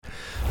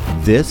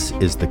This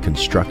is the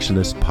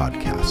Constructionist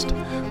Podcast,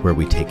 where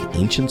we take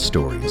ancient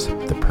stories,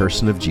 the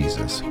person of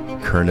Jesus,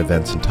 current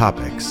events and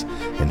topics,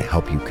 and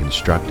help you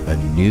construct a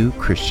new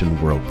Christian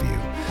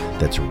worldview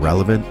that's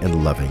relevant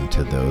and loving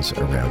to those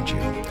around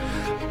you.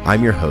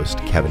 I'm your host,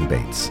 Kevin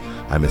Bates.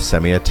 I'm a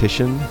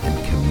semiotician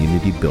and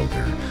community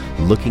builder,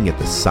 looking at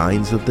the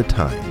signs of the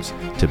times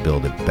to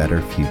build a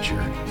better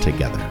future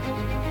together.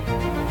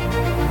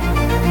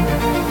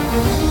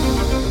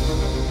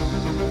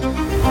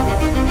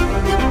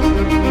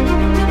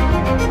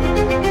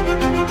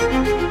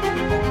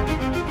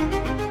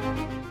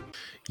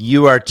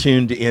 You are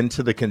tuned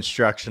into the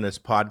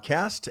Constructionist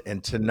Podcast,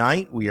 and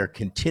tonight we are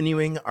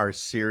continuing our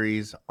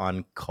series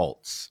on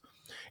cults.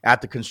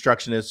 At the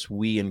Constructionists,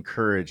 we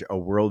encourage a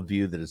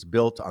worldview that is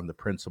built on the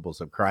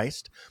principles of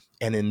Christ,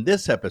 and in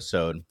this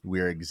episode, we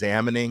are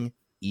examining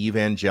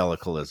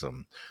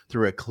evangelicalism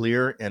through a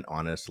clear and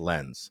honest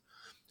lens.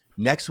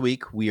 Next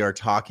week, we are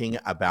talking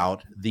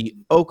about the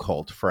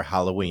occult for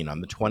Halloween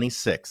on the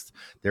 26th.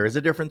 There is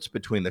a difference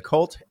between the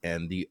cult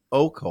and the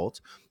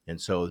occult, and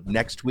so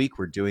next week,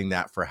 we're doing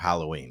that for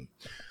Halloween.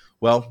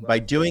 Well, by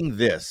doing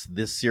this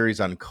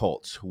series on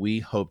cults, we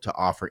hope to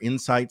offer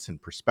insights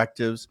and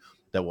perspectives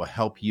that will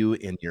help you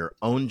in your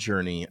own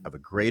journey of a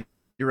greater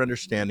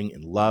understanding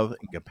and love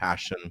and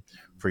compassion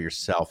for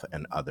yourself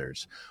and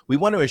others. We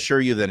want to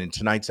assure you that in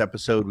tonight's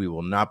episode, we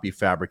will not be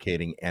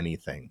fabricating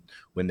anything.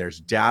 When there's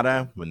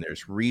data, when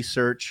there's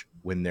research,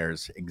 when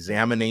there's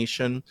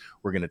examination,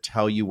 we're going to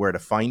tell you where to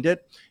find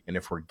it. And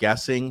if we're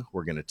guessing,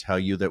 we're going to tell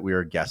you that we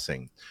are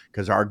guessing,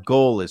 because our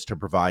goal is to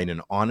provide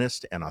an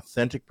honest and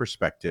authentic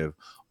perspective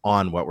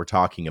on what we're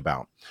talking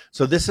about.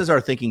 So this is our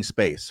thinking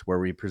space where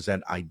we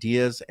present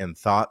ideas and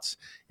thoughts.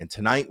 And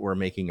tonight we're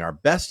making our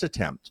best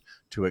attempt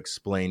to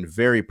explain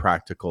very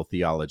practical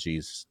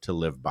theologies to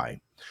live by.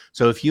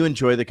 So if you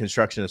enjoy the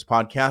Constructionist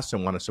Podcast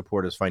and want to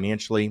support us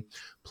financially,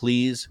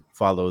 please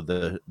follow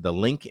the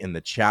link in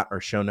the chat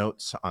or show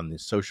notes on the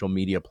social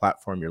media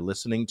platform you're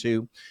listening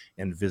to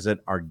and visit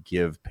our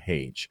Give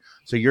page.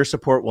 So your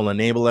support will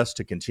enable us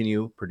to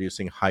continue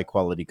producing high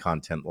quality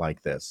content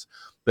like this.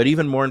 But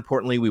even more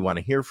importantly, we want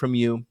to hear from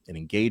you and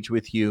engage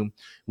with you.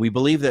 We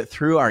believe that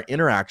through our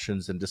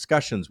interactions and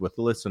discussions with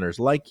listeners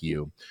like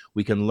you,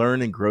 we can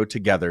learn and grow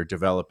together,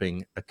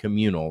 developing a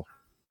communal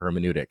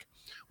hermeneutic.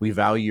 We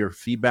value your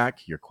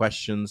feedback, your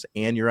questions,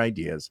 and your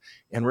ideas,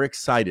 and we're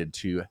excited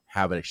to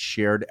have a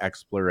shared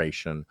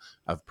exploration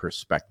of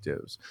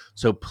perspectives.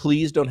 So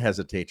please don't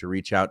hesitate to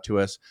reach out to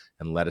us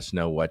and let us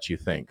know what you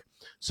think.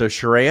 So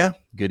Sharia,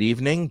 good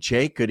evening.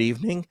 Jake, good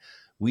evening.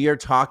 We are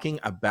talking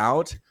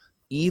about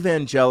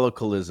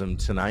evangelicalism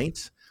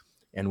tonight,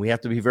 and we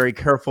have to be very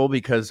careful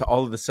because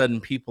all of a sudden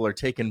people are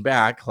taken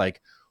back,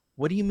 like,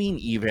 what do you mean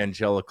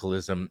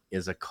evangelicalism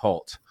is a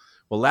cult?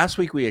 Well, last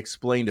week we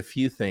explained a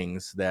few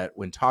things that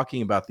when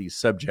talking about these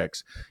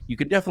subjects, you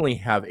could definitely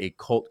have a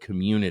cult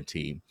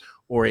community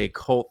or a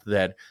cult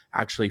that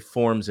actually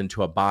forms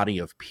into a body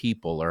of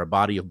people or a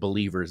body of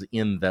believers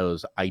in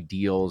those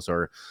ideals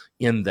or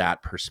in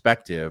that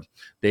perspective.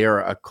 They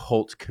are a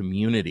cult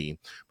community.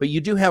 But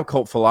you do have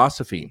cult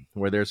philosophy,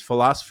 where there's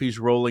philosophies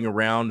rolling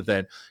around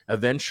that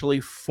eventually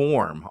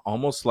form,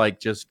 almost like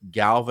just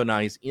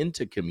galvanize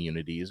into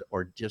communities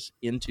or just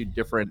into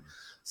different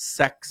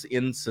sects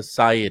in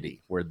society,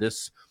 where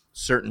this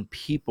certain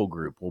people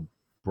group will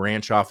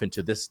branch off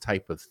into this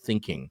type of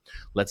thinking,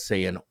 let's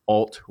say an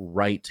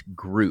alt-right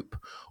group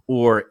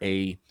or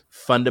a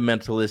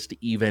fundamentalist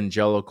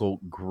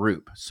evangelical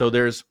group. So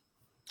there's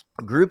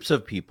groups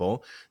of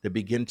people that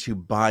begin to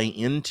buy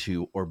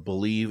into or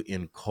believe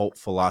in cult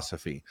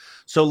philosophy.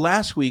 So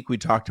last week we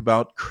talked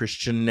about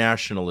Christian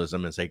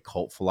nationalism as a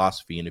cult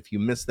philosophy. And if you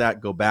missed that,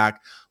 go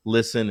back,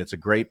 listen. It's a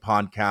great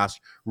podcast.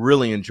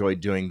 Really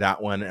enjoyed doing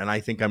that one. And I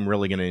think I'm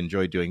really going to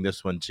enjoy doing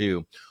this one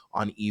too,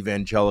 on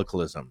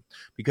evangelicalism,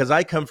 because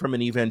I come from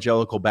an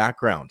evangelical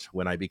background.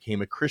 When I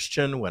became a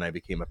Christian, when I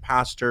became a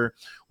pastor,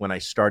 when I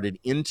started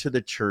into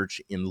the church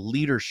in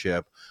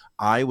leadership,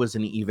 I was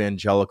an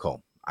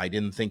evangelical. I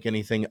didn't think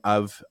anything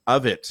of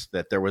it,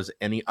 that there was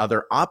any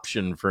other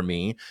option for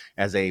me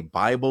as a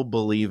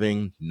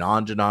Bible-believing,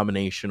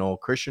 non-denominational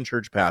Christian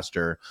church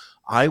pastor.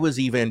 I was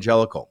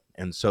evangelical.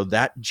 And so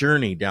that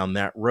journey down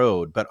that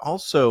road, but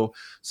also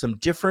some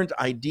different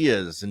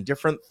ideas and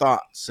different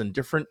thoughts and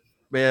different,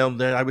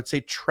 I would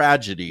say,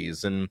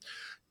 tragedies and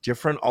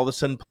different, all of a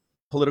sudden,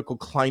 political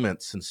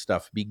climates and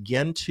stuff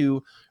began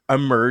to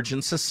emerge in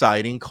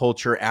society and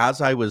culture as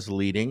I was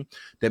leading,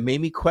 that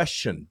made me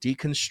question,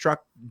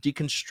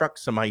 deconstruct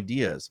some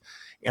ideas.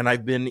 And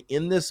I've been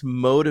in this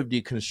mode of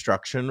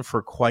deconstruction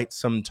for quite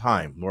some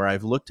time, where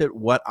I've looked at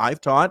what I've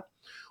taught,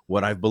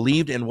 what I've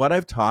believed, and what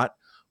I've taught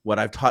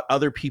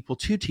other people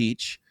to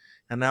teach.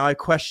 And now I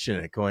question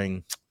it,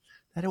 going,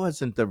 that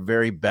wasn't the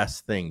very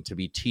best thing to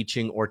be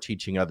teaching or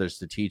teaching others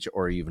to teach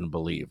or even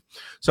believe.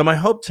 So my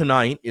hope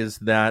tonight is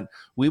that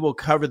we will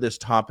cover this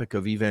topic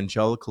of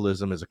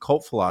evangelicalism as a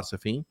cult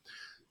philosophy,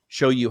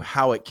 show you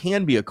how it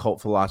can be a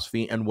cult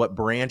philosophy and what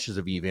branches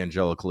of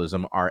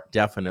evangelicalism are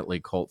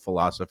definitely cult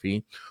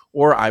philosophy,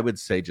 or I would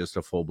say just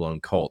a full-blown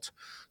cult.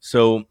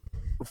 So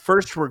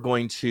first we're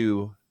going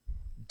to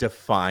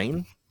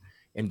define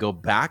and go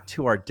back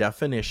to our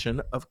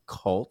definition of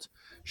cult.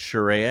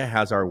 Sharia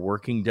has our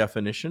working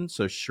definition.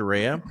 So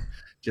Sharia,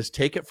 just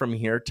take it from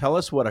here. Tell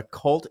us what a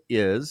cult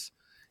is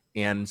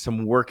and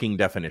some working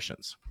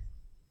definitions.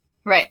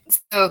 Right.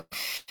 So,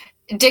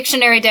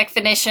 dictionary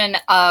definition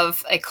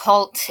of a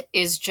cult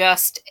is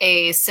just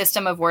a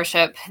system of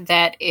worship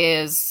that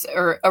is,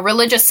 or a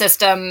religious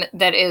system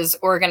that is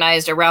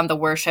organized around the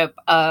worship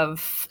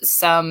of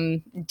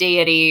some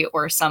deity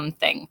or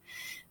something.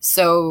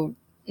 So,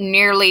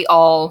 nearly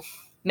all,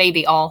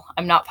 maybe all,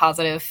 I'm not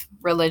positive,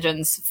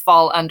 religions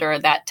fall under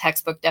that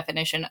textbook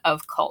definition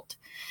of cult.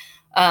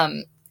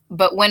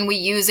 But when we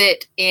use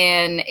it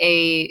in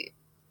a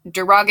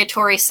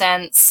derogatory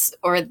sense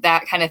or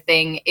that kind of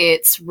thing,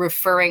 it's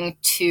referring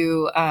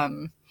to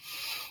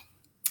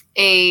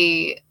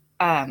a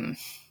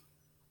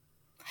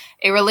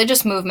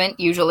religious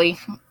movement, usually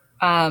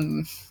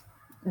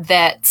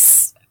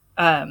that's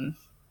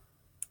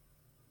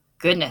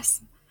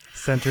goodness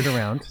centered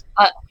around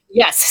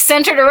yes,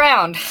 centered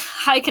around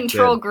high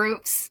control Good.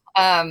 groups,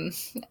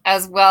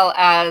 as well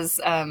as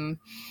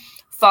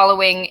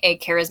following a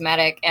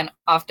charismatic and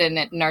often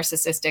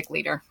narcissistic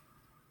leader.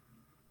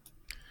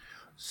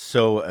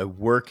 So a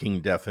working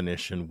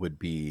definition would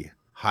be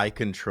high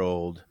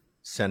controlled,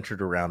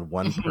 centered around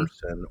one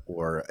person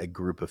or a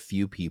group of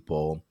few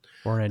people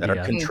or an that are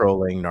idea.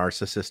 controlling,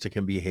 narcissistic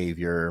in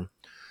behavior,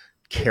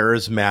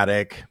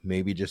 charismatic,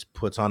 maybe just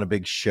puts on a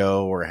big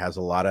show or has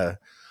a lot of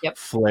Yep.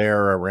 flair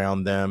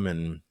around them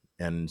and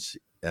in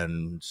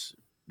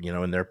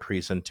their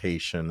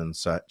presentation and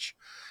such.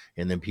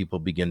 And then people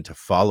begin to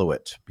follow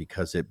it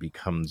because it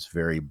becomes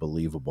very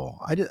believable.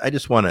 I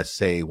just want to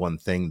say one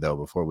thing, though,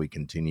 before we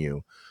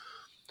continue.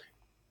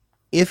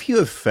 If you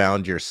have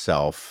found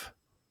yourself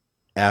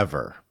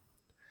ever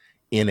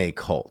in a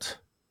cult,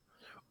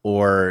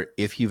 or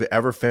if you've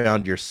ever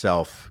found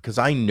yourself, because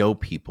I know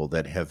people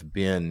that have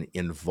been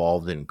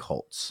involved in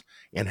cults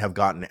and have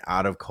gotten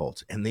out of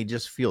cults and they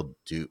just feel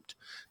duped.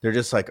 They're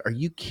just like, are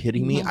you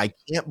kidding me? I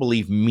can't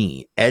believe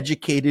me,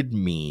 educated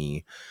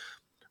me,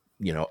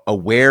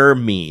 aware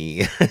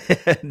me,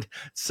 and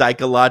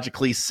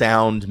psychologically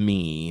sound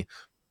me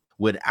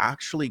would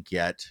actually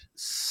get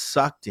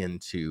sucked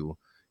into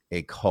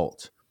a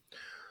cult.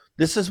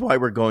 This is why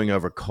we're going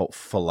over cult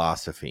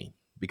philosophy,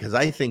 because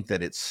I think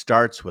that it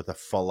starts with a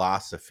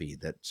philosophy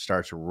that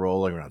starts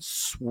rolling around,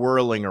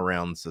 swirling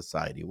around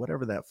society,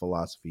 whatever that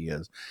philosophy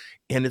is.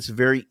 And it's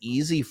very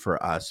easy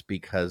for us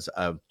because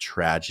of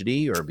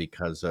tragedy or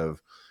because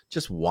of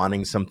just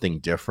wanting something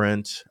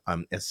different.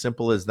 As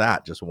simple as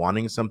that, just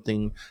wanting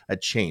something, a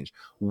change.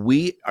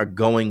 We are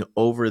going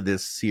over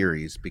this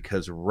series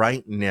because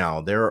right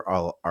now there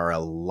are a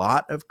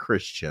lot of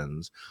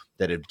Christians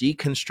that have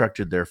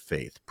deconstructed their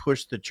faith,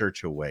 pushed the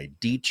church away,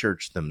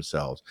 de-churched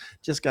themselves,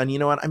 just gone, you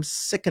know what, I'm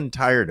sick and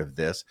tired of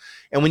this.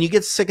 And when you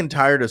get sick and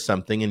tired of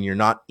something and you're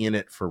not in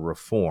it for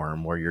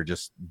reform, where you're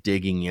just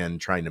digging in,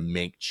 trying to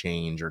make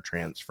change or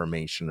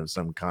transformation of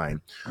some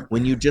kind,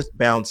 when you just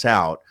bounce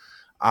out,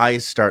 I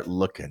start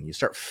looking, you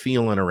start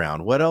feeling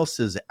around. What else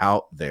is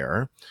out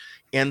there?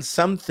 And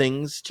some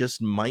things just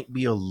might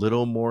be a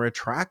little more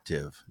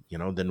attractive,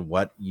 than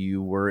what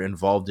you were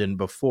involved in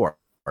before.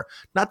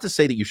 Not to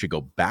say that you should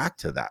go back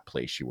to that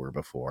place you were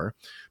before.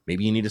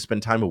 Maybe you need to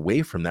spend time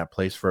away from that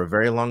place for a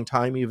very long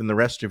time, even the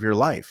rest of your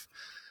life.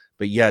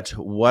 But yet,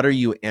 what are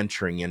you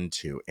entering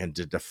into? And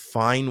to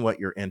define what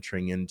you're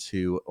entering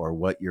into or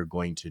what you're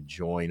going to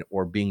join,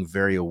 or being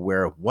very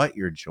aware of what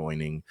you're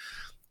joining,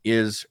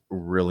 is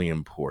really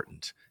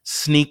important.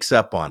 Sneaks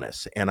up on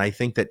us. And I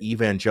think that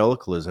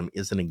evangelicalism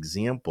is an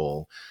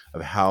example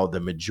of how the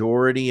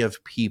majority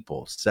of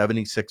people,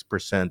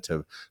 76%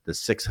 of the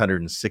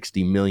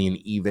 660 million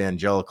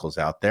evangelicals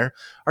out there,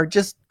 are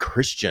just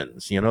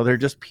Christians. They're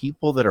just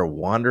people that are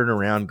wandering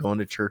around, going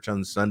to church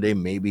on Sunday,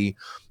 maybe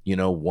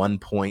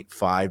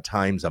 1.5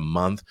 times a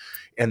month,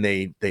 and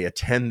they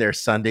attend their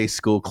Sunday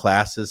school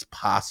classes,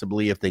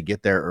 possibly if they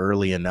get there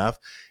early enough,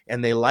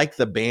 and they like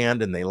the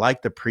band and they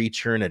like the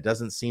preacher, and it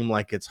doesn't seem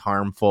like it's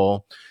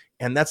harmful.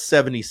 And that's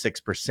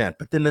 76%.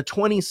 But then the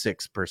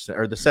 26%,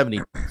 or the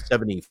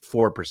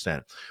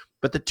 74%,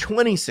 but the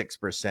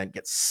 26%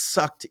 get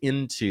sucked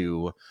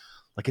into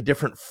like a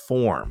different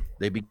form.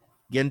 They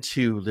begin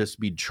to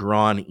be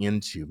drawn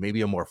into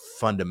maybe a more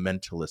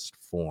fundamentalist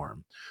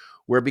form,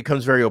 where it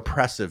becomes very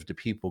oppressive to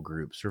people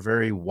groups, or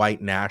very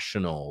white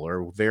national,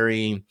 or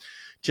very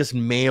just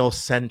male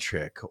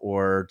centric,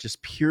 or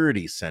just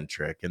purity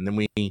centric. And then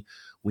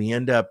we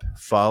end up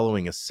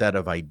following a set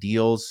of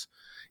ideals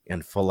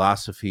and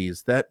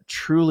philosophies that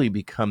truly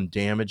become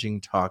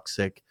damaging,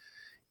 toxic,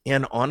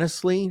 and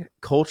honestly,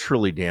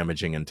 culturally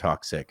damaging and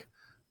toxic,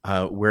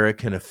 where it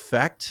can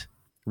affect,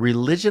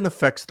 religion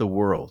affects the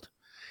world.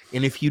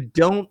 And if you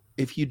don't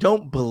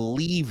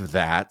believe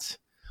that,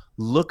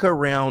 look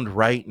around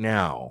right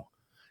now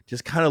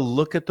just kind of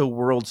look at the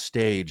world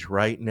stage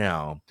right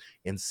now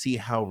and see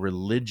how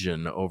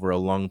religion over a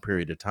long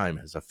period of time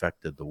has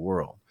affected the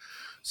world.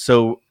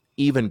 So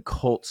even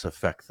cults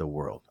affect the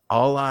world.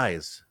 All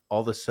eyes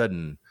all of a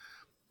sudden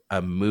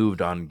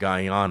moved on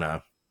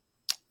Guyana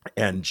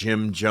and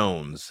Jim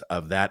Jones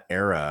of that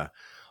era.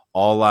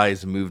 All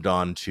eyes moved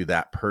on to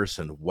that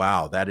person.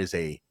 Wow, that is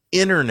a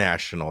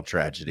international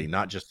tragedy,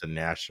 not just a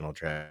national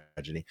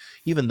tragedy,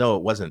 even though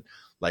it wasn't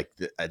like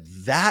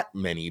that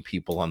many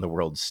people on the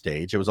world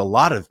stage. It was a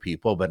lot of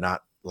people, but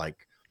not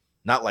like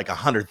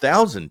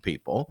 100,000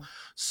 people.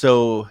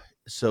 So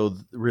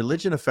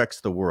religion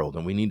affects the world,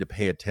 and we need to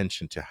pay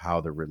attention to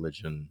how the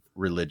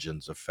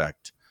religions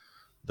affect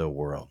the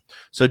world.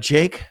 So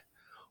Jake,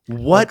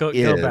 I'll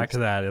go back to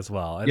that as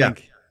well. I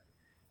think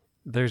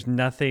there's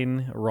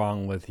nothing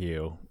wrong with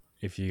you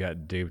if you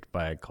got duped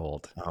by a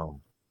cult.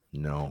 Oh,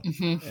 no.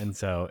 Mm-hmm. And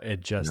so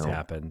it just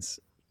happens.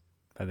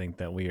 I think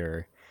that we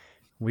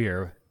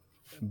are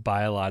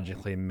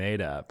biologically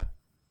made up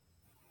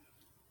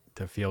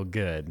to feel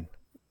good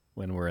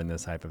when we're in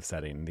this type of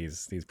setting.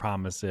 These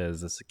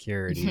promises, the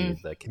security,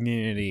 the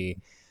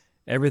community,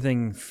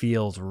 everything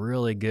feels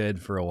really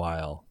good for a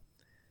while,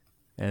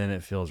 and then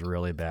it feels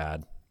really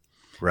bad.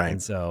 Right.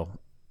 And so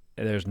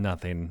there's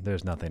nothing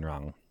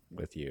wrong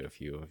with you if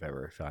you have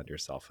ever found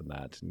yourself in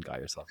that and got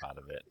yourself out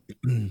of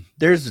it.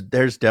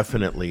 There's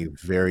definitely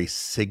very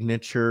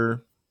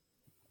signature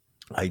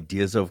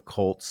ideas of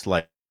cults,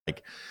 like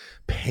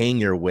paying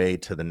your way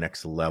to the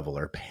next level,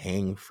 or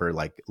paying for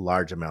like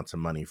large amounts of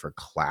money for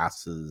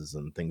classes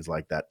and things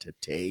like that to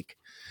take.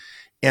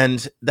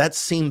 And that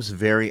seems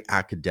very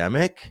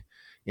academic,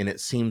 and it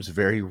seems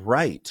very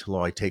right.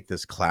 Well, I take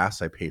this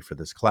class, I pay for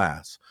this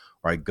class,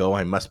 or I go,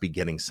 I must be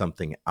getting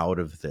something out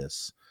of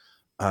this.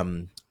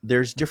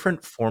 There's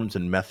different forms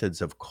and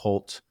methods of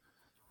cult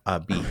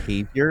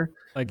behavior.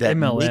 Like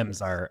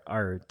MLMs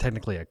are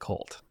technically a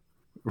cult.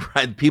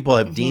 Right. People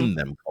have deemed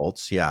them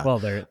cults. Yeah. Well,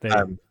 they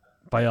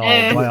by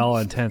all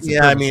intents and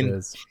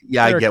purposes. I mean,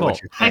 I get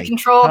what you're saying. High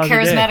control,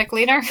 charismatic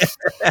leader.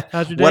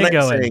 How's your day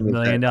going?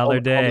 $1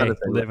 million day,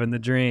 living the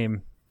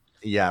dream.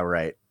 Yeah,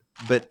 right.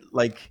 But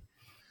like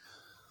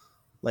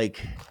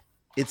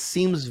it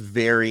seems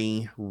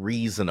very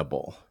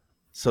reasonable.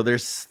 So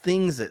there's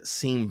things that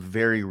seem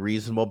very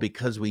reasonable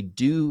because we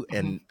do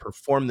and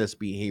perform this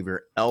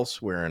behavior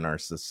elsewhere in our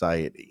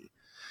society.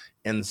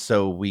 And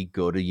so we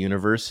go to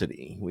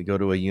university. We go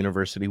to a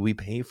university. We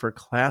pay for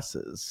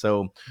classes.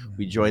 So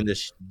we join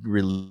this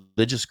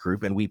religious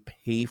group and we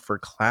pay for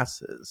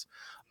classes,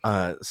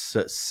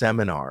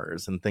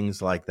 seminars and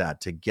things like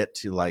that to get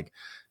to like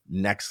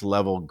next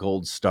level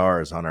gold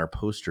stars on our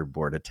poster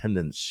board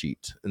attendance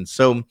sheet. And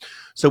so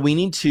we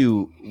need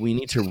to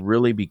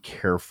really be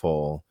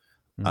careful.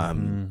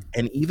 And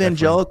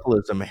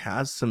evangelicalism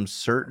has some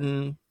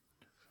certain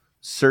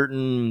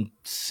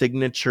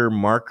signature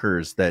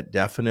markers that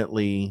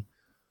definitely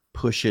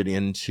push it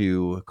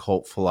into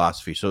cult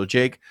philosophy. So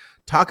Jake,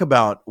 talk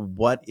about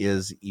what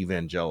is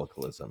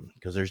evangelicalism,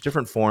 because there's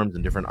different forms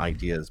and different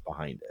ideas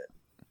behind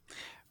it.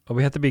 But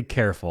we have to be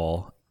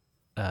careful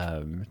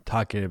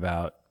talking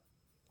about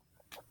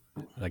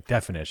like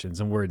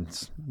definitions and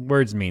words.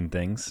 Words mean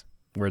things.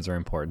 Words are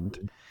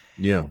important.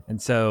 Yeah. And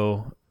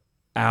so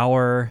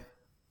our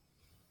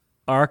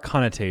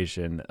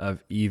connotation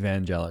of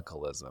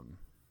evangelicalism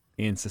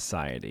in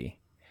society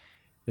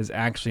is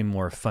actually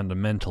more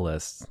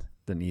fundamentalist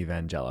than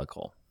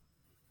evangelical.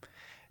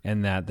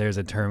 And that there's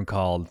a term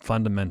called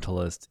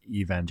fundamentalist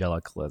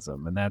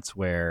evangelicalism. And that's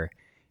where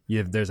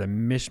there's a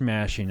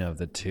mishmashing of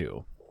the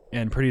two.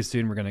 And pretty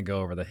soon we're going to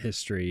go over the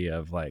history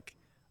of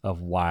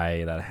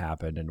why that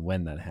happened and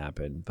when that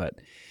happened. But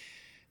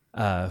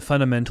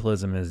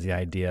fundamentalism is the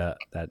idea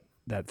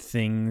that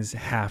things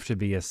have to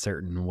be a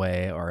certain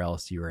way or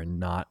else you are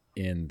not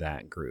in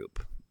that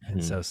group.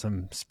 And so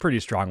some pretty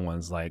strong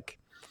ones like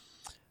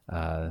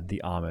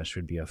the Amish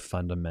would be a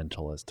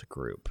fundamentalist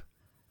group.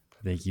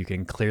 I think you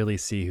can clearly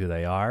see who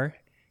they are.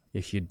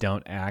 If you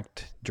don't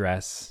act,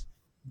 dress,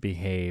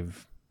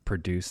 behave,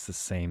 produce the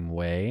same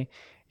way,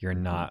 you're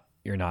not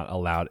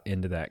allowed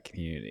into that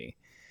community.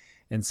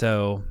 And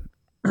so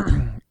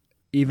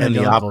even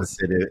the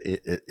opposite,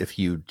 if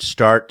you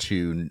start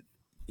to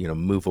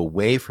move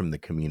away from the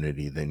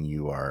community, then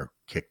you are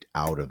kicked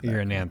out of that. You're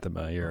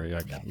anathema.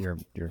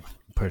 You're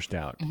pushed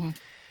out.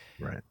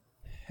 Right.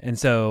 And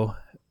so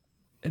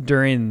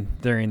during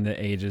the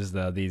ages,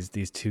 though, these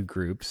two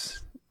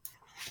groups,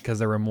 because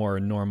there were more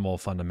normal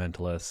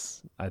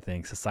fundamentalists, I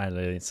think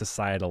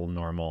societal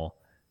normal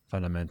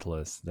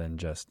fundamentalists than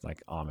just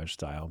like Amish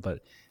style,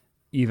 but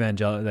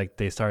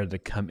they started to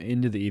come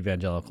into the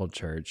evangelical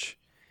church.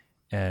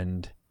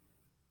 And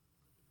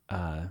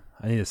I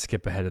need to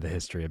skip ahead of the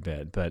history a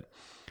bit, but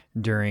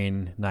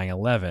during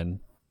 9/11,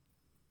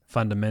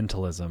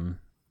 fundamentalism,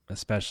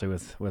 especially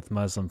with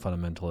Muslim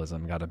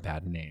fundamentalism, got a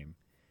bad name.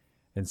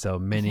 And so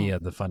many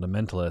of the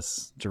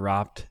fundamentalists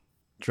dropped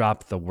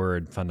the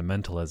word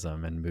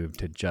fundamentalism and moved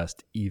to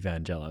just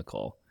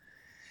evangelical.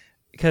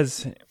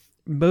 Because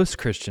most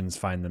Christians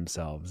find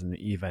themselves in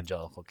the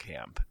evangelical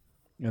camp.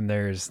 And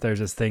there's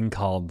this thing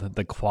called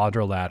the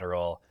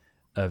quadrilateral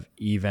of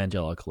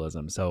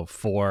evangelicalism. So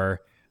four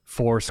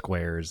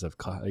squares of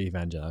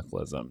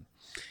evangelicalism,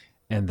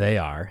 and they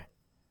are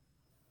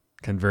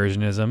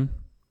conversionism,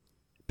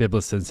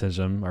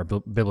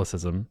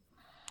 biblicism,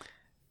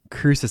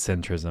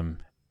 crucicentrism,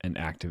 and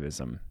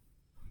activism.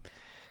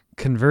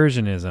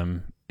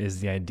 Conversionism is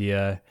the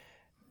idea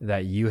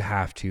that you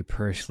have to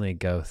personally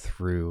go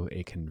through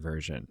a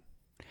conversion.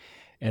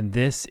 And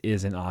this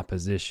is in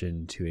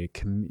opposition to a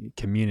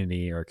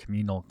community or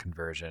communal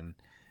conversion,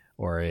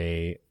 or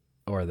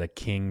the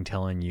king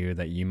telling you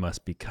that you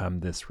must become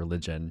this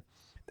religion,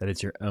 that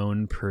it's your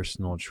own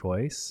personal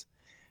choice.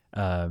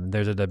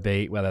 There's a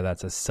debate whether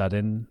that's a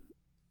sudden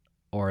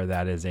or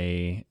that is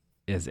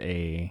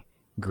a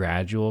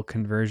gradual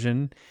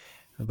conversion,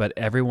 but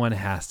everyone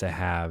has to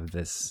have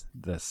this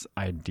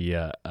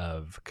idea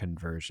of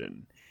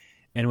conversion.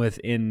 And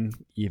within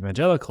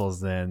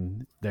evangelicals,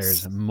 then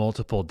there's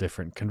multiple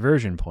different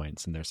conversion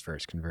points, and there's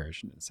first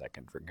conversion and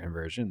second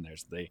conversion.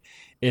 There's the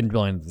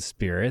indwelling of the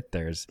Spirit.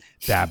 There's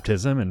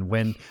baptism, and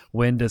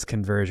when does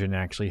conversion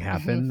actually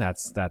happen?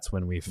 That's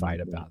when we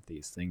fight about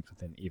these things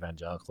within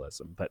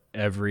evangelicalism. But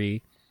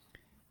every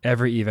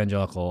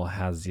evangelical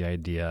has the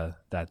idea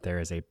that there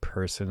is a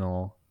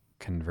personal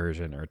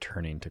conversion or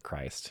turning to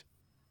Christ.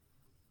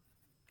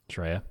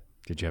 Shreya,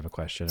 did you have a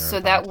question? So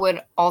that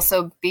would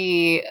also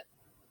be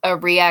a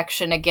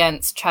reaction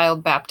against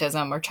child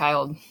baptism or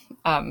child,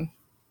 I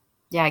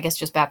guess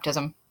just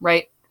baptism,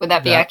 right? Would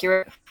that be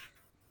accurate?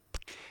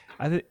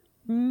 I think,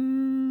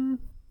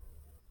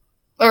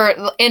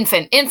 or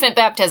infant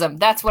baptism.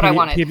 That's what I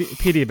wanted.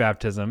 Pedi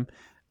baptism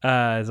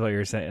is what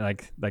you're saying,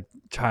 like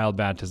child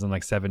baptism,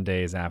 like 7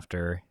 days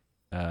after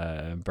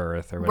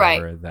birth or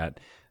whatever, right. That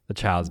the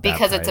child's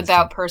because baptized. It's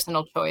about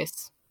personal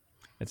choice.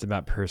 It's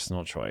about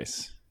personal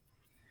choice,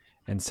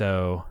 and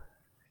so,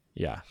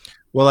 yeah.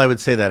 Well, I would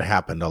say that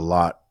happened a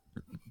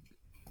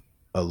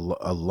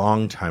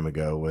long time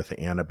ago with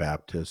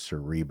Anabaptists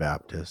or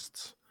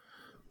Rebaptists,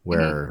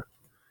 where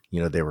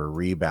they were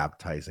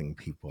rebaptizing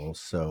people.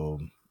 So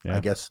yeah.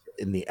 I guess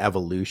in the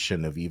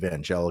evolution of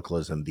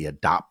evangelicalism, the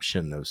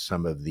adoption of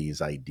some of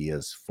these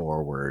ideas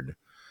forward,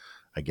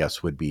 I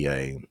guess, would be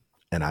an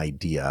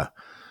idea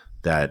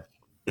that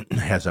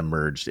has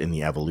emerged in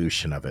the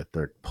evolution of it.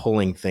 They're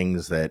pulling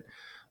things that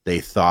they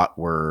thought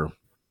were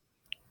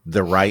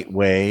the right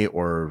way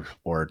or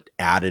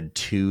added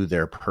to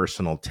their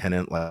personal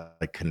tenet,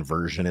 like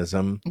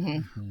conversionism.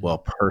 Well,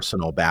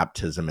 personal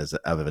baptism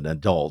of an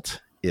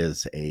adult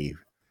is a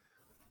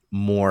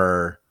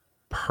more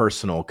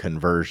personal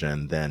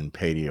conversion than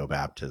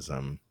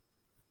pedobaptism.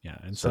 Yeah,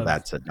 and so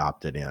that's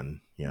adopted in.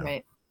 Yeah,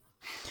 right.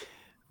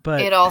 But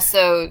it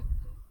also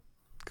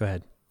go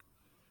ahead.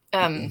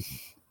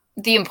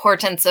 The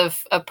importance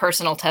of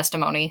personal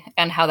testimony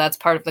and how that's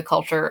part of the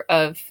culture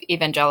of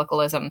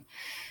evangelicalism.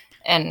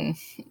 And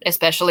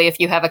especially if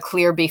you have a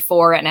clear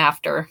before and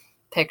after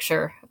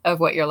picture of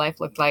what your life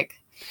looked like.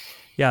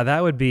 Yeah,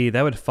 that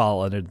would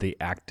fall under the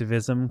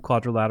activism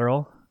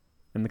quadrilateral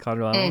in the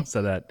quadrilateral.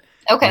 So that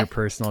your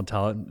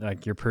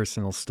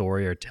personal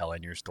story or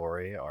telling your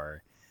story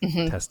or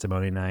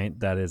testimony night,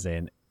 that is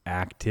an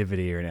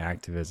activity or an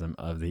activism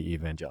of the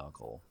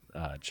evangelical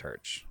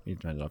church,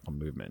 evangelical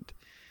movement.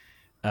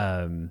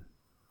 But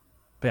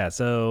yeah,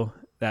 so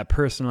that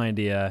personal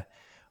idea.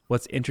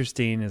 What's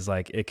interesting is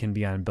it can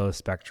be on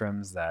both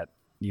spectrums, that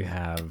you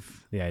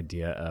have the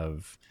idea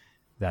of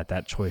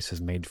that choice was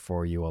made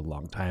for you a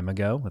long time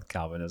ago with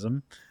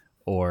Calvinism,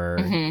 or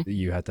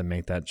you have to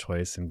make that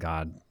choice and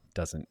God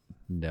doesn't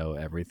know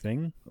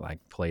everything, like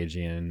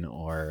Pelagian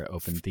or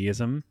open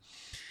theism.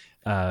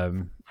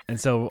 And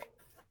so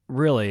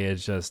really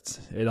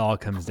it all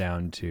comes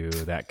down to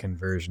that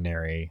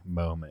conversionary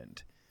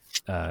moment.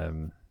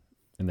 And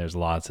there's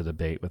lots of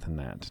debate within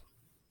that.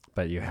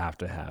 But you have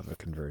to have a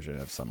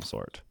conversion of some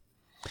sort.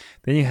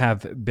 Then you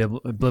have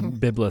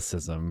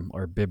biblicism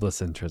or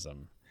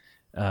biblicentrism,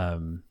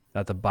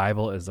 that the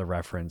Bible is the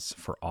reference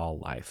for all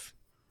life.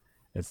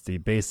 It's the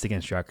basic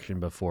instruction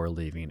before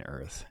leaving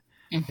Earth.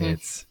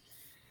 It's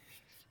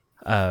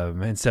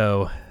and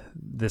so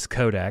this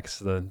codex,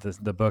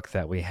 the book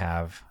that we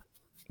have,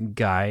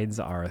 guides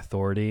our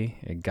authority.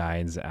 It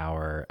guides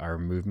our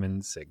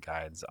movements. It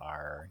guides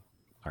our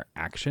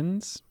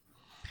actions.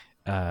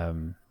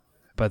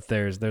 But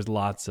there's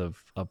lots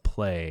of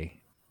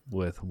play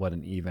with what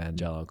an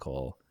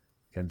evangelical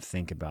can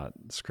think about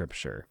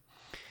Scripture.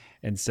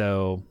 And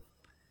so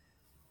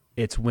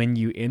it's when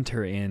you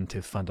enter into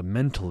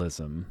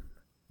fundamentalism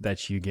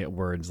that you get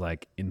words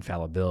like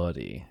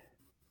infallibility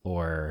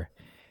or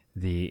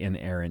the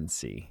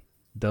inerrancy.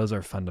 Those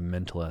are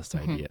fundamentalist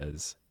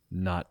ideas,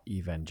 not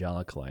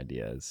evangelical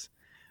ideas.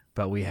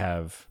 But we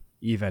have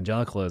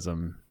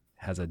evangelicalism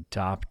has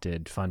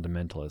adopted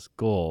fundamentalist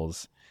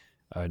goals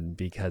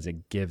because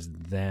it gives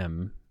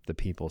them, the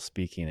people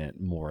speaking it,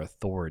 more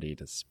authority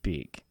to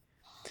speak.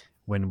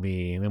 When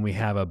we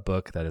have a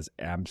book that is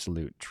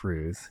absolute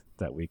truth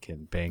that we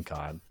can bank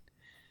on,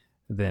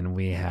 then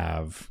we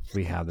have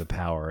the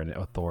power and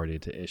authority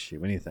to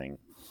issue anything.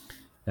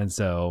 And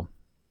so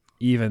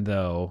even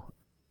though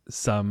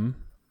some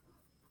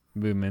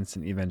movements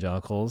and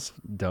evangelicals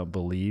don't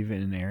believe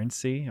in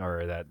inerrancy,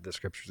 or that the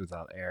scriptures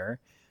without error,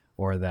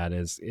 or that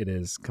it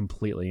is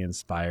completely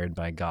inspired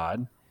by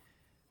God,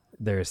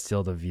 there is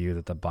still the view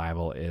that the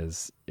Bible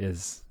is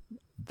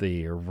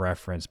the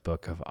reference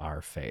book of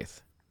our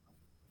faith.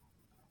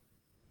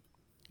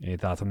 Any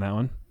thoughts on that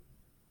one?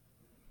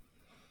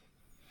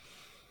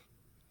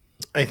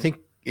 I think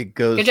it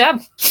goes Good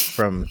job.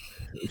 from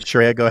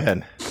Shreya, go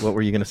ahead. What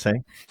were you going to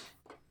say?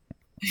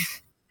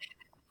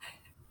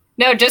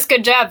 No, just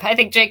good job. I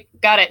think Jake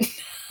got it.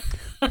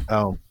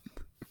 Oh,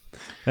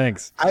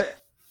 Thanks.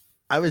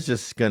 I was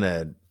just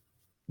gonna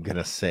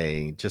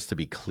say, just to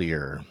be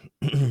clear,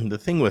 the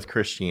thing with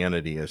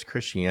Christianity is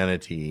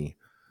Christianity.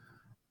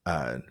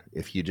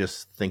 If you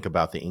just think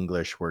about the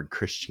English word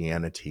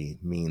Christianity,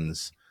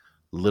 means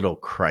little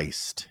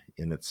Christ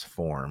in its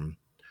form.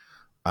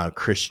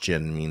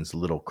 Christian means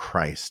little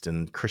Christ,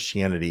 and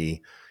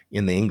Christianity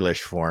in the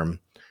English form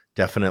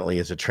definitely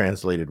is a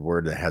translated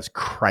word that has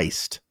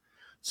Christ.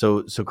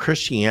 So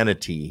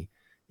Christianity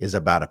is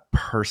about a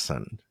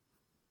person,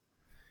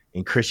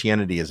 and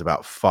Christianity is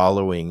about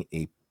following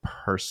a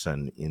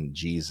person in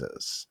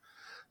Jesus.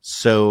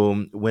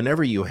 So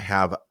whenever you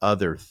have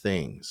other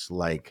things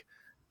like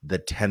the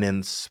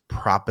tenets,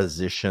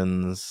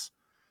 propositions,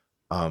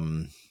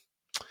 um,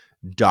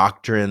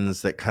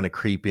 doctrines that kind of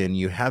creep in,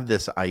 you have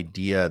this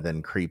idea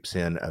then creeps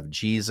in of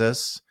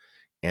Jesus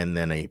and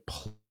then a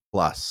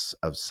plus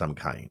of some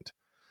kind.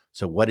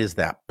 So what is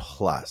that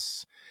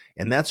plus?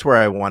 And that's where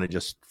I want to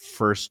just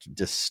first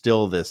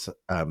distill this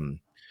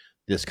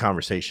this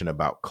conversation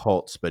about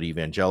cults, but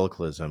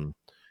evangelicalism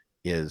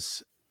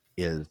is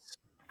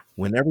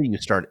whenever you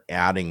start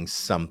adding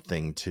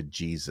something to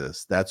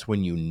Jesus, that's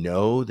when you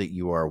know that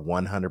you are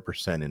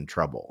 100% in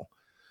trouble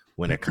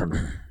when it comes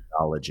to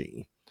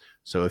theology.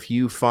 So if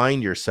you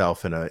find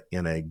yourself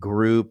in a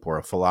group or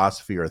a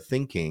philosophy or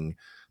thinking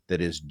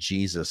that is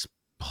Jesus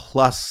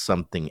plus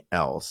something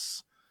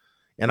else,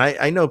 and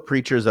I know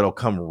preachers that'll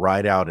come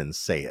right out and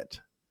say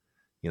it.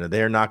 You know,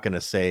 they're not going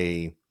to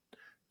say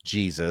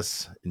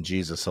Jesus and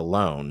Jesus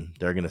alone.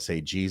 They're going to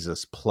say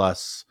Jesus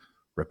plus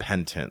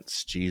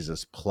repentance,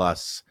 Jesus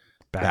plus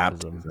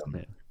baptism,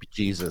 Yeah.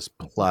 Jesus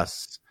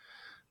plus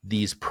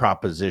these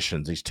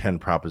propositions, these 10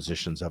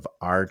 propositions of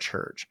our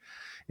church.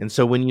 And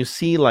so when you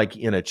see like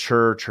in a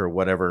church or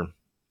whatever,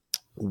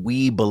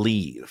 we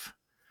believe,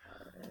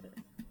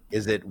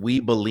 is it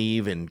we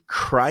believe in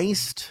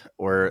Christ,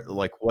 or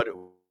like what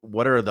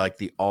are like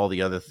the all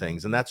the other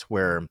things? And that's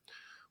where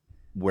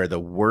the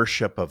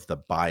worship of the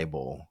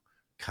Bible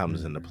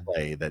comes into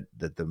play, that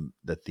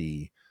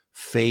the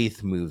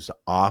faith moves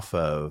off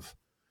of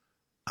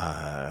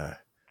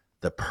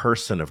the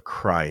person of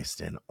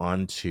Christ and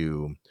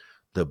onto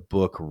the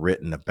book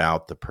written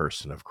about the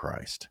person of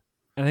Christ.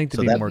 I think to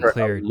So be that's more where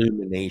clear,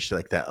 illumination,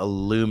 like that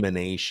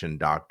illumination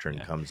doctrine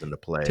comes into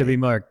play. to be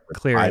more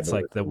clear, it's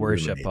Bible like is the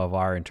worship illuminated. of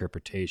our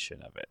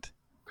interpretation of it.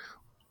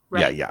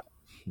 Right. Yeah.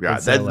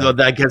 And so,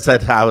 I guess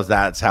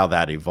that's how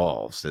that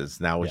evolves. Is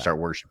now we start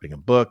worshiping a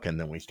book, and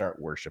then we start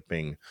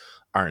worshiping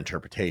our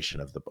interpretation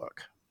of the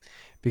book.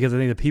 because I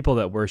think the people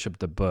that worship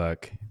the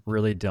book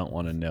really don't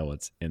want to know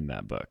what's in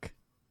that book.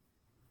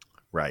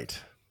 Right.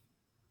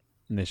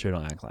 And they sure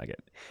don't act like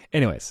it.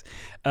 Anyways,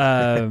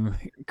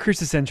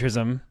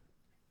 crucicentrism.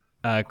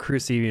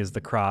 Cruci is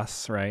the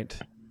cross, right?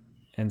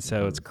 And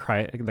so it's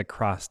the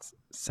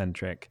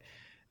cross-centric.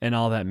 And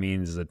all that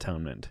means is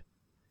atonement.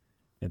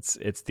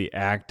 It's the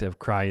act of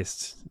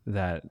Christ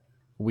that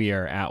we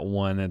are at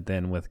one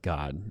then with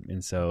God.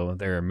 And so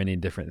there are many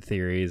different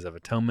theories of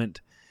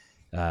atonement.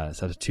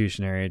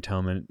 Substitutionary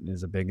atonement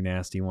is a big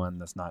nasty one.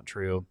 That's not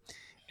true.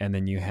 And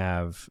then you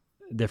have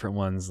different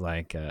ones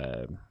like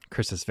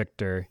Christus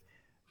Victor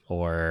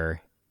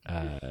or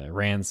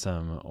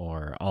ransom,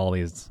 or all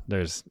these.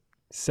 There's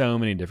so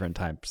many different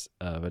types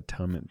of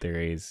atonement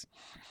theories.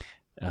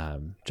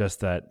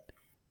 Just that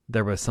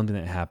there was something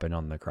that happened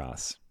on the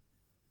cross.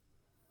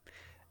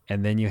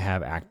 And then you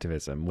have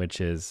activism,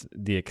 which is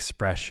the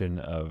expression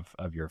of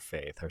your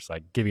faith. Or it's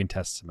like giving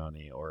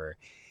testimony or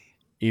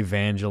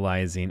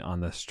evangelizing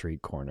on the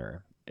street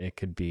corner. It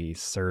could be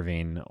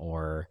serving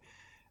or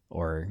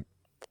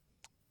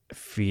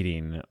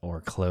feeding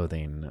or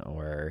clothing,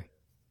 or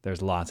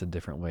there's lots of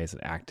different ways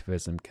that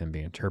activism can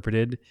be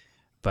interpreted,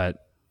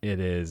 but it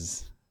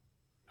is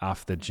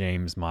off the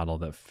James model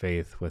that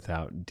faith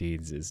without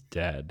deeds is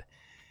dead.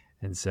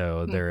 And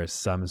so there is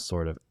some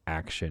sort of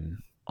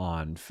action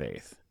on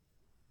faith.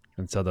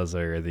 And so those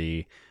are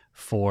the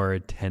 4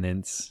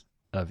 tenets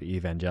of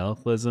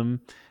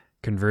evangelicalism: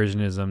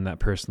 conversionism, that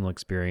personal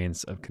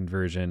experience of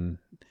conversion;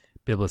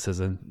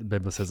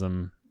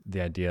 biblicism,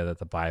 the idea that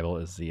the Bible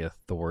is the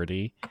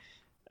authority;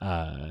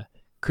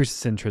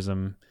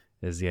 crucicentrism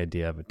is the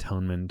idea of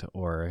atonement,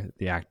 or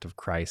the act of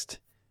Christ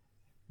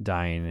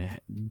dying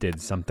did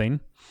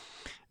something;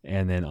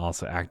 and then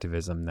also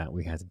activism, that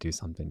we had to do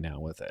something now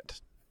with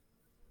it.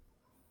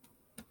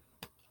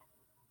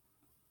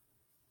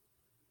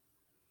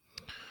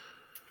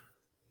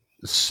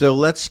 So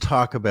let's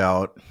talk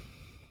about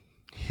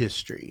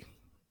history,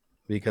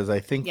 because I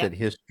think Yep. that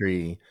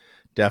history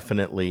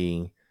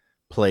definitely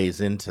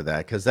plays into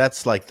that, because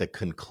that's like the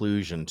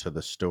conclusion to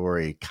the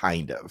story,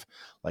 kind of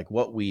like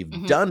what we've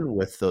Hmm. done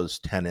with those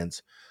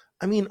tenants.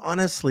 I mean,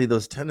 honestly,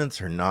 those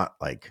tenants are not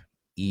like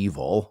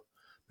evil.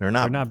 They're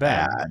They're not not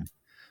bad. bad.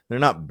 They're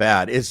not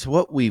bad. It's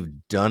what we've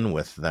done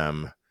with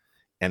them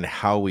and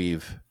how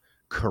we've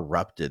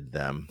corrupted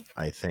them,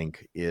 I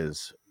think,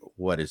 is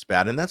what is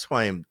bad. And that's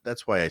why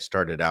I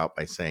started out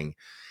by saying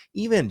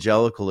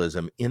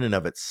evangelicalism in and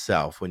of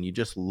itself, when you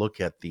just look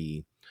at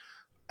the,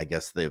 I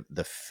guess, the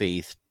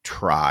faith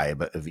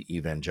tribe of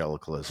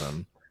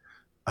evangelicalism,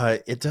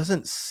 it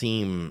doesn't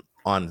seem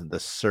on the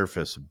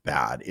surface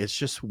bad. It's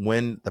just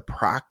when the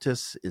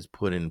practice is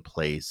put in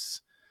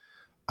place,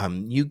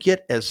 you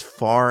get as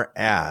far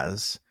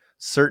as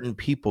certain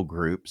people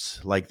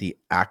groups like the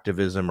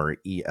activism or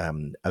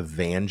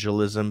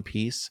evangelism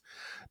piece.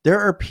 There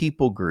are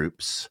people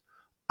groups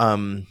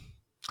um,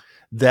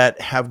 that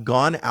have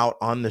gone out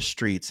on the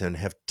streets and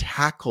have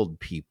tackled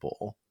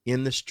people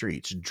in the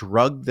streets,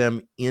 drugged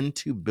them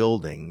into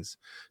buildings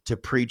to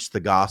preach the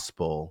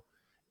gospel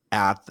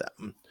at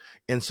them.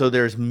 And so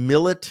there's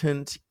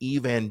militant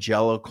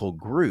evangelical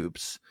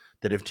groups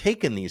that have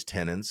taken these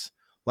tenets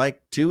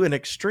like to an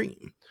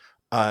extreme.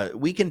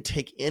 We can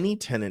take any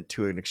tenant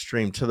to an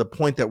extreme to the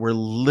point that we're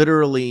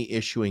literally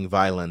issuing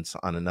violence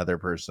on another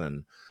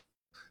person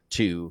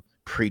to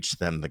preach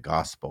them the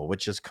gospel,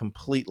 which is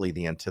completely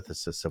the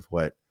antithesis of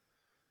what,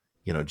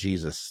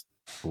 Jesus,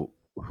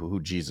 who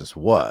Jesus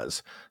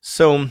was.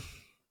 So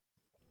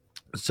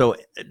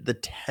the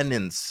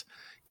tenants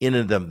in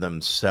and of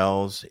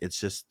themselves, it's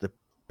just the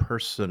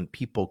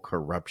people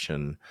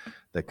corruption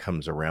that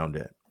comes around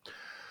it.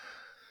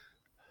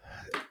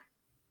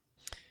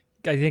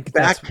 I think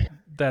Back, that's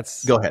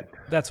go ahead.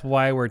 that's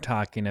why we're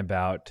talking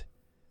about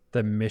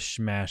the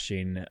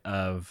mishmashing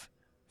of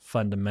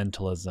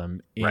fundamentalism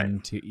Right,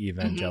 into Hmm.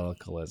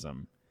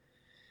 evangelicalism.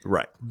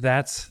 right.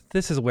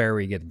 This is where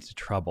we get into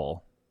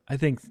trouble. I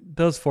think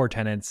those four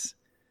tenets,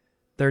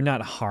 they're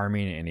not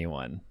harming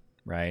anyone,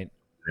 right?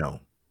 No,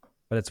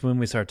 But it's when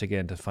we start to get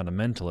into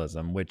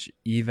fundamentalism, which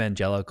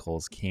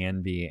evangelicals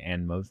can be,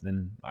 and most,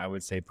 and I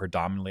would say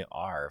predominantly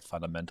are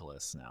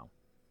fundamentalists now.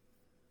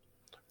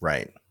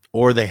 right.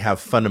 Or they have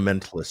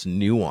fundamentalist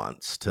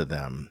nuance to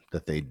them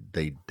that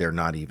they're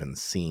not even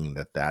seeing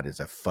that is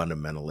a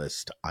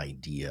fundamentalist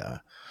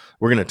idea.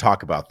 We're going to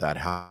talk about that,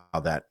 how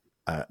that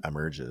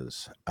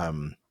emerges.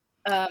 Um,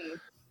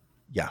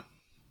 Yeah.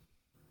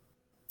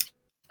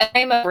 a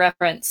frame of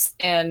reference,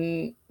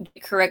 and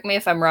correct me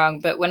if I'm wrong,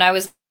 but when I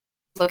was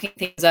looking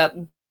things up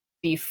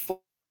before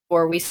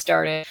we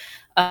started,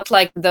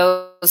 like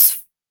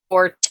those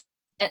four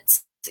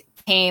tenets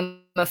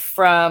came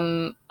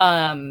from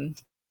a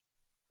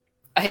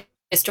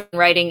historian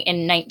writing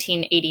in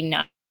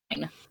 1989.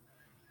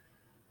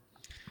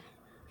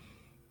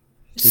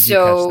 Did you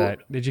catch So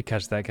that? Did you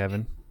catch that,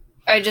 Kevin?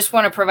 I just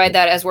want to provide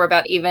that as we're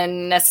about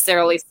even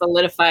necessarily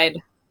solidified.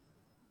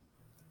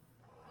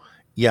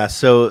 Yeah,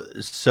 so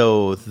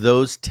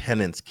those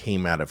tenants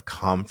came out of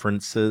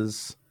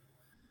conferences,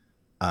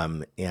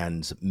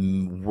 and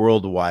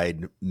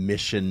worldwide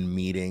mission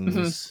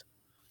Mm-hmm. meetings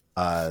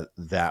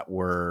that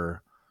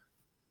were,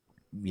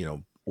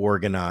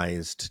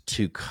 organized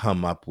to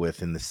come up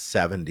with in the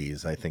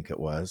 70s, I think it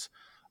was,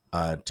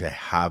 to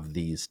have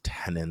these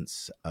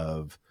tenants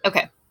of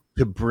Okay.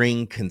 to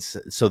bring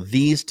so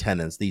these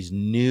tenants, these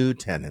new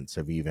tenants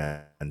of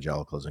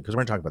evangelicalism, because we're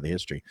going to talk about the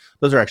history,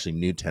 those are actually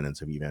new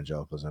tenants of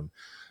evangelicalism.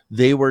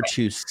 They were Right.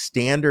 to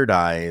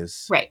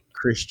standardize Right.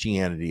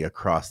 Christianity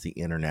across the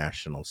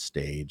international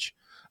stage,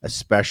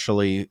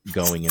 especially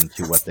going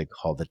into what they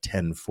call the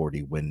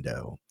 1040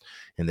 window.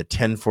 In the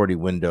 1040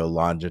 window,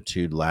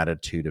 longitude,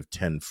 latitude of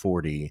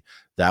 1040,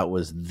 that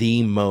was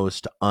the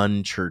most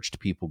unchurched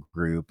people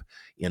group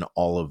in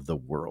all of the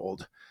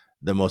world,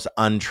 the most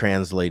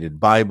untranslated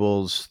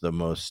Bibles, the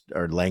most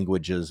or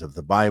languages of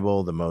the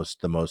Bible, the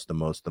most.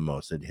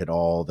 It hit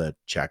all the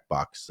check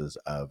boxes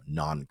of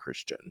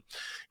non-Christian.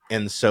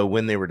 And so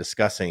when they were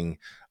discussing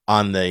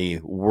on the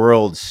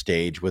world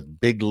stage with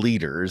big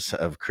leaders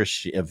of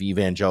of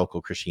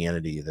evangelical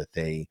Christianity, that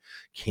they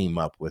came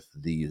up with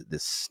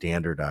this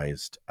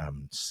standardized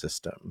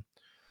system.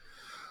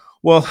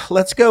 Well,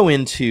 let's go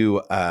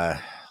into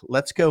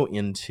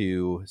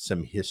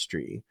some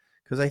history,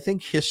 because I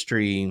think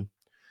history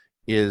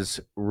is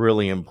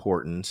really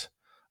important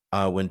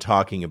when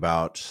talking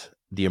about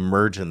the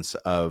emergence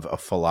of a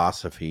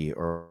philosophy,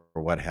 or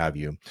what have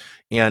you.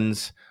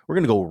 And we're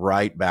going to go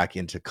right back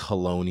into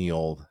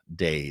colonial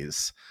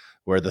days,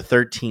 where the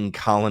 13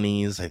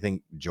 colonies, I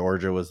think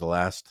Georgia was the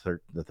last,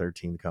 the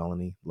 13th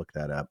colony. Look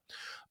that up.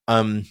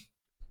 Um,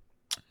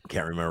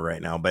 can't remember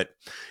right now, but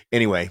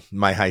anyway,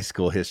 my high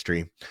school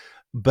history.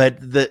 but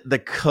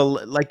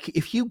like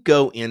if you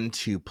go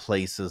into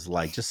places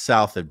like just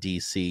south of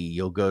DC,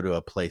 you'll go to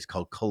a place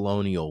called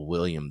Colonial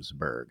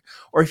Williamsburg,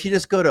 or if you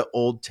just go to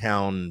Old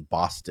Town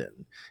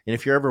Boston, and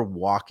if you're ever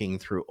walking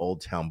through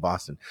Old Town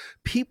Boston,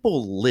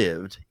 people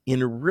lived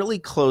in really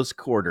close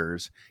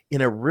quarters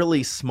in a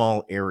really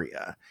small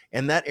area,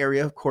 and that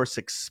area of course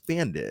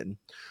expanded,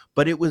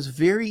 but it was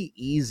very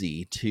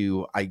easy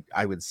to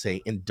I would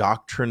say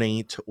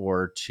indoctrinate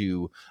or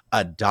to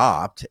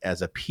adopt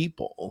as a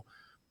people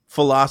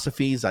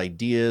philosophies,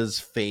 ideas,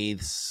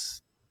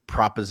 faiths,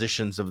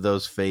 propositions of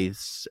those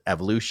faiths,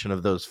 evolution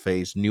of those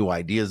faiths, new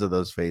ideas of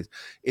those faiths.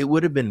 It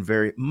would have been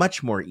very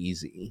much more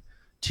easy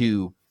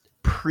to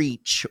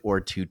preach or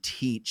to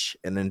teach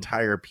an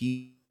entire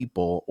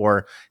people,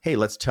 or hey,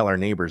 let's tell our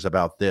neighbors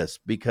about this,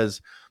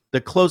 because the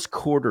close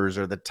quarters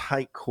or the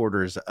tight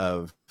quarters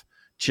of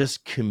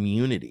just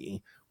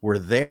community were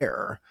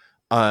there.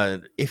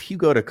 If you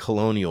go to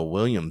Colonial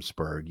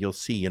Williamsburg, you'll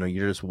see,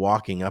 you're just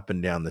walking up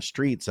and down the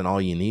streets, and all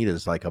you need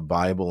is like a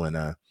Bible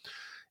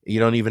you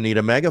don't even need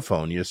a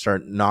megaphone. You just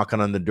start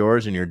knocking on the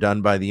doors, and you're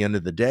done by the end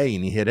of the day,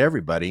 and you hit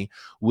everybody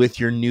with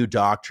your new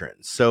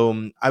doctrine.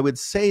 So I would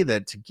say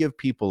that to give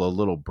people a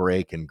little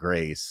break and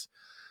grace,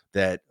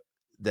 that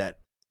that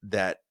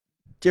that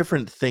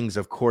different things,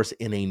 of course,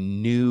 in a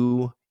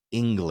new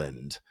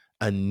England,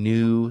 a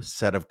new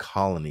set of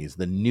colonies,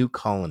 the new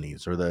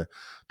colonies, or the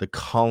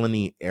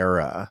colony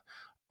era,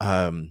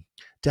 um,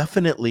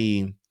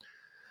 definitely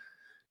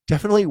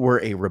definitely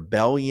were a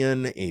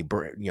rebellion,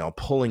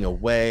 pulling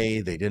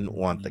away. They didn't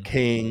want the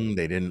king.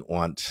 They didn't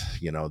want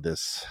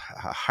this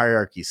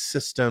hierarchy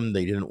system.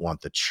 They didn't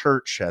want the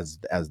church as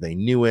they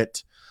knew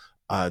it.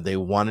 They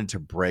wanted to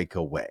break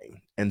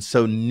away. And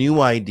so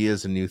new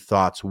ideas and new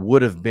thoughts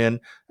would have been,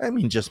 I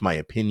mean, just my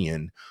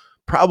opinion,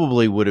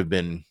 probably would have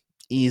been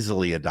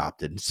easily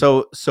adopted.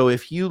 So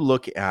if you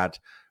look at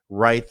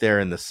right there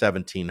in the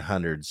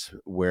 1700s,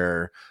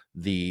 where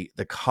the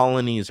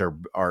colonies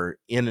are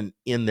in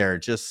their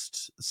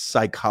just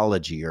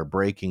psychology are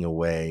breaking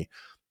away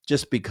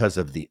just because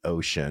of the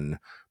ocean,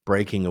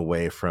 breaking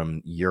away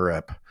from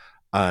Europe,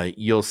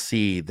 you'll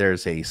see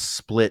there's a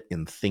split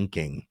in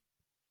thinking.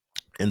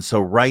 And so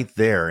right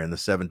there in the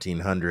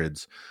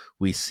 1700s,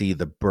 we see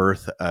the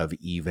birth of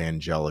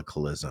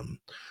evangelicalism.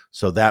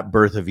 So that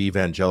birth of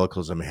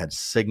evangelicalism had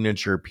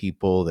signature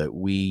people that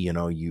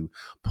you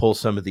pull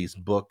some of these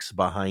books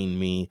behind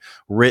me,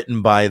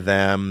 written by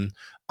them.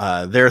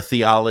 Their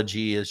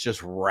theology is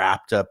just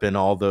wrapped up in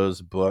all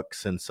those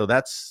books. And so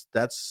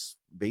that's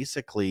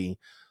basically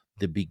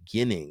the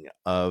beginning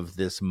of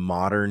this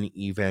modern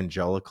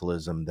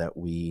evangelicalism that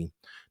we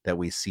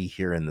see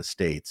here in the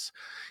States.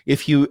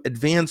 If you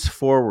advance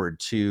forward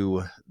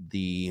to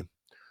the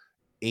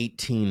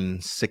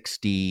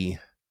 1860s,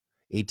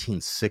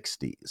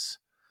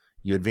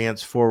 you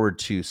advance forward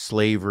to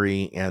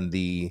slavery and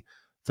the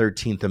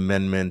 13th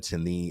Amendment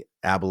and the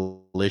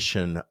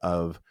abolition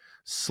of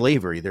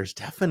slavery, there's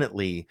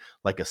definitely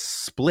like a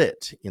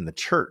split in the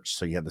church.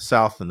 So you have the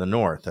South and the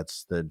North.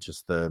 That's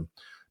just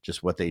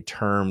what they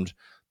termed.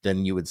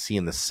 Then you would see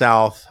in the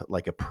South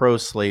like a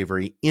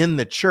pro-slavery in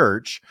the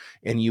church,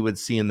 and you would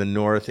see in the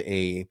North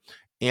a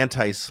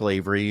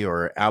anti-slavery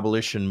or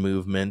abolition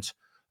movement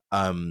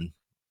in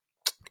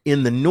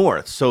the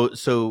North.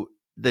 So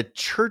the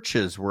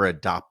churches were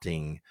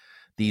adopting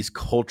these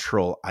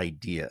cultural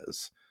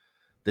ideas.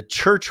 The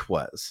church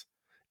was,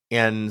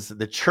 and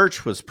the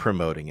church was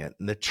promoting it,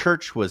 and the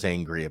church was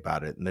angry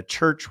about it, and the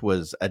church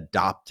was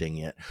adopting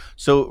it.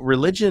 So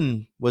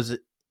religion was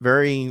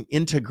very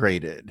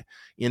integrated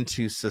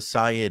into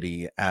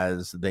society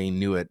as they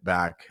knew it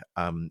back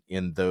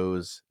in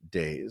those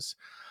days.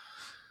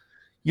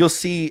 You'll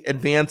see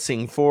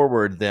advancing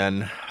forward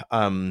then,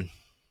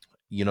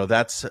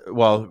 that's,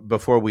 well,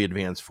 before we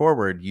advance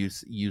forward,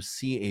 you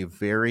see a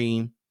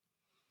very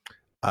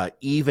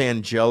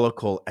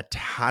evangelical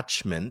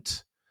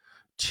attachment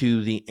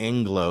to the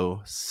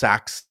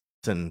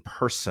Anglo-Saxon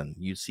person.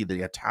 You see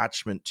the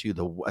attachment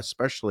to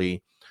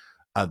especially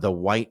the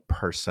white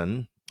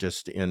person,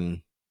 just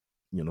in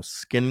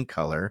skin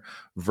color,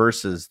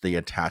 versus the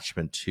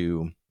attachment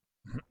to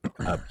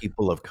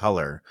people of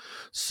color.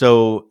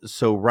 So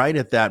right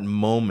at that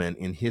moment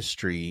in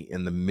history,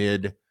 in the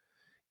mid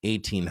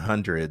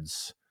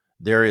 1800s,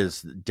 there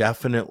is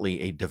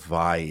definitely a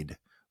divide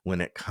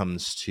when it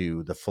comes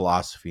to the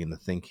philosophy and the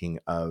thinking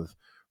of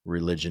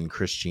religion,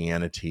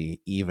 Christianity,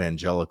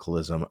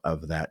 evangelicalism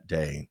of that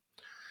day.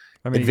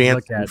 I mean,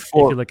 Advancing if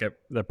you look at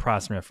the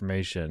Protestant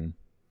Reformation,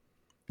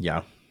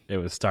 yeah, it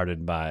was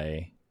started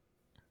by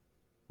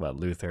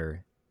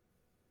Luther,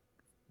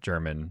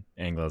 German,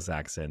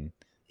 Anglo-Saxon,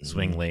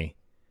 Zwingli,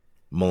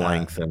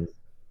 Melanchthon,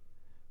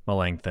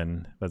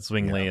 but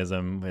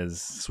Zwingliism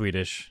is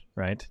Swedish,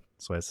 right?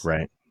 Swiss.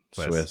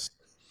 Swiss.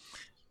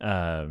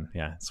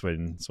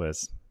 Sweden,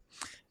 Swiss.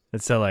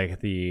 And so like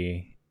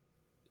the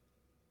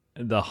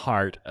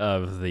heart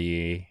of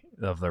the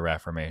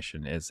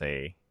Reformation is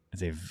a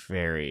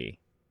very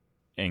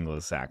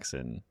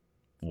Anglo-Saxon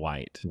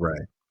white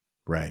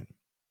Right.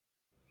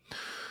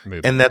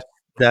 movement. And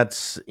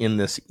that's in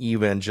this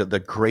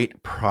the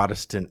great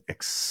Protestant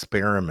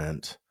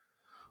experiment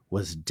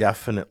was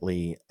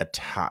definitely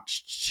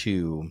attached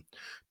to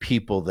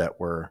people that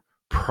were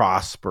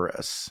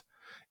prosperous.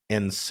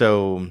 And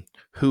so,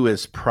 who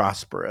is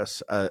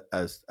prosperous? A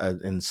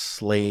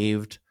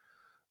enslaved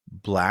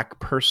black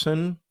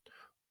person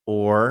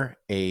or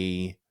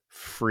a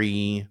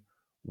free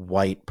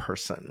white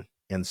person?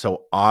 And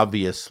so,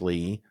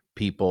 obviously,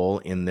 people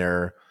in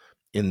their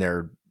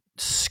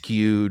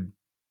skewed,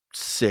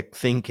 sick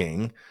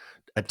thinking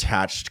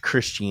attached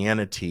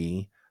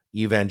Christianity,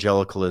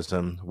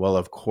 evangelicalism. Well,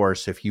 of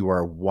course, if you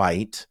are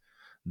white,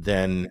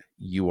 then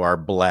you are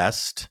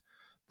blessed.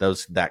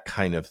 That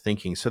kind of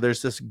thinking. So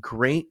there's this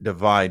great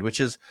divide, which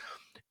is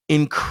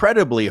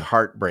incredibly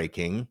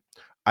heartbreaking,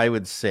 I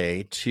would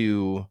say,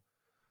 to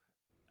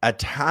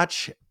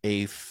attach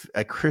a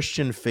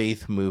Christian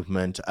faith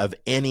movement of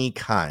any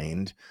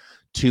kind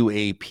to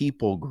a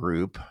people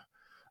group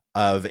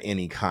of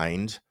any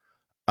kind,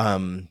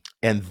 and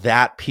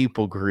that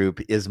people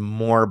group is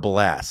more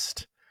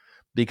blessed,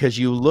 because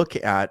you look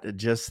at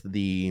just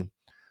the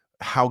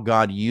how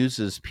God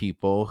uses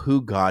people,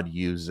 who God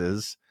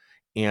uses,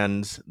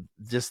 and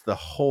just the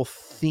whole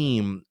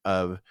theme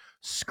of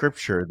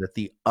scripture that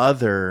the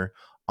other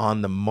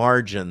on the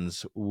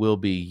margins will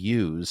be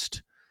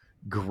used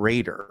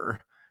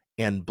greater,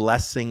 and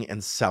blessing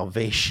and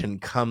salvation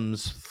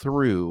comes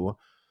through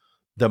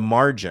the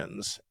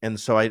margins. And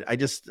so I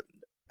just,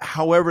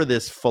 however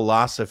this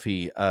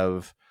philosophy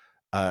of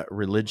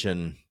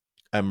religion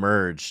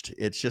emerged,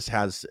 it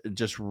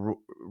just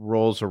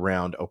rolls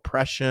around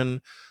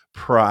oppression,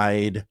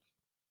 pride,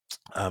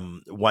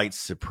 white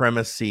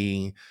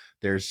supremacy.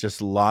 There's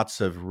just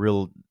lots of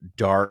real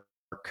dark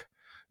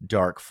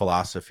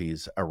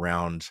philosophies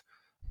around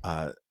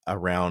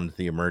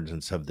the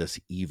emergence of this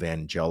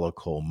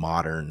evangelical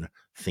modern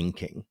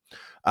thinking.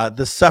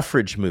 The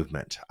suffrage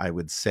movement, I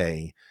would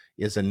say,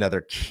 is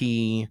another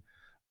key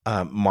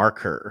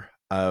marker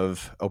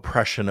of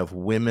oppression of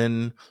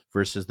women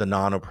versus the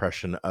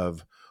non-oppression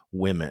of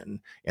women,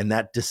 and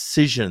that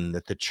decision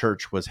that the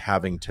church was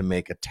having to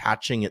make,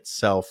 attaching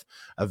itself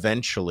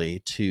eventually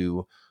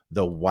to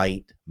the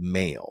white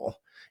male.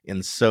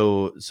 And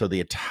so the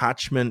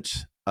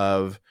attachment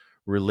of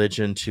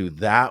religion to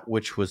that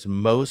which was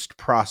most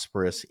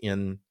prosperous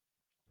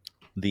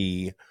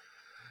the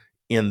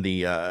in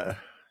the uh,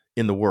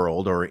 in the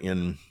world, or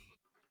in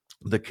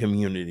the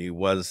community,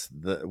 was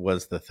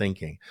the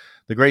thinking.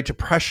 The Great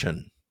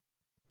Depression,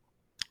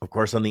 of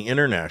course, on the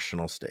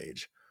international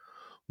stage,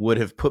 would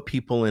have put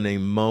people in a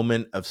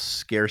moment of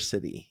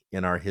scarcity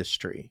in our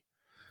history.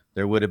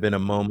 There would have been a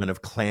moment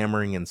of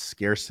clamoring and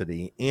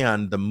scarcity,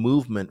 and the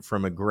movement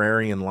from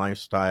agrarian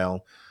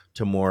lifestyle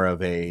to more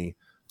of an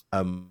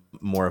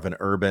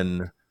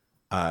urban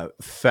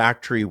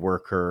factory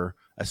worker,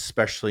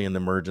 especially in the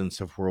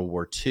emergence of World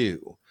War II.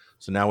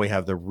 So now we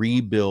have the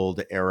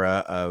rebuild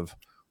era of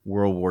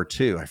World War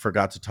II. I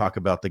forgot to talk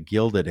about the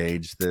Gilded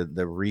Age,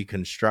 the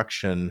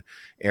Reconstruction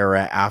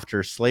era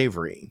after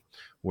slavery,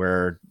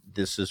 where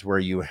this is where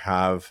you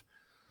have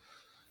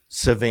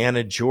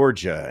Savannah,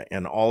 Georgia,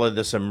 and all of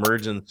this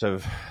emergence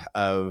of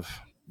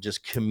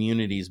just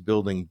communities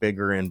building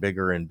bigger and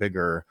bigger and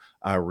bigger,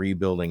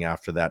 rebuilding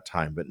after that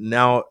time. But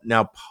now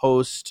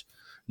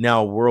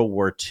World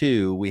War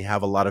II, we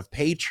have a lot of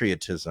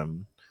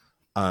patriotism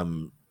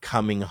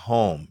coming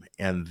home,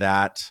 and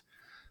that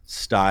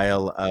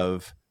style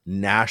of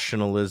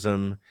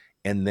nationalism,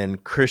 and then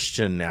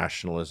Christian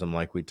nationalism,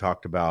 like we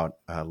talked about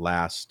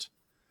last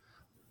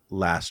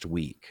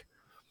week.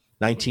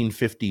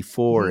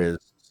 1954 Mhm. is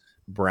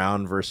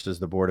Brown versus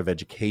the Board of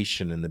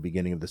Education in the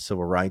beginning of the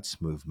Civil Rights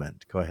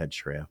Movement. Go ahead,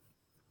 Shreya.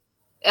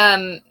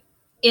 Um,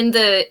 in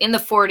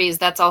the 40s,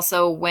 that's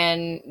also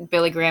when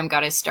Billy Graham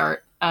got his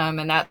start,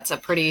 and that's a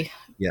pretty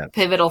Yeah.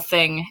 pivotal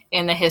thing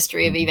in the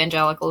history of Mhm.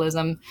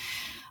 evangelicalism,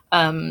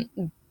 um,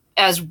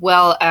 as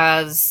well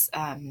as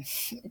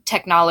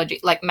technology,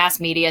 like mass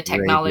media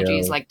technologies,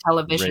 Radio, like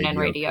television and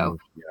radio, radio.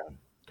 yeah.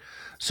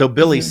 So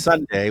Billy Hmm.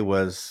 Sunday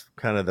was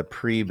kind of the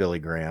pre-Billy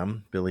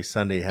Graham. Billy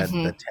Sunday had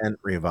Hmm. the tent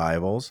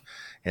revivals,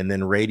 and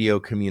then radio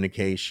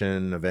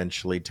communication,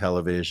 eventually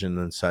television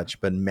and such.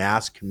 But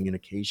mass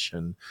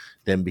communication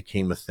then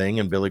became a thing,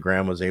 and Billy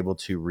Graham was able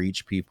to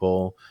reach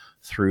people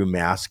through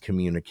mass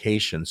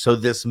communication. So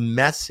this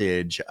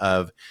message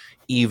of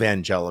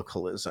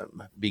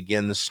evangelicalism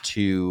begins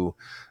to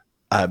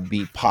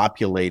be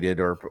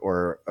populated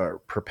or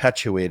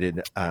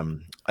perpetuated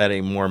at a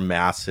more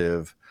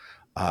massive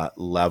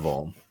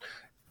level.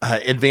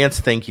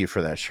 Advanced, thank you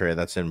for that, Sherry.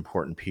 That's an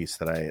important piece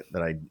that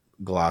I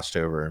glossed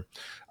over.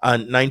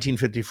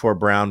 1954,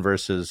 Brown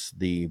versus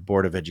the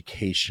Board of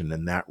Education,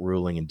 and that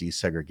ruling in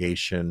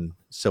desegregation,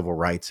 civil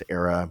rights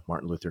era,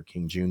 Martin Luther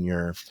King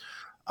Jr.,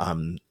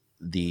 um,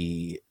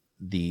 the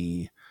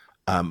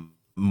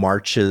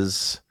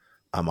marches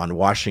on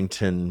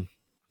Washington,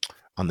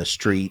 on the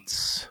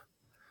streets,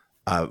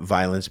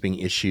 violence being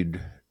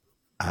issued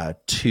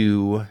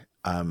to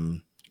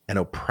an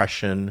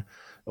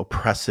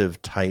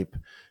oppressive type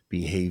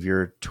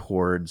behavior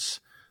towards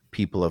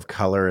people of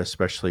color,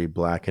 especially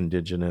Black,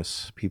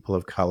 Indigenous people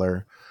of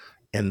color.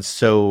 And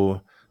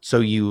so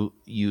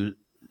you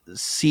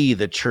see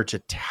the church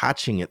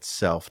attaching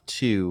itself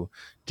to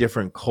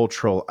different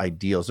cultural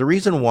ideals. The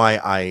reason why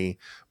I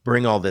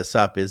bring all this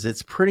up is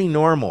it's pretty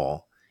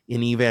normal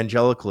in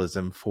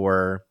evangelicalism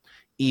for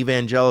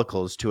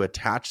evangelicals to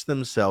attach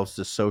themselves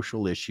to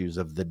social issues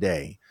of the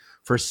day.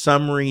 For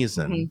some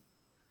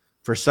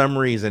Mm-hmm.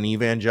 reason,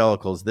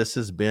 evangelicals, this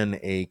has been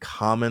a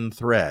common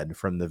thread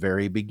from the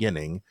very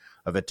beginning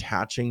of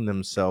attaching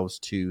themselves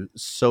to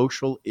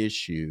social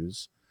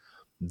issues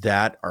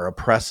that are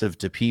oppressive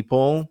to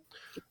people,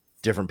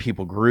 different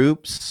people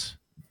groups,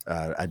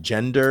 a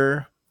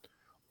gender,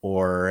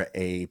 or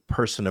a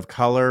person of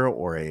color,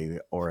 or an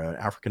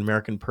African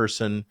American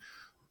person,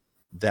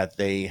 that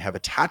they have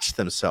attached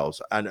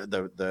themselves, and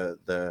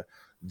the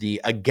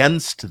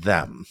against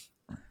them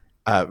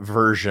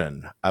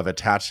version of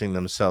attaching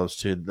themselves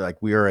to, like,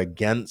 we are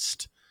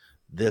against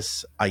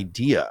this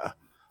idea,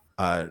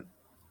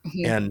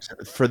 Mm-hmm. and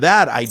for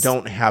that I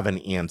don't have an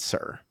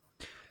answer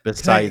Can I?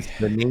 besides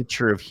the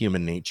nature of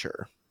human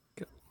nature,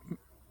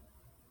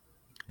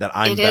 that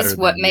I'm It better is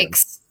what than you.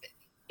 makes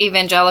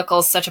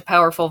evangelicals such a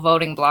powerful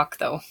voting bloc,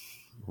 though.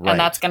 And Right.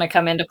 that's going to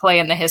come into play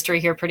in the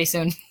history here pretty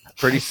soon.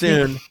 Pretty I think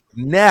soon.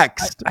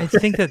 Next. I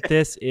think that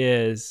this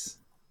is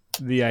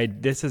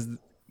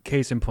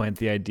case in point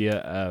the idea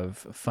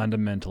of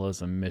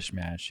fundamentalism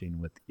mishmatching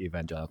with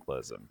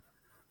evangelicalism.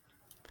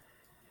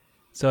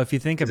 So if you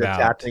think Is about,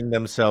 attaching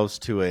themselves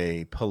to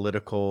a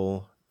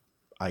political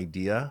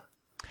idea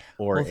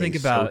or well, a think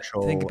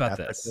social, about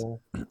this.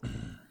 ethical.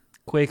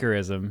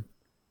 Quakerism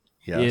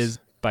Yes. is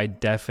by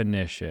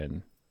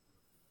definition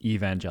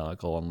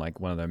evangelical and like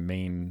one of the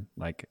main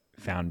like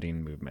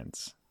founding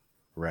movements.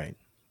 Right.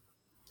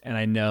 And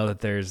I know that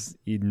there's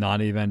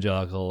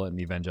non-evangelical and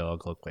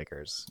evangelical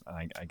Quakers.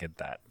 I get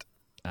that,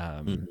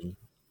 Mhm.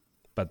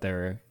 but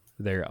there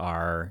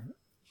are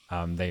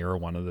they are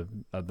one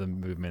of the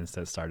movements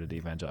that started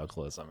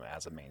evangelicalism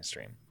as a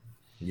mainstream.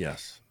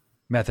 Yes.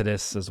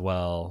 Methodists as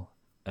well,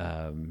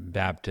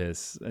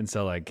 Baptists, and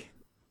so like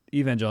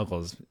evangelical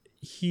is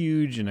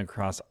huge and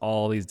across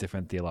all these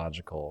different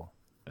theological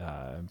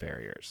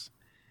barriers.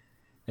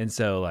 And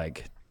so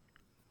like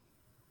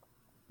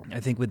I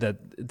think with that,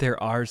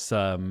 there are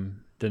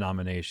some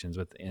denominations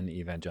within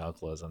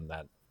evangelicalism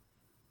that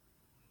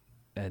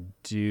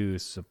do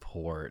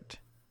support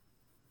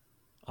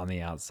on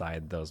the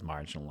outside those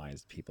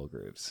marginalized people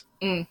groups.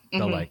 So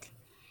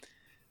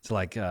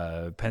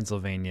Mm-hmm.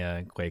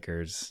 Pennsylvania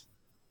Quakers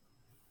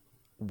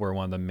were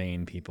one of the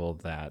main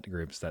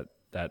groups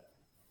that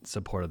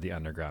supported the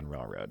Underground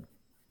Railroad.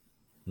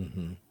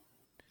 Mm-hmm.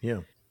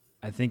 Yeah.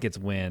 I think it's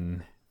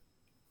when,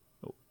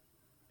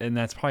 and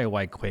that's probably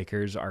why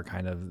Quakers are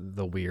kind of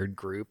the weird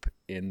group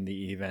in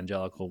the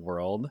evangelical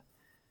world.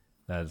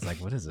 That is like,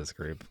 what is this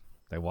group?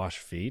 They wash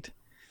feet.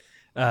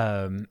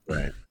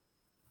 Right.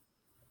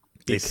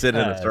 They sit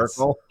in a Because,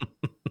 circle.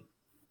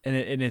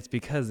 and it's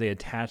because they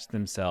attach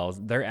themselves,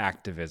 their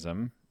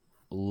activism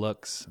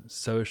looks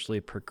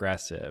socially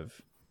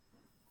progressive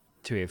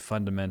to a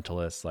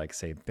fundamentalist like,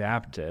 say,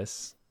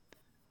 Baptist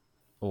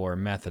or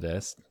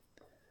Methodist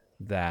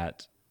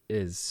that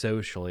is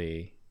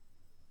socially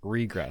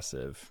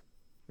regressive,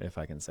 if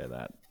I can say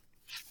that.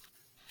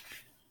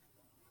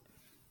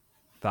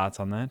 Thoughts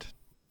on that?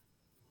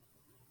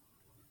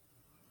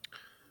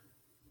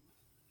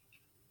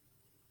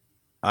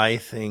 I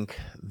think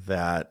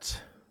that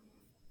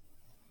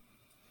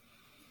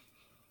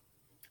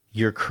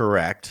you're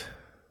correct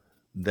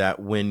that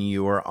when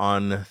you are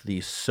on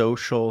the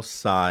social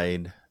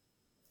side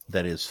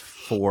that is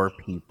for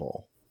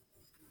people,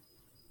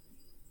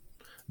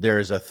 there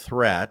is a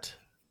threat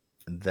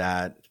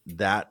that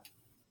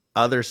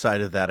other side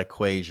of that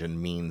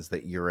equation means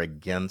that you're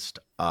against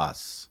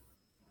us.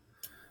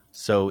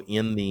 So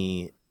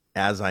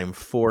as I'm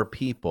for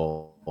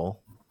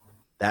people,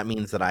 that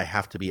means that I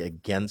have to be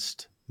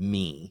against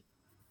me,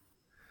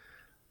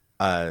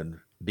 uh,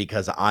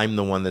 because I'm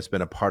the one that's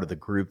been a part of the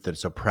group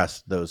that's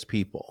oppressed those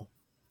people.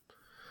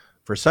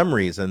 For some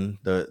reason,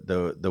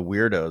 the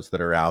weirdos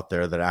that are out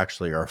there that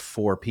actually are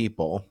for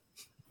people,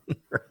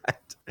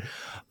 right?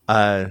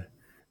 Uh,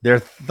 they're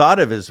thought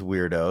of as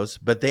weirdos,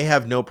 but they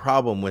have no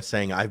problem with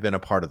saying I've been a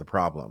part of the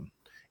problem,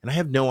 and I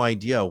have no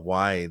idea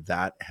why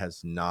that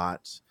has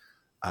not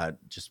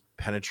just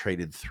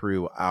penetrated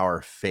through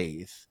our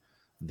faith.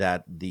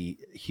 That the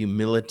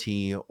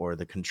humility or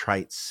the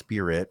contrite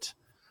spirit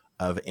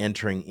of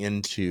entering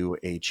into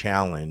a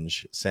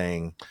challenge,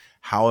 saying,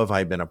 how have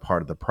I been a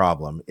part of the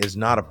problem, is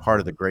not a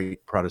part of the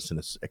great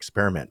Protestant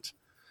experiment.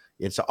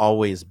 It's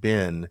always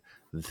been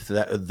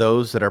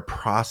those that are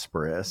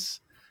prosperous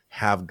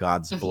have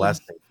God's Mm-hmm.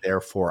 blessing,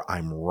 therefore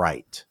I'm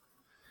right.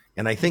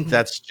 And I think Mm-hmm.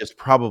 that's just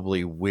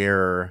probably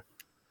where,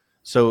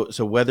 so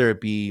whether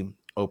it be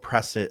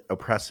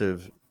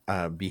oppressive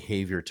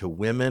behavior to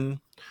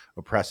women,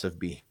 oppressive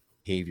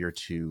behavior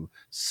to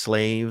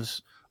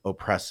slaves,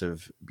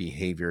 oppressive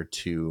behavior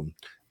to,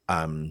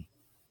 like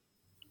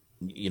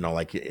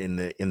in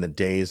the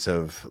days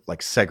of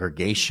like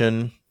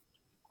segregation,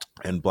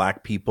 and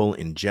Black people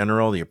in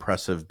general, the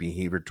oppressive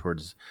behavior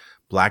towards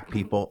Black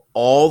people,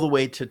 all the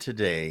way to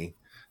today,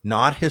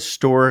 not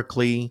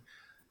historically,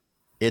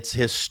 it's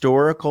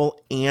historical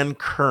and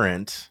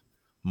current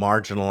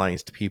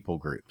marginalized people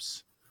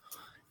groups.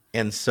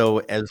 And so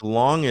as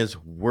long as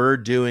we're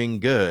doing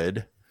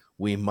good,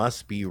 we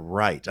must be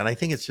right. And I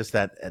think it's just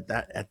that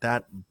at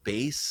that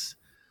base,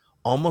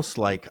 almost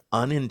like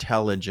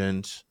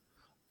unintelligent,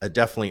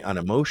 definitely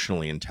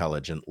unemotionally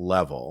intelligent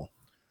level.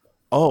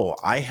 Oh,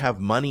 I have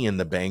money in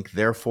the bank,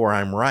 therefore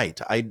I'm right.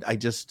 I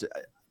just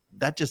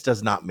that just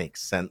does not make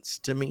sense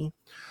to me.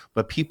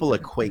 But people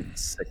equate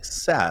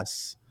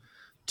success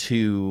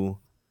to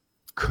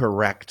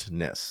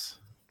correctness.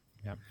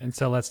 Yeah. And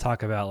so let's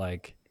talk about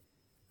like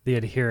the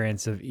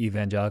adherence of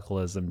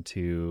evangelicalism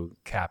to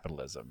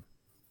capitalism.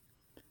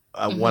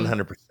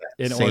 100%.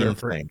 In order Same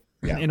for thing.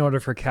 Yeah. in order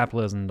for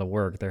capitalism to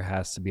work, there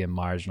has to be a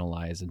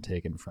marginalized and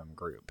taken from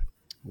group.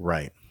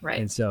 Right. Right.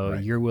 And so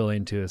Right. you're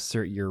willing to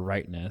assert your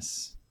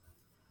rightness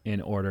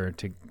in order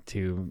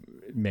to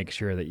make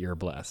sure that you're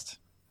blessed.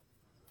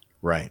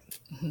 Right.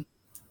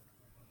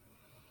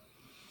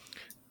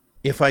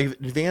 If I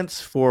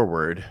advance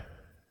forward,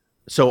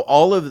 so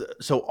all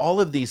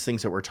of these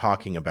things that we're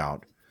talking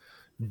about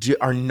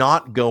are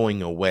not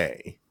going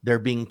away. They're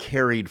being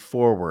carried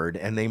forward,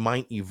 and they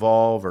might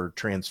evolve or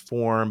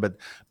transform,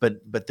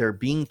 but they're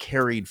being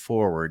carried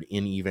forward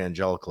in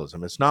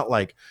evangelicalism. It's not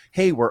like,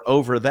 hey, we're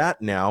over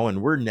that now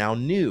and we're now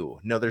new.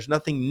 No, there's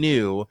nothing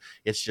new.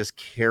 It's just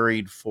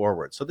carried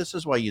forward. So this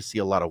is why you see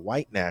a lot of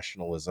white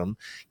nationalism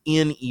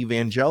in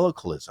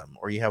evangelicalism,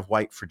 or you have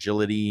white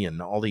fragility and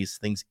all these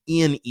things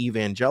in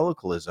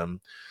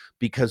evangelicalism,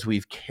 because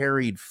we've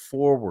carried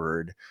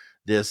forward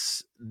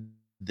this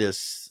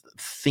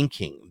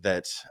thinking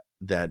that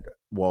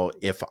well,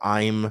 if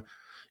I'm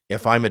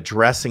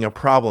addressing a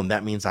problem,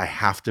 that means I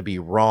have to be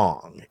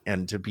wrong,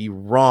 and to be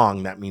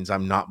wrong, that means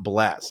I'm not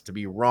blessed. To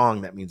be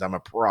wrong, that means I'm a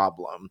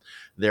problem.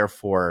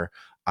 Therefore,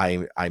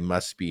 I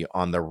must be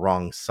on the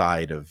wrong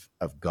side of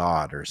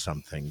God or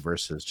something,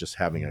 versus just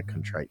having a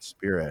contrite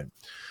spirit.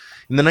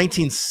 In the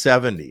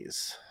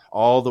 1970s,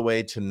 all the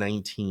way to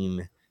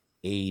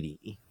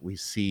 1980, we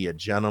see a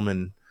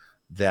gentleman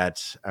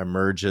that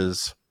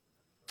emerges,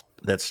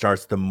 that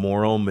starts the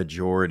moral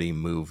majority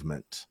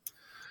movement.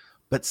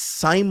 But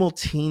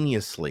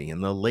simultaneously,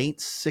 in the late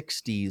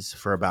 60s,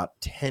 for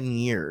about 10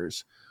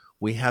 years,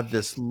 we had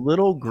this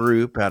little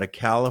group out of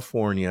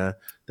California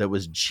that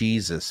was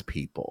Jesus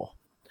people.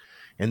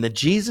 And the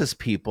Jesus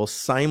people,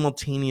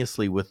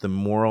 simultaneously with the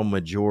moral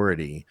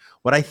majority,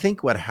 what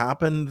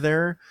happened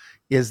there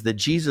is the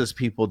Jesus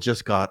people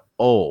just got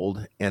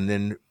old and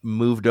then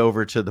moved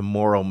over to the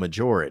moral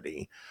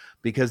majority,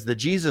 because the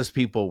Jesus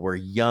people were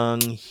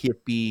young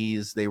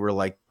hippies. They were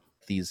like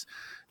these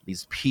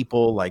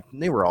people, like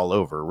they were all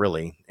over,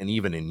 really, and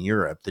even in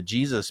Europe. The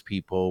Jesus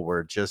people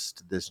were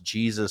just this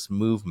Jesus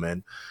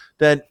movement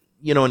that,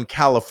 in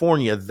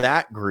California,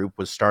 that group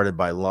was started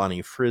by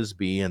Lonnie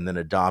Frisbee and then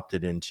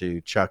adopted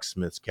into Chuck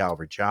Smith's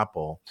Calvary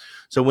Chapel.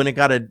 So when it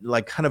got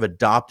kind of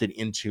adopted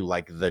into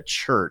like the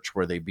church,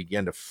 where they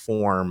began to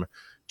form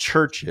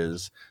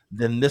churches,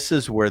 then this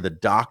is where the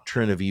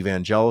doctrine of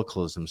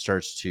evangelicalism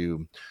starts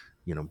to,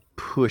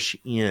 push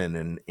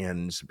in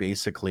and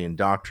basically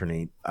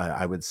indoctrinate,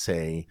 I would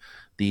say,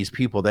 these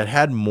people that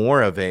had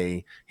more of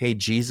a, hey,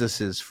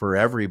 Jesus is for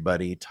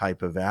everybody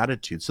type of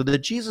attitude. So the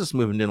Jesus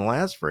movement didn't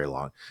last very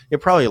long.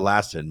 It probably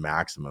lasted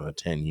maximum of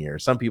 10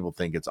 years. Some people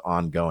think it's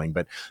ongoing,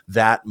 but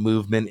that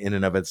movement in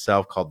and of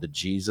itself, called the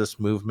Jesus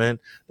movement,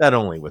 that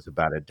only was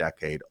about a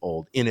decade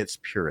old in its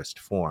purest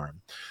form.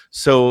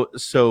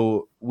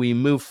 So we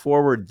move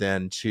forward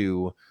then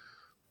to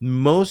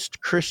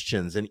most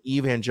Christians, and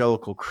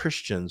evangelical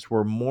Christians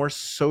were more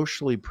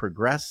socially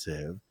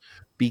progressive,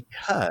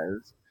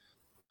 because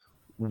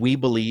we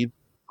believe,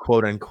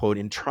 quote unquote,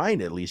 in trying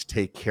to at least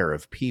take care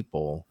of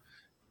people,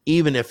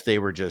 even if they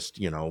were just,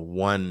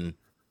 one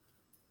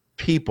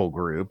people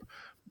group.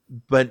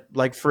 But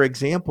like, for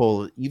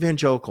example,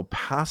 evangelical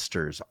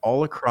pastors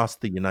all across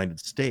the United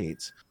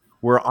States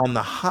were on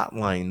the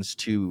hotlines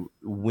to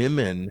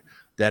women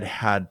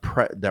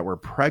that were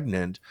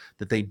pregnant,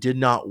 that they did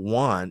not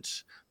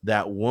want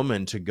that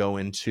woman to go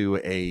into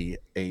a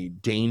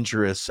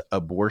dangerous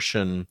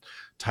abortion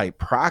type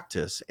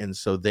practice. And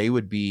so they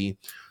would be,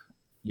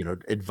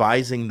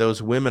 advising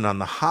those women on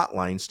the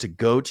hotlines to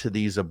go to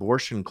these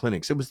abortion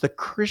clinics. It was the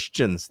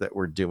Christians that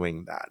were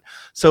doing that.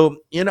 So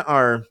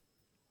well,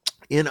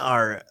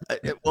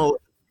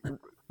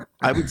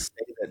 I would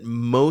say that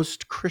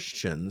most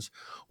Christians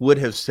would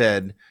have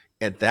said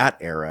at that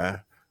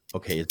era,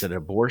 okay, is it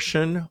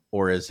abortion,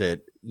 or is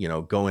it,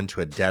 go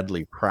into a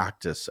deadly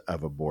practice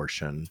of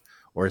abortion,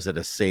 or is it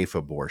a safe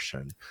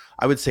abortion?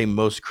 I would say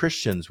most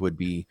Christians would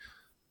be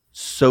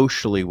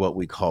socially what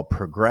we call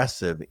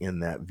progressive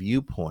in that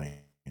viewpoint.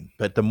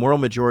 But the moral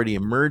majority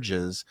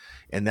emerges,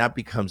 and that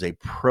becomes a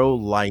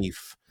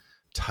pro-life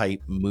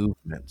type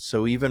movement.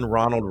 So even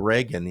Ronald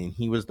Reagan, and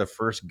he was the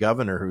first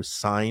governor who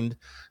signed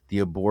the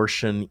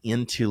abortion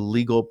into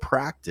legal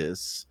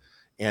practice,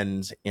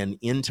 and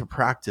into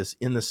practice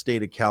in the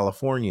state of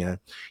California.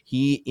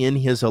 He, in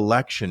his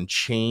election,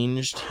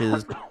 changed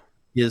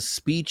his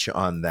speech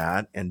on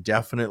that and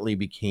definitely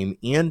became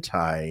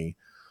anti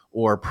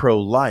or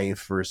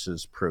pro-life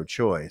versus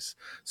pro-choice.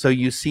 So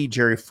you see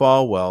Jerry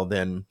Falwell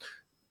then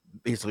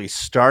basically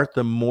start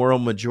the moral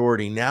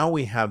majority. Now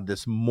we have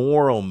this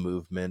moral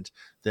movement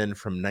then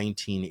from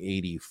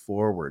 1980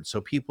 forward.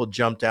 So people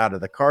jumped out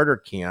of the Carter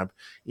camp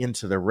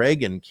into the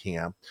Reagan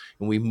camp,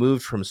 and we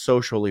moved from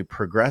socially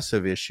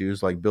progressive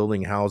issues like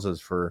building houses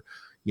for,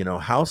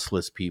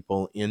 houseless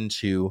people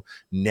into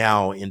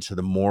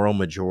the moral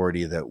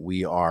majority that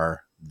we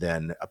are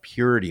then a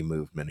purity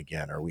movement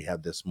again, or we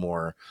have this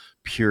more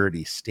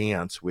purity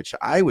stance, which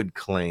I would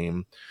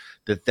claim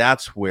that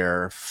that's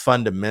where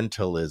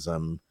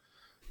fundamentalism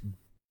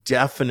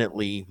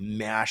definitely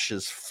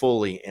mashes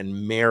fully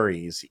and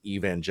marries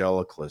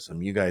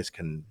evangelicalism. You guys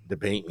can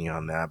debate me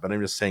on that, but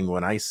I'm just saying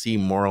when I see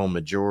moral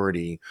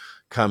majority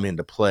come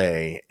into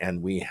play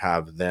and we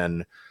have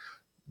then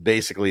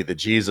basically the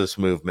Jesus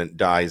movement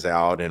dies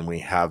out and we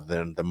have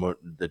then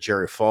the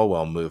Jerry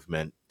Falwell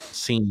movement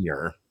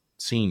senior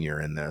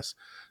in this,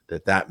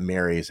 that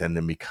marries and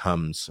then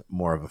becomes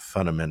more of a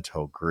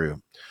fundamental group.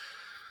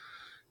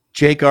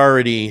 Jake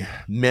already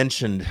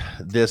mentioned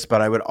this, but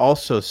I would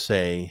also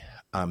say,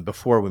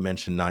 before we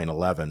mention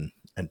 9/11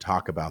 and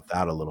talk about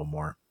that a little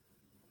more,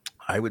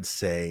 I would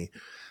say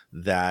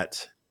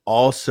that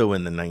also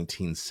in the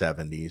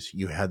 1970s,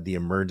 you had the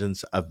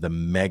emergence of the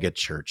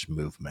megachurch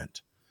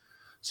movement.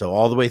 So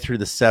all the way through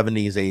the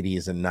 70s,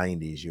 80s, and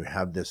 90s, you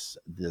have this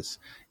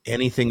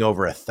anything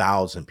over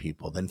 1,000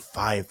 people, then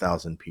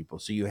 5,000 people.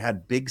 So you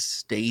had big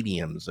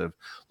stadiums of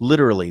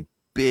literally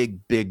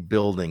big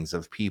buildings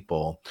of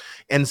people.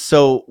 And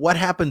so what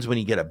happens when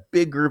you get a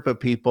big group of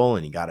people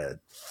and you got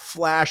a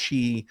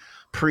flashy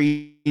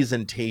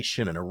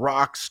presentation and a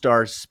rock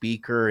star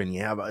speaker and you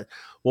have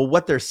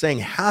what they're saying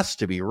has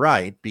to be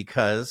right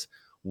because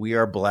we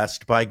are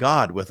blessed by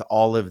God with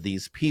all of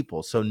these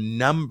people. So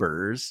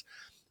numbers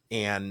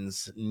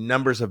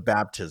of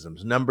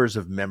baptisms, numbers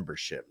of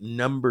membership,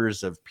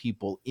 numbers of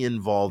people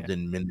involved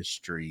in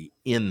ministry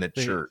in the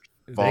church.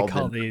 They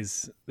call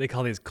these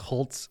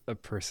cults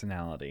of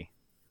personality.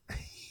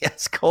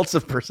 Yes, cults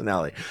of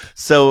personality.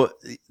 So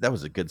that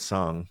was a good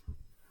song.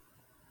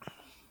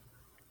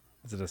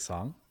 Is it a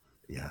song?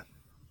 Yeah.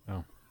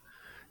 Oh.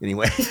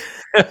 Anyway.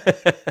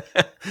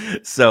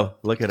 So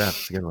look it up.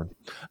 It's a good one.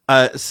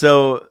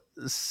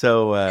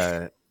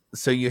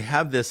 So you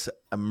have this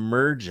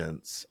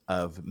emergence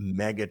of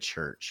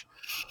megachurch,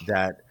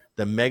 that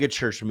the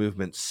megachurch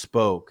movement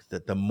spoke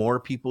that the more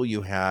people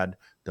you had,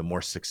 the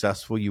more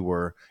successful you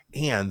were,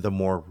 and the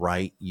more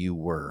right you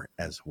were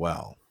as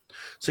well.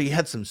 So you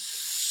had some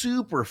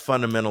super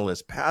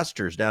fundamentalist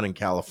pastors down in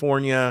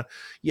California.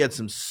 You had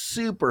some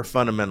super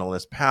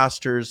fundamentalist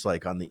pastors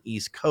like on the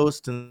East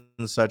Coast and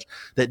such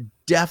that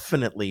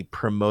definitely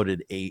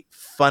promoted a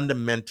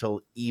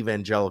fundamental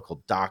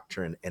evangelical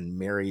doctrine and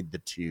married the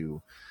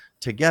two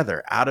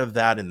together. Out of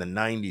that in the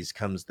 90s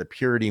comes the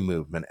purity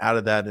movement. Out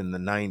of that in the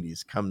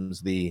 90s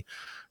comes the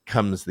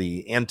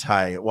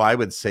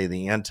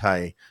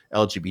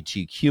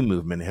anti-LGBTQ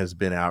movement has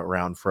been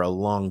around for a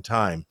long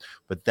time,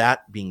 but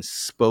that being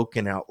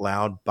spoken out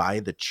loud by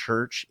the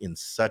church in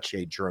such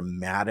a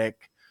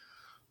dramatic,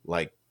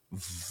 like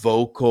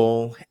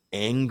vocal,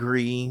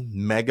 angry,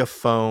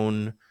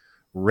 megaphone,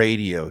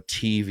 radio,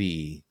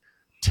 TV,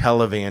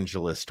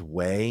 televangelist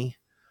way,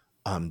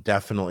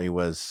 definitely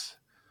was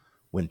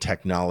when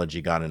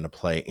technology got into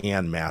play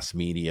and mass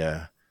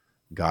media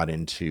got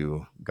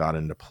into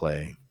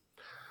play.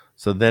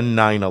 So then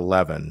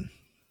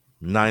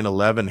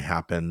 9/11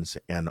 happens,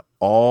 and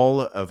all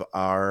of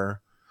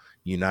our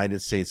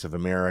United States of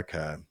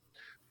America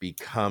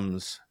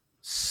becomes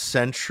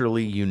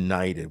centrally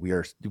united.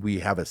 We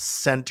have a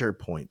center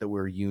point that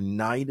we're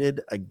united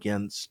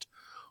against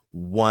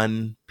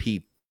one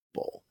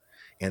people.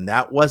 And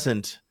that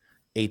wasn't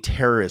a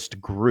terrorist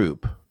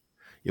group.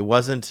 It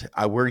wasn't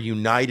we're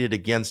united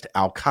against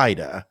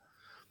Al-Qaeda.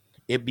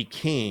 It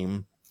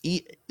became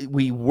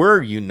we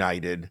were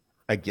united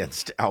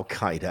against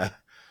Al-Qaeda,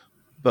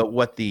 but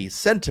what the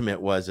sentiment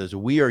was is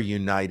we are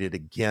united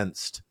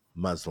against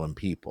Muslim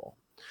people.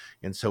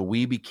 And so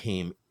we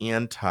became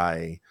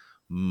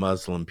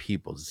anti-Muslim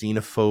people.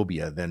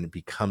 Xenophobia then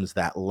becomes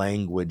that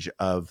language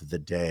of the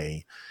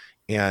day.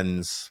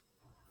 And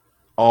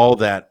all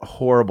that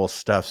horrible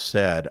stuff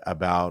said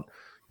about,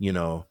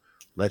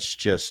 let's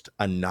just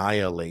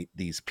annihilate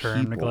these people.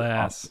 Turn the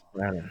glass.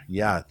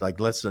 Yeah, like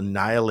let's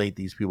annihilate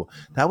these people.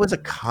 That was a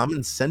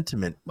common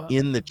sentiment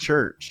in the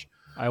church.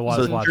 I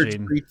was watching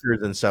church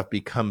preachers and stuff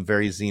become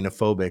very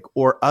xenophobic,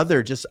 or that's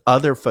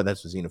what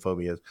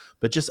xenophobia is,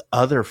 but just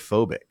other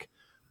phobic.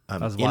 I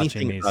was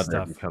watching these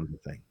stuff. Becomes a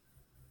thing.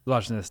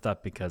 Watching this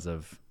stuff because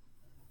of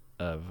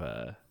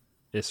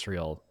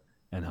Israel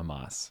and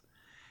Hamas,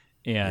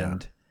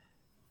 and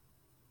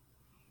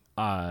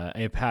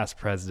a past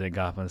president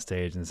got up on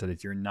stage and said,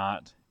 if you're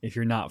not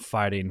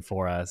fighting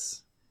for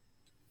us,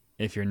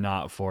 if you're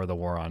not for the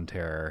war on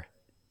terror,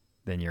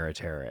 then you're a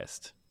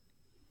terrorist.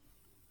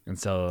 And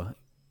so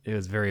it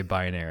was very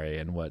binary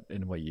in what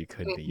you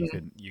could be.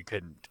 You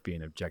couldn't be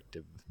an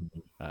objective,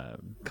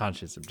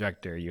 conscious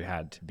objector. You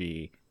had to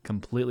be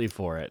completely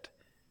for it,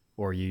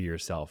 or you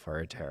yourself are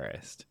a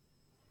terrorist.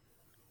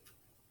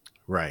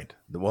 Right.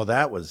 Well,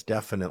 that was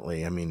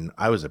definitely, I mean,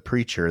 I was a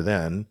preacher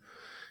then,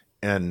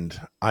 and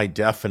I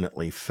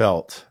definitely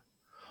felt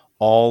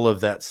all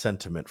of that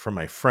sentiment from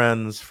my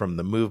friends, from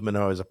the movement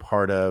I was a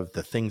part of,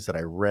 the things that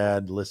I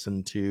read,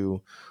 listened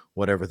to,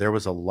 whatever. There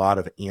was a lot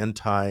of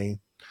anti-Muslim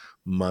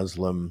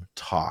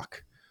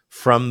talk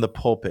from the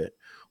pulpit,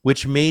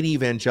 which made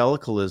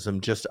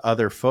evangelicalism just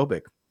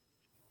other-phobic.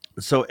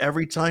 So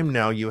every time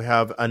now you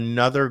have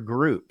another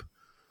group,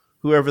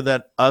 whoever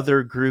that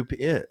other group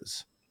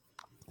is,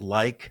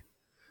 like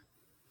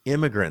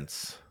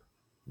immigrants.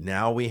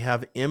 Now we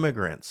have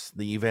immigrants.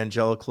 The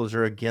evangelicals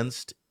are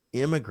against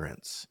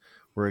immigrants.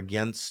 We're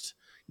against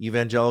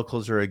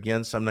evangelicals are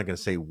against, I'm not going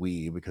to say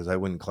we, because I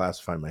wouldn't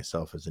classify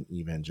myself as an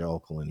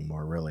evangelical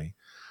anymore, really.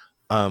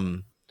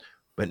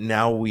 But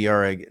now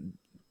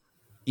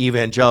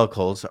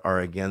evangelicals are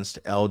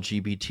against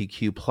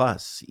LGBTQ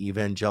plus.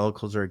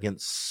 Evangelicals are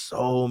against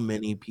so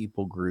many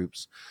people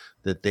groups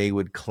that they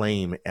would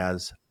claim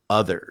as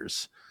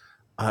others.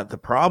 The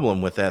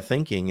problem with that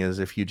thinking is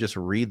if you just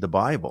read the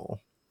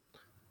Bible,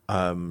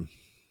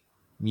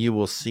 you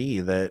will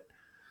see that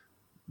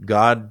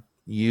God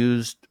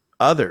used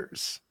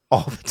others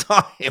all the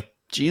time.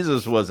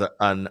 Jesus was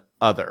an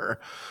other.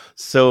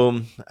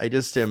 So I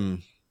just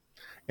am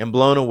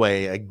blown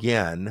away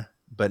again,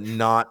 but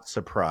not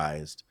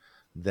surprised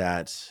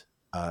that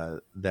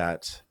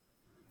that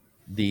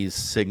these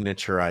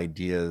signature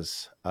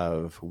ideas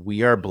of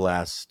we are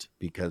blessed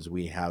because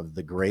we have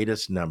the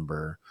greatest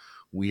number.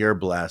 We are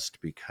blessed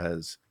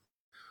because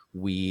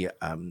we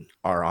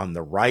are on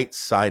the right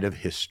side of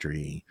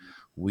history.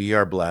 We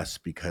are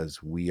blessed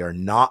because we are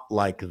not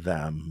like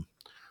them.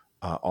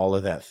 All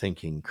of that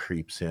thinking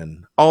creeps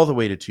in all the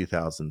way to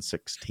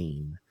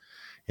 2016.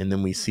 And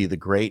then we see the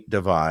great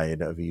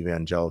divide of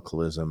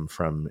evangelicalism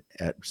from,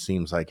 it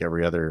seems like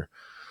every other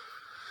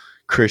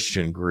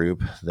Christian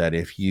group, that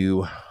if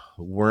you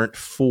weren't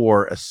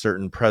for a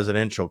certain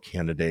presidential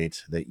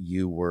candidate, that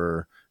you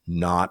were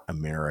not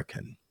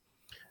American,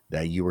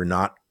 that you were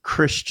not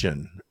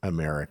Christian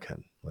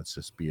American. Let's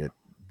just be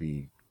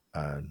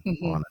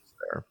honest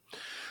there.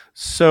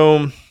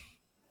 So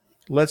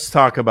let's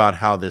talk about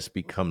how this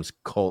becomes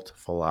cult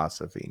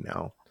philosophy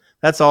now.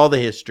 That's all the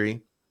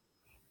history.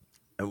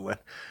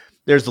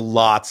 There's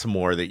lots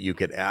more that you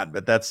could add,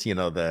 but that's, the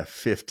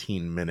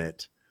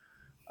 15-minute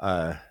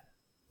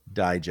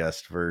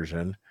digest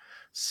version.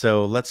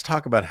 So let's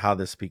talk about how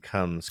this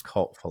becomes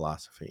cult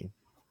philosophy.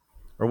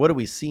 Or what do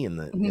we see in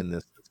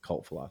this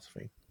cult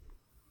philosophy?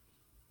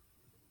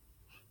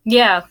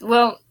 Yeah,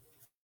 well,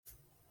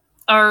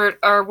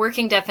 our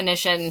working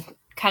definition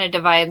kind of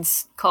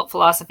divides cult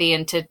philosophy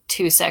into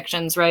two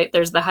sections, right?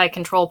 There's the high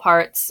control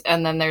parts,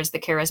 and then there's the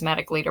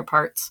charismatic leader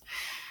parts.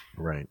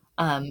 Right.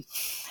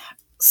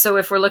 So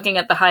if we're looking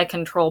at the high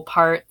control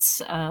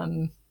parts,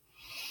 I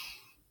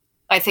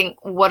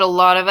think what a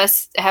lot of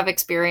us have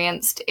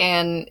experienced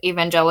in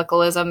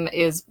evangelicalism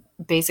is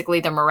basically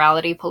the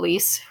morality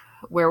police,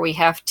 where we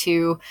have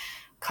to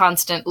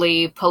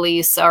constantly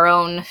police our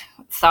own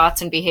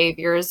thoughts and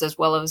behaviors as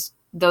well as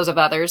those of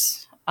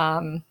others.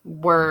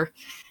 We're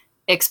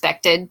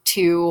expected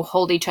to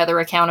hold each other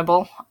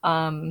accountable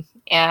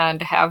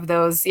and have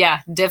those,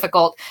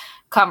 difficult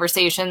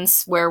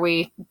conversations where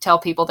we tell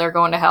people they're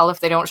going to hell if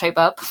they don't shape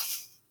up.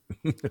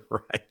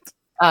 Right.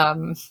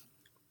 And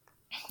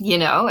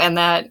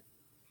that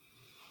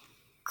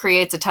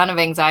creates a ton of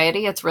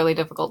anxiety. It's really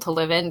difficult to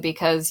live in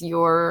because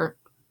your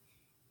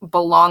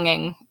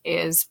belonging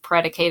is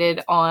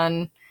predicated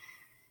on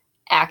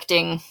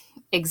acting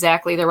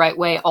exactly the right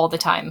way all the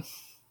time.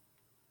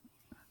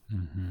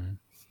 Mm-hmm.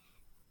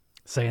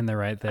 Saying the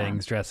right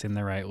things, dressing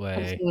the right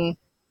way.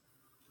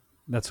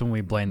 Mm-hmm. That's when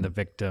we blame the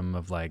victim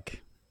of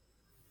like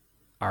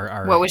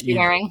our what was she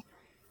wearing?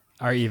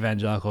 Our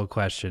evangelical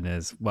question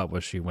is, what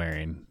was she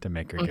wearing to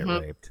make her get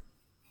raped?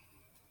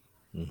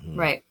 Mm-hmm.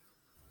 Right.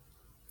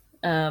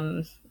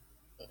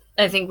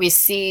 I think we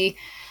see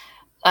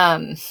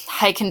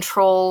high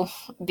control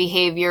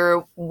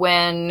behavior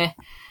when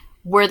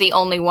we're the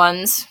only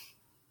ones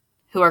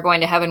who are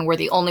going to heaven. We're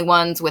the only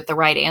ones with the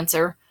right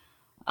answer.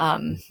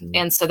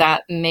 And so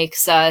that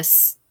makes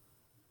us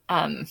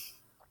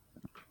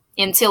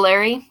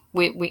insulary.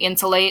 We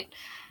insulate.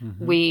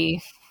 Mm-hmm.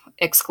 We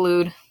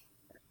exclude.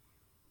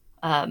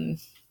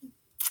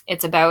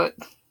 It's about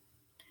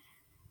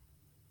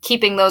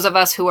keeping those of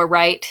us who are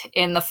right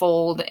in the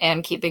fold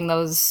and keeping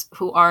those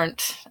who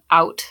aren't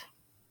out.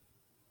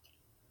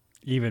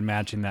 Even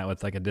matching that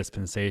with like a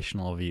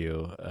dispensational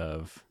view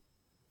of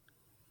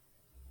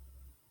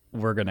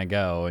we're going to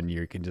go and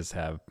you can just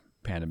have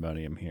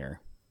pandemonium here.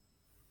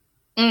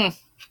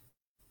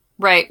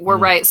 Right. We're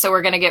right. So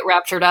we're going to get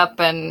raptured up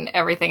and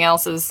everything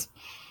else is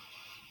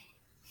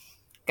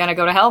going to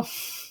go to hell.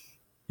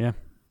 Yeah.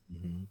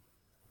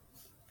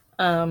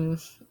 And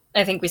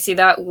I think we see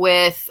that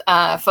with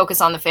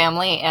Focus on the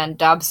Family and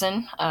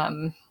Dobson,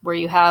 where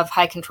you have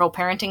high control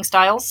parenting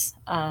styles.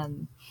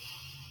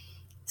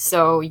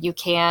 So you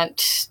can't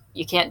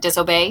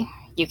disobey.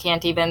 You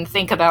can't even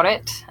think about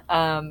it.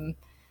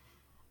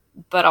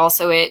 But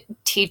also, it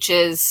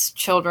teaches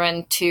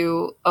children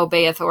to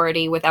obey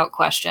authority without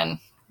question,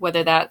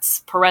 whether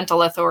that's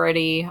parental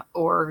authority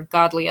or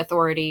godly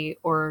authority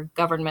or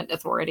government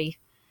authority.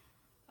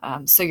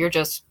 So you're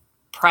just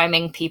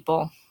priming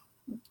people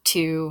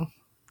to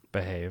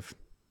Behave.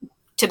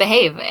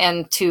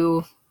 and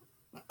to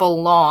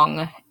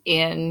belong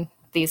in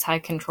these high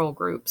control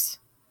groups.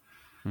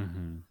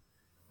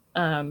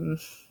 Mm-hmm.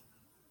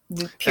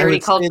 Purity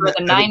culture of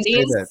the I would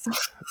say 90s. that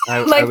I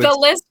Like would the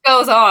list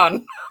goes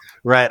on.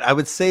 right. I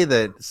would say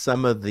that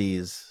some of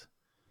these,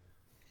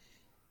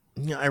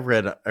 I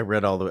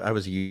read all the. I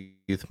was a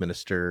youth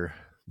minister,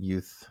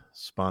 youth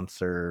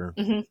sponsor,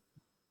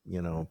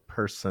 Mm-hmm.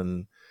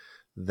 person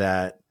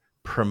that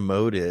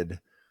promoted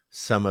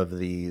some of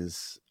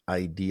these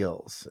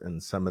ideals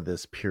and some of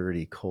this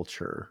purity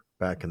culture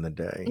back in the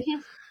day. Mm-hmm.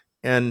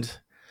 And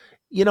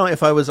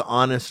if I was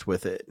honest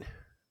with it,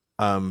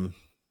 um,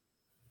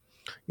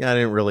 I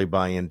didn't really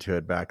buy into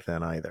it back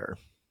then either.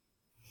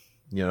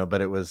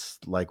 But it was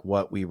like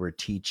what we were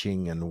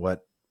teaching and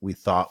what we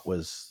thought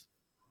was,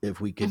 if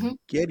we could Mm-hmm.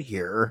 get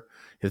here,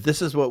 if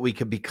this is what we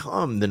could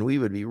become, then we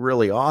would be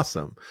really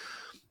awesome.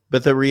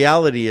 But the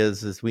reality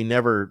is we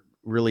never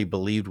really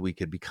believed we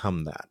could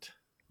become that.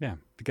 Yeah,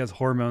 because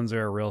hormones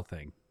are a real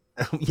thing.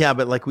 Yeah,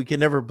 but like we could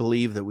never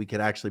believe that we could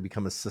actually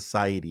become a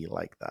society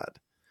like that.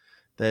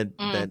 That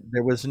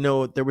there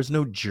was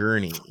no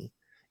journey.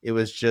 It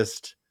was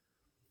just,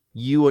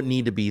 you would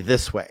need to be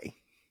this way.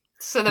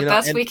 So the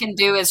best And we can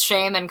do is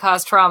shame and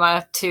cause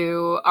trauma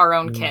to our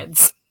own Mm.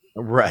 kids.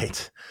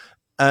 Right.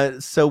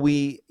 So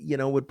we,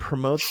 would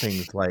promote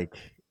things like,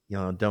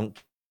 don't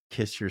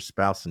kiss your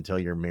spouse until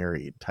you're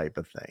married type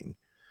of thing.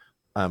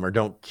 Or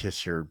don't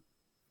kiss your,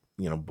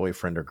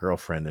 boyfriend or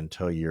girlfriend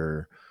until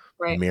you're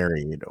Right.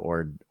 married,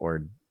 or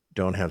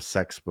don't have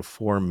sex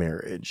before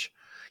marriage.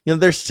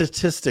 There's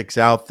statistics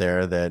out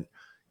there that,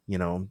 you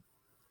know,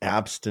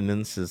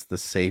 abstinence is the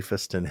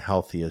safest and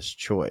healthiest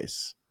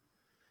choice.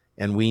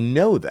 And we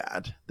know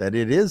that it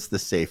is the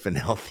safe and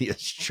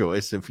healthiest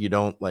choice if you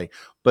don't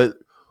but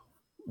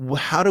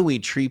how do we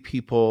treat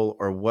people,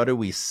 or what are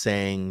we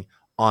saying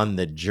on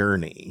the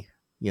journey?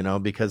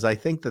 Because I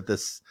think that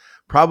this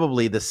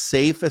probably the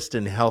safest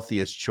and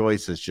healthiest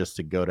choice is just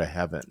to go to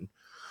heaven.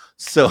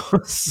 So,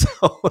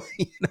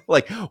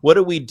 what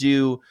do we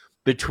do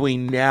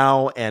between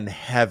now and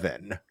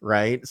heaven,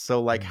 right?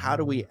 So, how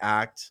do we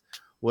act?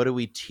 What do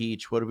we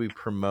teach? What do we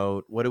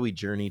promote? What do we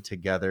journey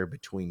together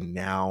between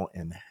now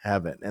and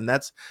heaven? And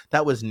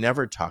that was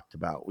never talked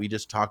about. We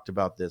just talked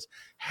about this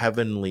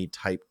heavenly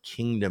type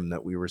kingdom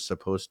that we were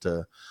supposed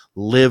to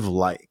live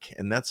like.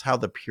 And that's how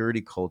the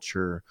purity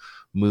culture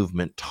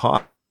movement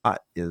taught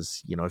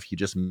is, if you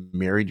just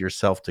married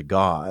yourself to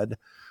God,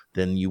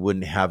 then you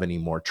wouldn't have any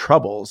more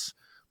troubles.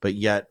 But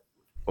yet,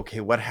 okay,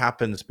 what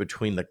happens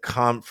between the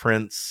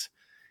conference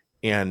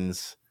and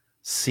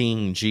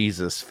seeing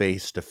Jesus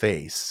face to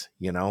face?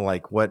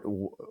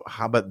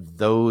 How about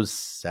those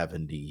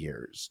 70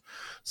 years?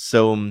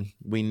 So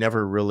we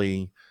never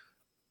really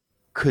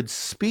could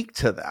speak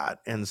to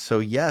that. And so,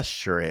 yes,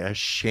 sure,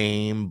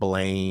 shame,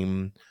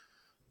 blame,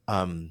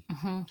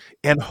 Mm-hmm.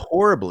 and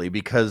horribly,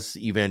 because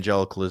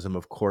evangelicalism,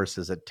 of course,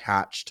 is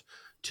attached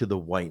to the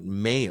white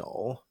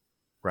male,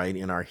 right?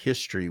 In our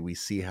history, we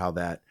see how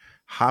that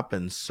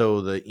happens.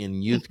 So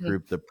in youth Mm-hmm.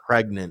 group, the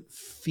pregnant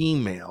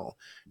female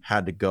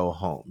had to go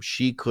home.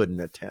 She couldn't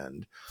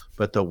attend,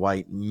 but the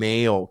white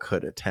male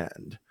could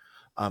attend.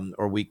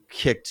 Or we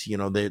kicked,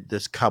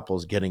 this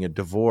couple's getting a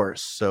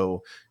divorce,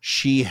 so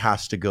she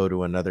has to go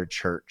to another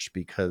church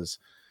because,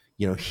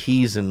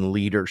 he's in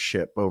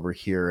leadership over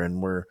here,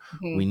 and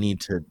Mm-hmm. we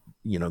need to,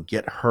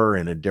 get her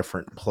in a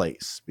different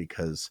place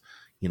because,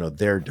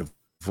 they're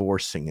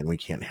divorcing and we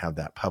can't have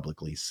that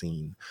publicly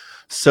seen.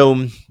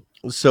 So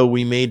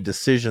we made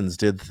decisions,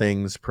 did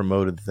things,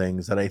 promoted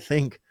things that I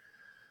think,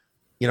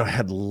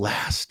 had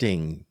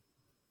lasting.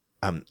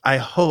 I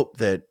hope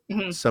that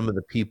Mm-hmm. some of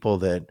the people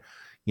that,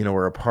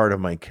 were a part of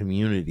my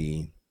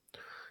community,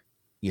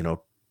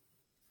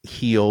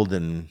 healed,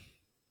 and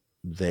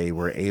they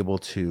were able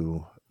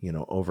to,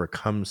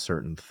 overcome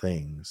certain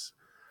things.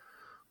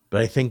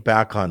 But I think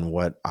back on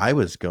what I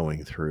was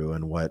going through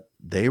and what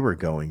they were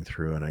going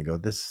through, and I go,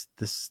 this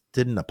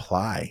didn't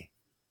apply.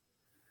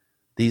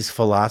 These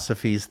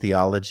philosophies,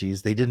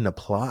 theologies, they didn't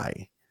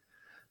apply.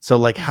 So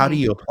how do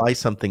Mm-hmm. you apply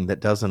something that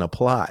doesn't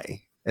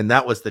apply? And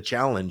that was the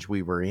challenge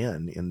we were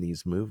in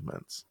these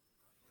movements.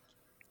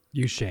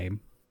 You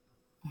shame.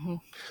 Mm-hmm.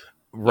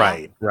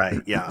 Right,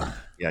 right. Yeah.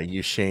 Yeah.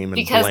 You shame and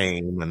Because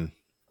blame, and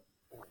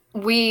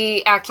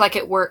we act like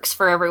it works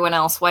for everyone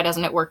else. Why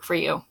doesn't it work for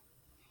you?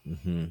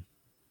 mm-hmm.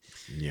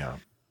 Yeah.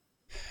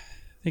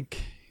 I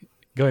think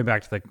going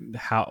back to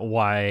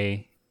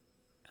why,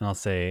 and I'll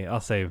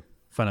say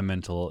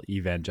fundamental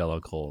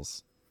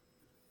evangelicals,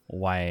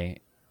 why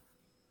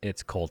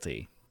it's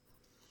culty.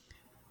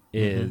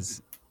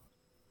 is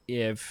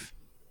if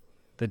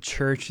the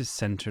church is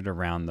centered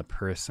around the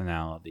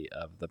personality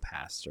of the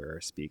pastor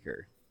or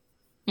speaker.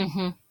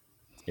 Mm-hmm.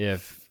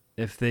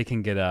 If they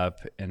can get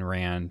up and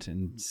rant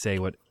and say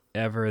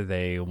whatever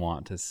they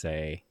want to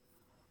say,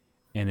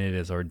 and it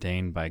is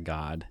ordained by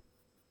God,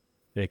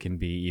 it can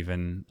be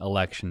even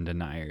election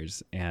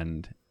deniers,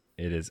 and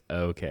it is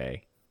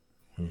okay.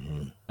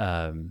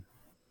 Um,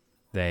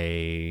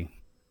 that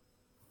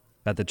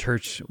the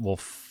church will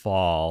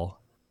fall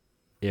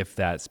if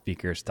that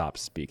speaker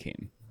stops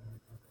speaking.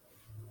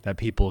 That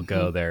people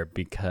go there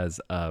because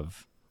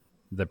of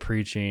the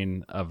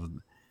preaching, of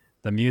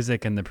the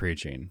music and the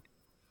preaching.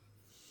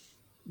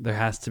 There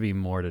has to be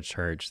more to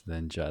church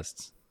than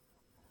just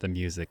the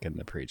music and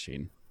the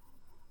preaching.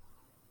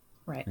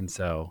 Right. And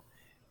so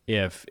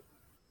if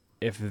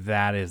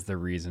that is the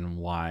reason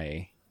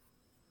why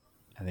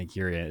I think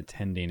you're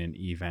attending an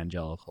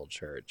evangelical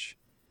church,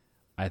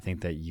 I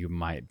think that you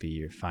might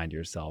find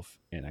yourself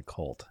in a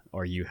cult,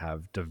 or you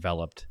have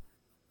developed,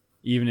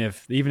 even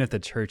if the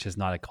church is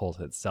not a cult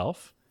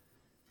itself,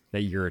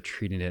 that you're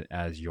treating it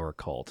as your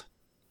cult.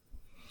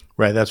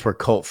 Right. That's where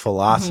cult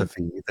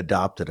philosophy, you've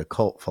adopted a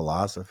cult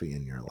philosophy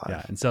in your life.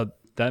 Yeah. And so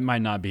that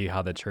might not be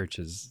how the church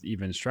is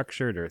even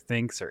structured or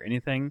thinks or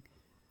anything,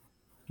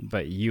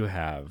 but you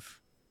have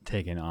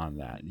taken on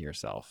that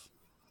yourself.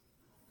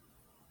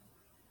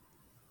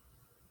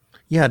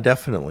 Yeah,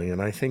 definitely.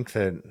 And I think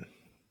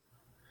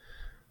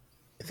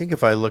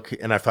if I look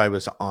and if I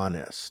was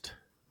honest,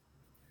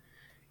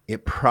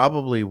 it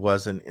probably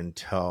wasn't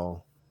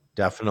until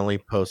definitely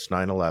post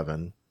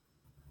 9/11.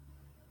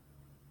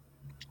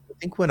 I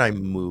think when I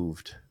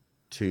moved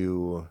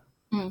to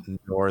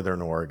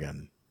Northern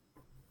Oregon,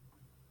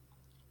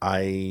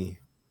 I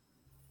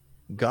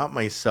got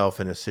myself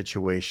in a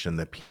situation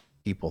that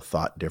people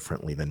thought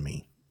differently than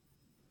me.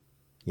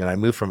 You know, I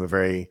moved from a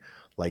very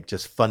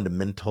just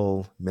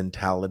fundamental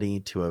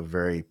mentality to a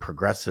very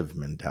progressive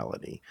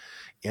mentality.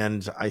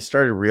 And I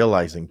started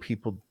realizing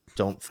people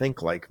don't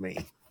think like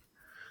me.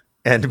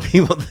 And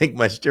people think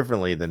much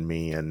differently than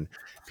me. And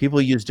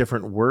people use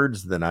different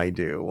words than I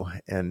do.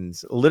 And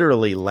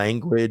literally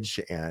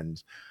language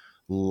and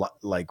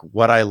like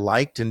what I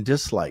liked and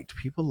disliked.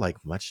 People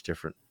like much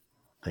different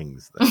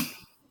things than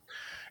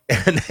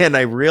me. And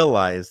I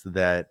realized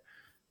that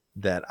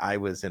I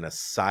was in a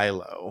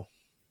silo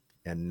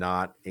and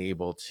not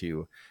able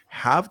to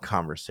have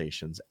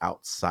conversations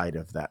outside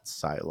of that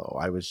silo.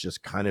 I was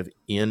just kind of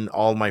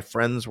all my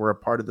friends were a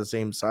part of the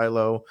same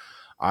silo.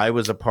 I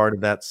was a part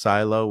of that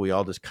silo. We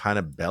all just kind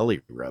of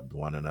belly rubbed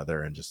one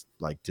another and just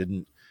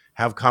didn't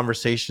have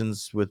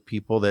conversations with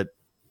people that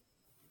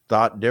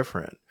thought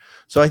different.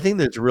 So I think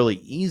that it's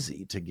really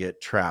easy to get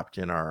trapped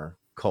in our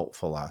cult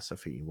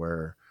philosophy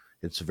where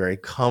it's very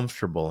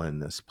comfortable in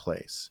this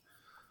place.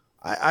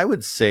 I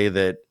would say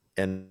that,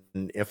 and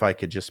if I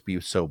could just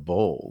be so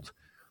bold,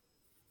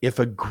 if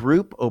a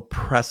group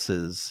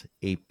oppresses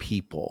a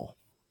people,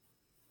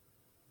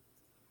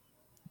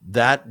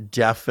 that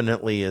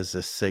definitely is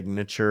a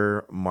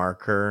signature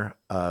marker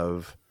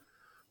of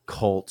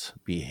cult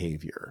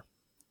behavior.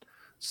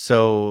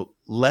 So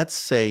let's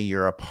say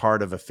you're a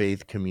part of a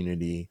faith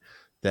community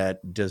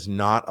that does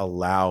not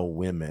allow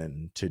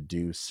women to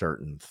do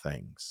certain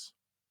things.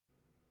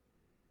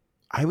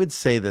 I would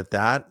say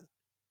that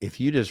if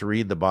you just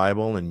read the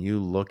Bible and you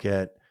look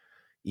at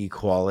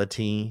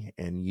equality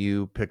and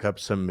you pick up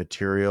some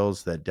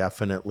materials that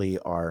definitely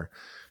are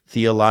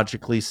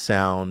theologically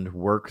sound,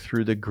 work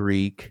through the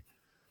Greek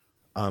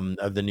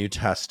of the New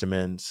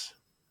Testament.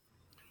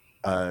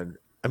 I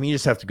mean, you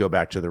just have to go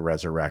back to the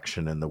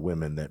resurrection and the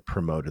women that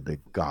promoted the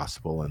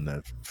gospel and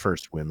the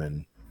first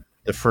women,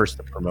 the first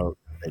to promote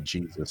that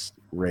Jesus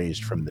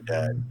raised from the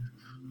dead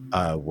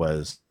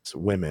was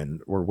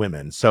women.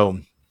 So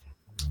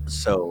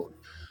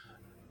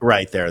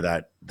right there,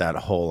 that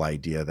whole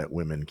idea that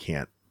women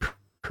can't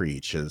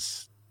preach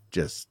is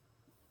just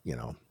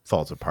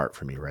falls apart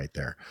for me right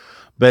there.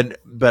 But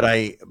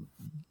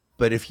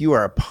if you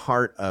are a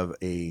part of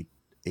a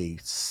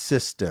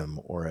system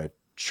or a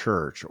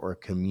church or a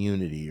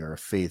community or a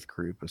faith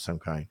group of some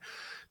kind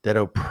that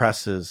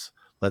oppresses,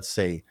 let's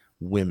say,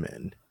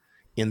 women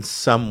in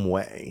some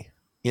way,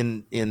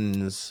 in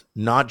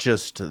not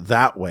just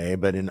that way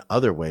but in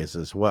other ways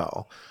as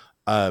well,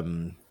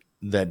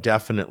 that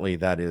definitely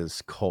that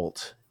is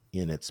cult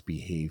in its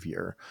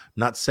behavior.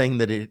 Not saying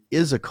that it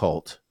is a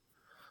cult.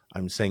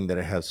 I'm saying that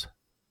it has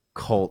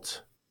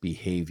cult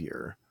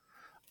behavior,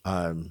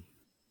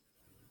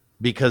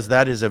 because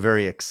that is a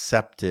very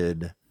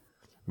accepted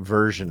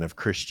version of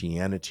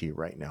Christianity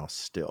right now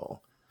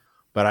still.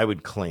 But I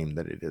would claim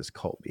that it is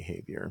cult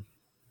behavior.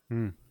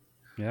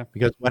 Yeah.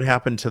 Because what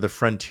happened to the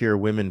frontier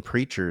women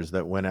preachers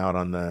that went out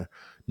on the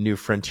new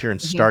frontier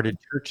and started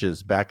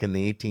churches back in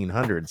the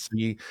 1800s? So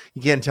you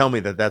can't tell me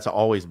that that's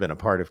always been a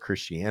part of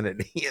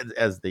Christianity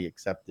as the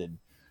accepted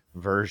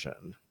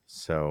version.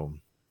 So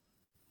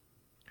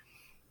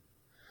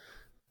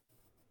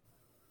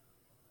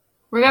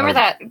Remember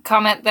that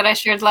comment that I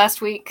shared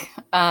last week?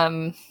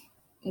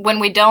 when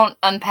we don't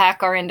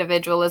unpack our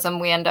individualism,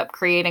 we end up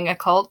creating a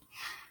cult.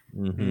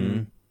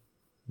 Mm-hmm.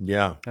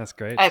 Yeah. That's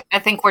great. I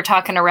think we're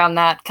talking around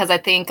that because I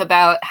think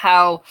about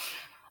how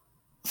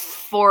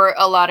for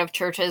a lot of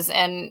churches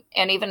and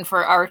even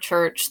for our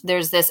church,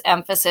 there's this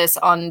emphasis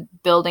on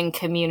building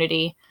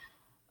community.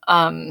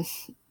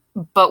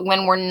 But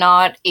when we're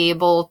not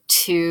able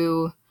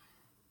to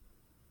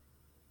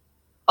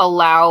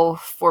allow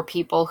for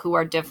people who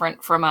are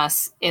different from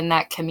us in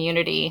that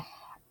community,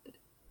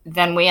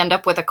 then we end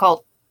up with a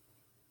cult.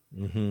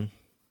 Mm-hmm.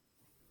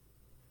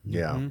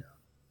 Yeah. Mm-hmm.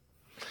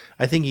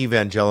 I think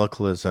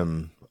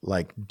evangelicalism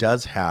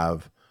does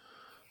have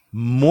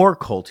more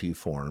culty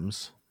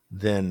forms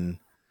than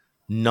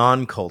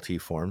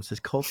non-culty forms. Is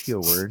culty a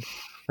word?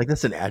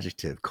 That's an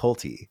adjective,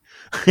 culty.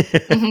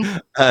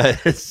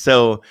 Mm-hmm.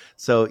 So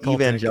Cultic,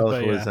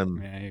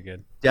 evangelicalism you're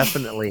good.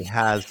 definitely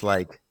has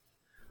more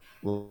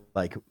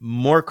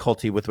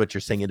culty with what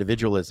you're saying,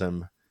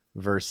 individualism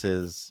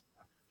versus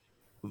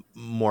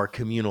more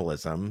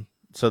communalism.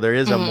 So there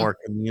is a more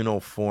communal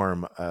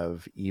form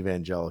of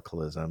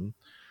evangelicalism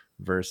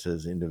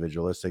versus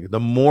individualistic. The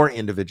more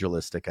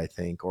individualistic, I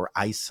think, or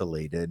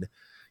isolated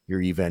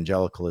your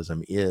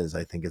evangelicalism is,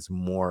 I think it's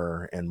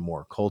more and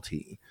more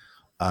culty.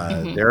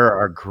 There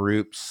are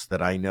groups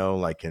that I know,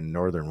 like in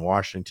Northern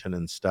Washington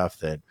and stuff,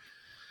 that,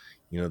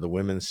 the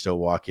women still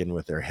walk in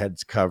with their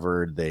heads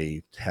covered.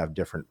 They have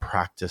different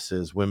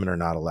practices. Women are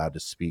not allowed to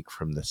speak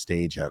from the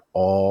stage at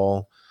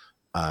all.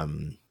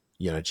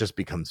 It just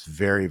becomes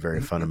very,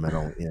 very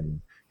fundamental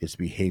in his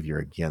behavior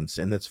against,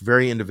 and it's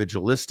very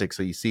individualistic.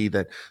 So you see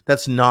that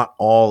that's not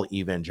all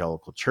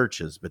evangelical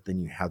churches, but then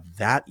you have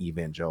that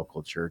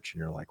evangelical church and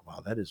you're like,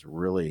 wow, that is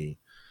really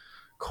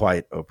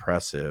quite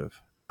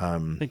oppressive.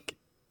 Can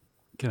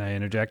I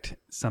interject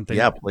something?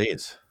 Yeah,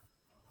 please.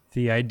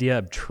 The idea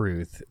of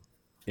truth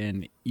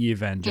in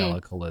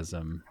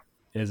evangelicalism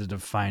is a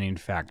defining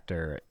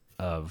factor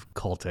of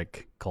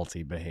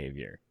culty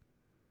behavior.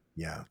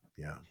 Yeah.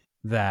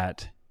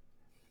 That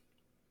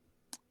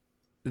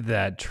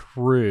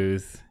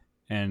truth,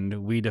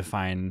 and we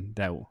define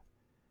that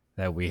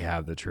we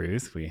have the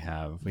truth, we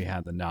have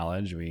the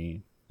knowledge,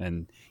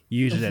 and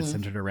usually that's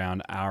centered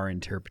around our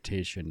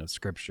interpretation of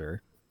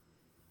Scripture.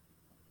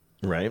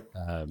 Right.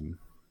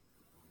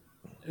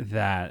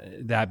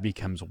 That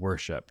becomes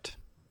worshipped,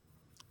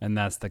 and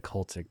that's the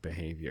cultic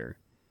behavior.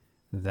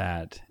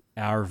 That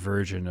our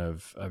version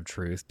of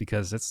truth,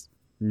 because it's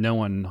no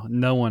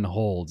one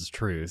holds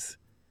truth,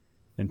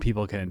 and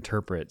people can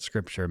interpret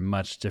Scripture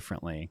much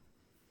differently.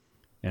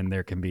 And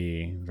there can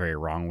be very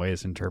wrong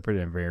ways to interpret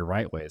it and very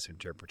right ways to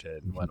interpret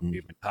it. And what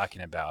we've been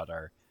talking about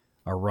are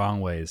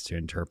wrong ways to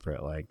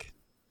interpret, like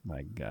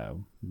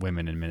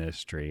women in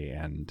ministry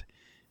and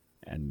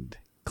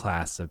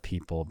class of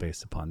people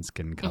based upon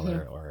skin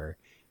color or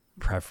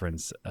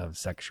preference of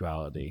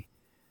sexuality.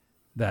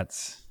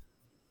 That's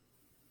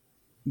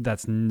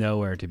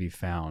nowhere to be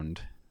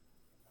found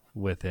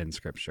within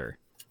Scripture.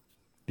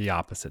 The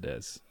opposite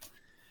is.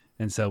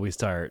 And so we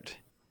start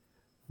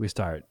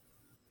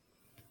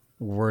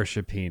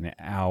worshiping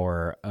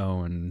our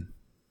own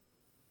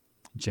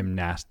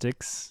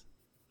gymnastics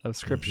of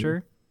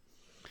Scripture.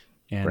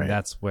 And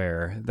that's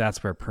where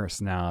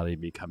personality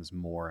becomes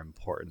more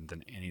important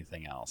than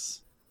anything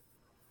else.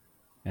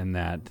 And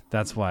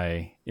that's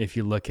why if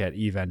you look at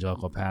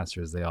evangelical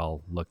pastors, they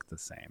all look the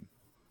same.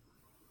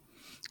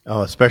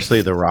 Oh,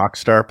 especially the rock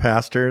star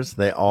pastors,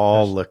 they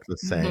all look the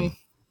same.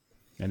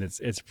 And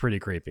it's pretty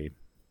creepy.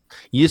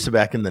 Used to,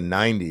 back in the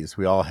 90s,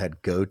 we all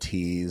had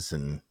goatees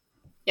and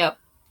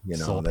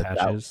soul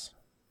patches.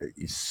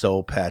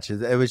 Soul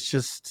patches. It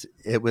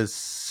was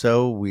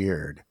so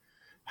weird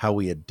how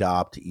we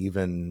adopt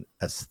even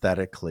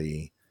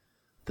aesthetically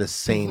the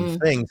same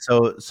thing.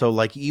 So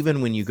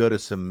even when you go to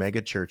some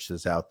mega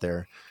churches out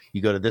there,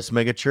 you go to this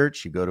mega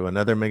church, you go to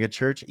another mega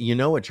church, you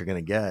know what you're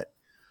going to get.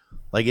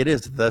 It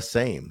is the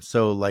same.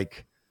 So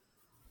like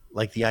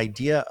the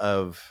idea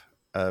of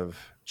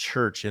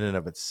church in and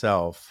of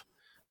itself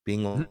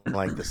being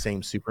like the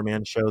same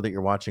Superman show that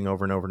you're watching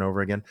over and over and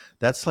over again,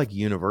 that's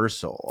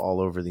universal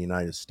all over the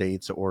United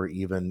States or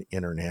even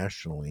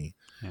internationally.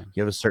 Yeah.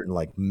 You have a certain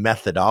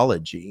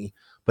methodology,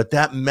 but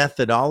that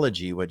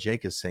methodology, what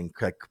Jake is saying,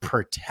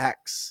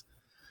 protects,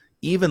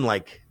 even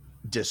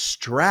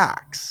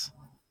distracts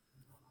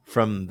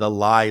from the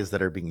lies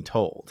that are being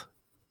told.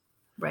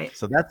 Right.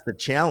 So that's the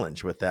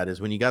challenge with that,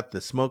 is when you got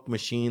the smoke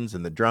machines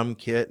and the drum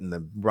kit and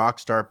the rock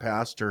star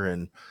pastor,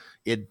 and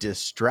it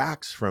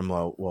distracts from,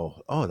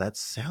 that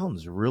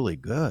sounds really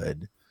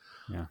good.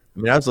 Yeah. I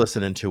mean, I was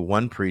listening to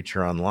one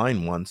preacher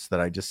online once that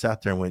I just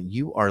sat there and went,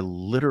 you are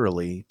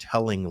literally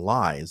telling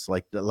lies.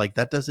 Like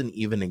that doesn't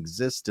even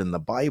exist in the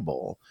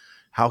Bible.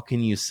 How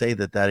can you say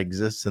that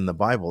exists in the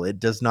Bible? It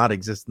does not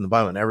exist in the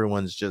Bible. And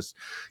everyone's just,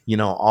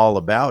 all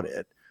about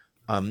it.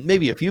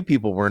 Maybe a few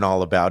people weren't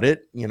all about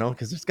it,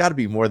 because there's got to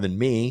be more than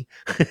me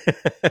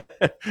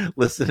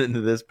listening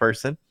to this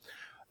person.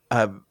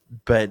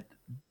 But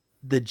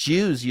the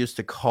Jews used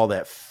to call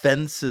that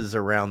fences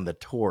around the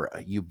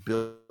Torah. You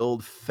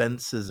build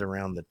fences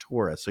around the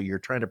Torah. So you're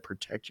trying to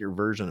protect your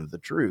version of the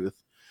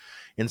truth.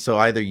 And so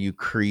either you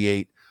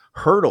create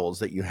hurdles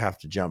that you have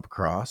to jump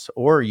across,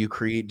 or you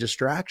create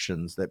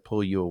distractions that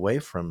pull you away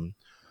from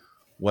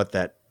what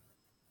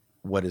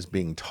is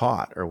being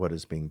taught or what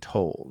is being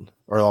told,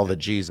 or all the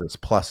Jesus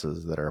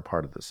pluses that are a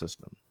part of the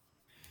system.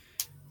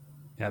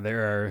 Yeah,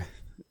 there are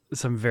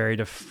some very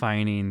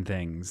defining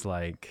things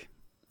like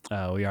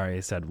we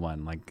already said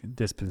one, like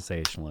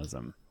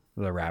dispensationalism,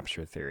 the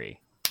rapture theory,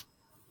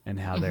 and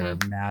how there are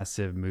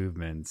massive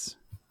movements,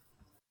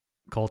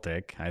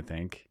 cultic, I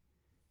think,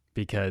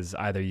 because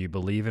either you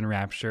believe in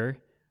rapture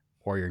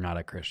or you're not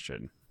a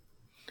Christian.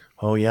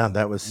 Oh yeah,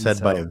 that was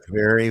said by a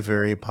very,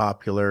 very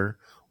popular,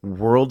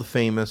 world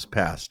famous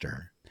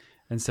pastor.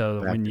 And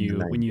so back in the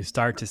when you 90s.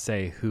 start to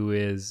say who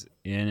is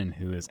in and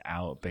who is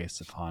out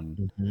based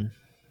upon Yeah,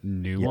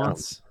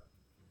 nuance,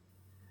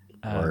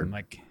 or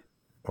like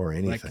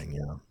anything.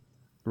 Yeah,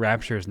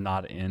 rapture is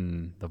not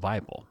in the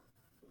Bible.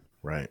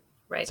 right.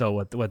 Right. So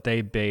what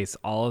they base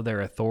all of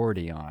their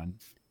authority on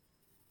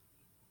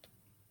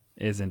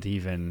isn't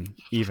even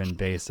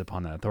based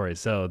upon that authority.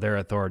 So their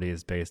authority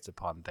is based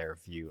upon their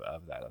view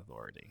of that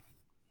authority.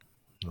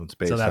 It's So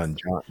based on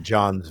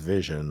John's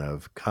vision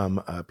of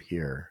come up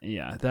here.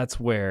 Yeah, that's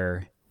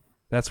where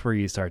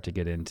you start to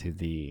get into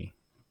the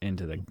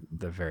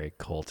very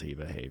culty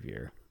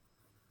behavior.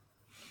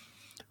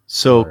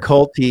 So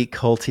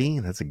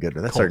culty, that's a good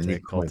one. That's our new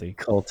cultic.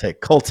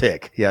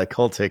 cultic. Yeah,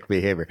 cultic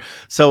behavior.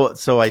 So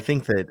I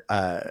think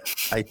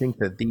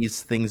that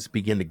these things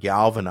begin to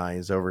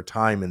galvanize over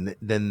time, and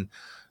then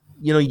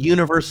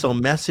universal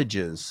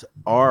messages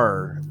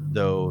are,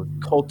 though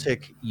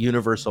cultic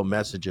universal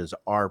messages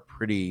are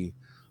pretty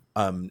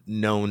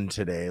known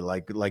today.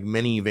 Like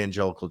many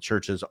evangelical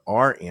churches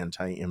are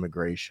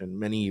anti-immigration.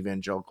 Many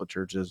evangelical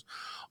churches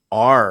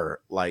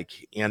are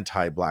like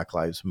anti-Black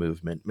Lives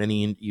Movement.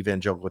 Many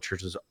evangelical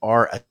churches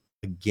are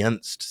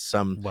against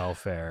some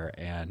welfare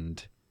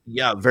and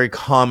very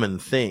common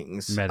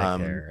things,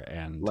 Medicare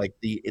and like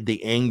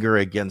the anger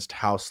against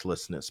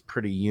houselessness,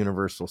 pretty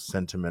universal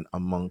sentiment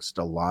amongst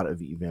a lot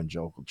of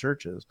evangelical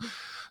churches.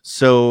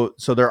 So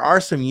there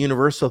are some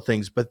universal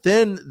things, but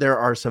then there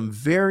are some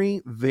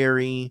very,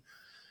 very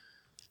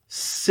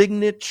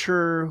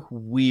signature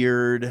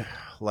weird,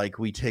 like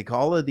we take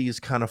all of these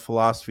kind of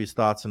philosophies,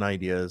 thoughts, and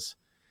ideas,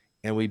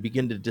 and we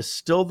begin to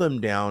distill them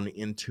down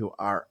into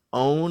our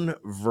own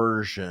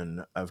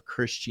version of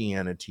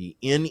Christianity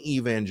in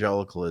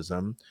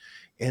evangelicalism.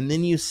 And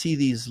then you see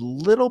these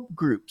little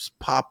groups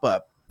pop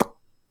up,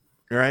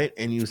 right?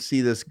 And you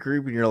see this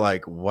group and you're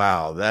like,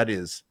 wow, that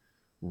is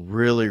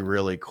really,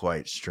 really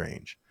quite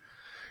strange.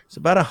 It's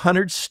about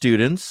 100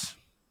 students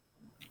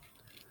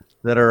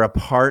that are a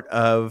part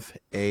of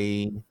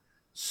a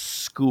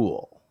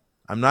school.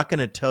 I'm not going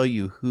to tell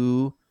you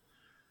who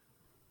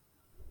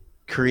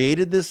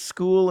created this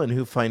school and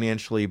who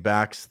financially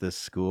backs this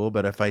school,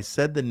 but if I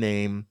said the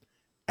name,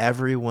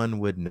 everyone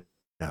would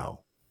know.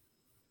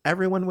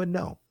 Everyone would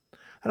know.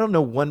 I don't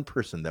know one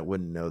person that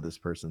wouldn't know this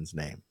person's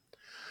name.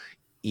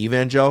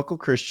 Evangelical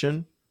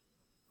Christian,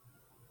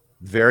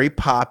 very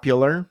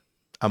popular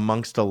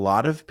amongst a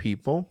lot of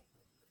people,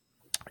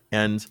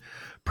 and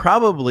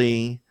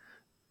probably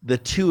the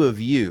two of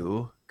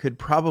you could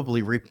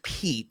probably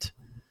repeat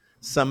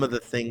some of the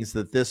things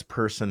that this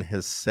person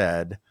has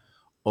said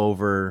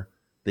over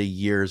the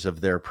years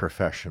of their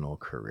professional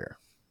career.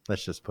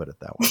 Let's just put it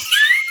that way.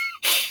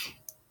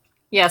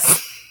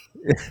 Yes.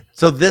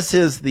 So this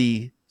is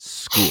the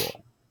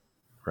school,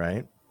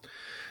 right?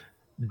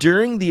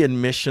 During the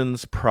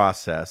admissions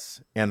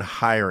process and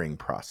hiring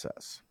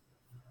process,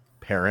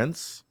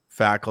 parents,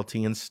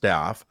 faculty, and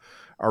staff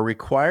are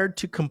required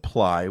to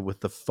comply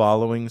with the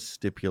following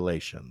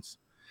stipulations.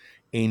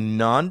 A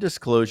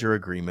non-disclosure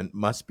agreement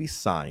must be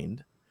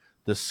signed.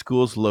 The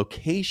school's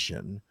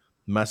location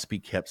must be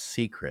kept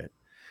secret,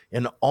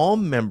 and all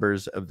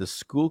members of the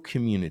school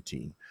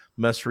community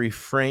must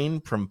refrain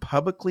from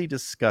publicly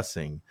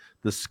discussing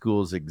the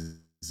school's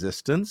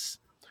existence,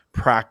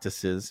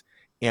 practices,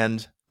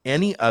 and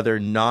any other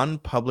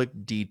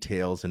non-public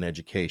details in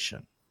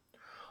education.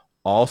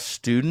 All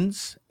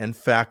students and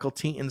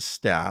faculty and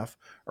staff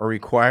are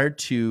required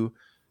to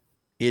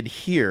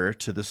adhere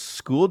to the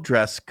school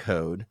dress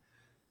code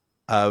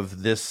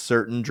of this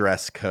certain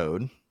dress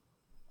code,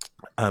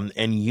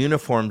 and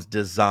uniforms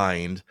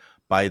designed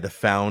by the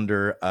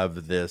founder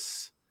of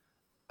this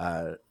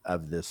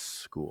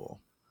school.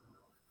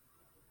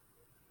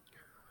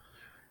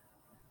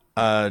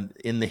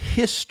 In the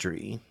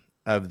history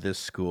of this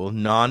school,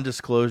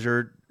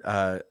 non-disclosure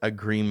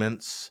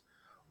agreements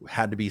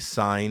had to be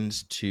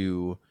signed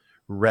to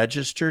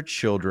register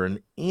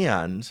children,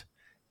 and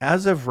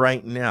as of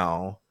right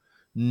now,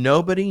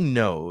 nobody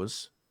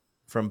knows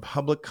from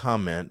public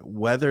comment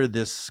whether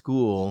this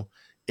school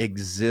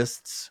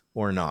exists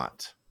or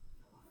not.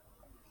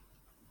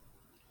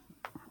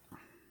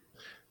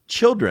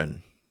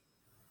 Children,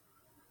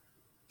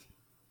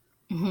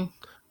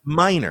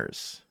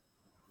 minors,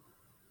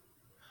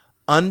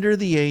 under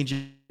the age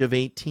of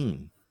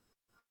 18.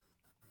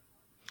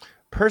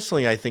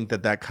 Personally, I think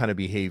that kind of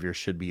behavior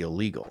should be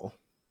illegal.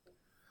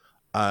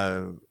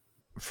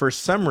 For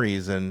some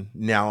reason,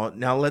 now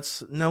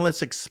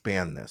let's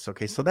expand this.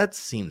 Okay, so that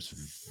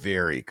seems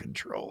very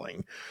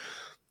controlling.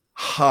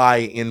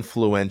 High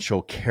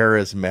influential,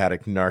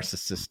 charismatic,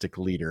 narcissistic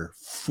leader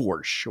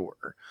for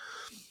sure.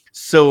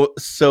 So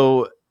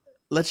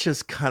let's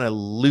just kind of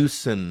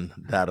loosen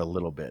that a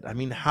little bit. I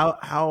mean,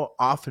 how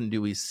often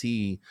do we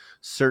see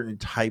certain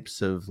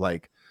types of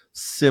like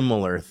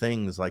similar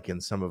things like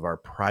in some of our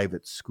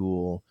private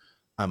school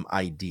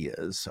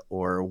ideas,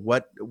 or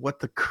what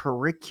the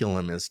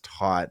curriculum is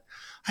taught?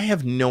 I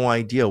have no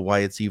idea why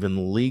it's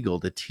even legal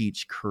to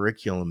teach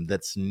curriculum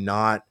that's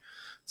not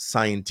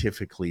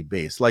scientifically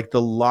based. Like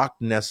the Loch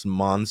Ness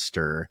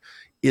monster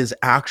is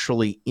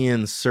actually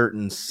in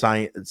certain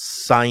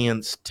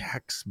science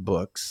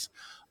textbooks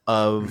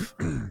of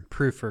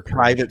Proof for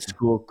private correction.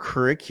 school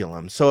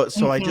curriculum. So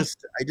Mhm.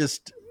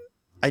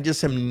 I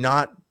just am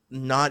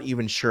not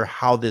even sure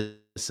how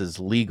this is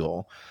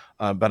legal,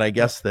 but I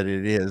guess that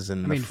it is, in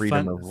I the mean,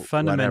 freedom of whatever.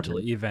 fundamental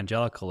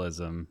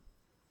evangelicalism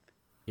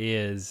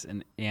is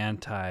an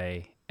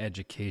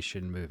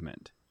anti-education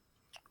movement,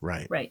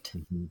 Right. Right.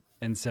 Mhm.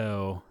 and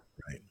so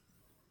Right.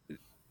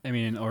 I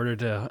mean, in order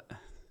to,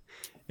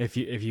 if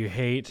you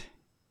hate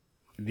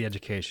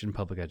the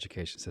public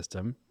education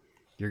system,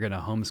 you're going to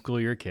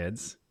homeschool your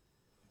kids,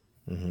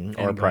 Or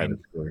and private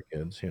going, school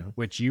kids. Yeah.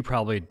 which you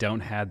probably don't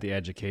have the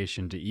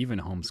education to even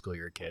homeschool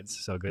your kids.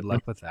 So good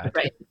luck with that.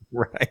 Right.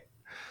 Right.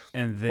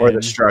 And Or the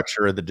then,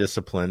 structure or the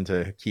discipline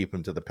to keep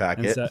them to the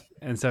packet.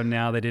 and so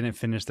now they didn't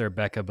finish their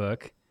Becca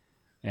book,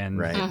 and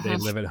Right. they Mhm.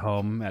 live at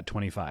home at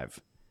 25.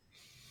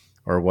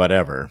 Or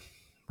whatever.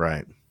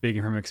 Right.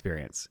 Speaking from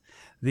experience,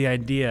 the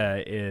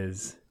idea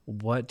is,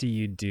 what do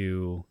you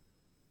do?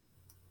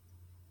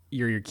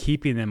 You're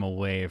keeping them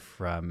away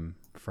from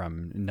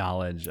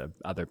knowledge of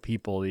other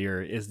people.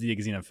 Is the Right.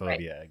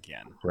 xenophobia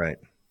again? Right.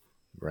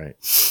 Right.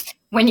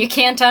 When you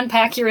can't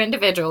unpack your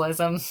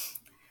individualism,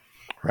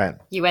 Right.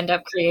 you end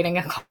up creating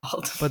a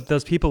cult. But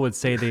those people would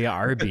say they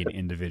are being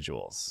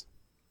individuals.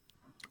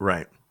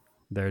 Right.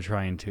 They're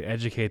trying to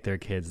educate their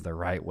kids the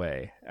right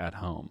way at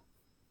home.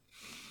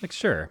 Like,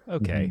 sure,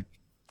 okay,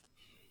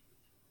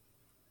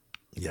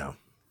 Yeah.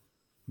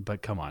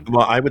 but come on.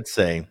 Well, I would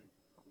say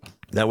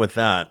that with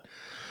that,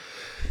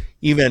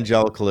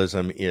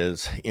 evangelicalism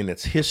is in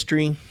its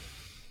history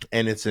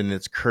and it's in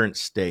its current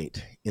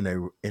state in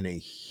a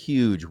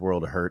huge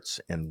world of hurts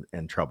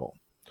and trouble.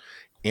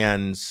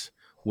 And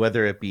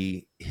whether it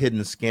be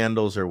hidden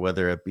scandals or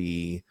whether it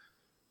be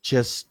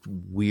just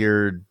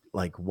weird,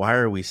 like, why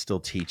are we still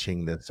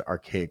teaching this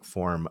archaic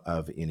form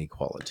of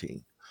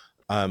inequality?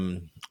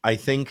 I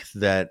think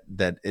that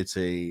it's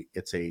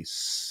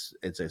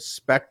a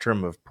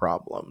spectrum of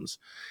problems,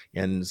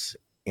 and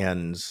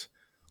and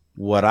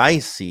what I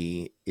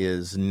see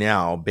is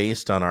now,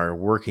 based on our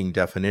working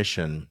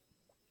definition,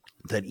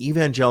 that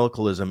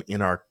evangelicalism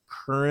in our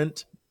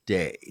current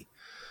day,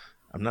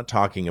 I'm not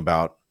talking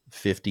about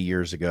 50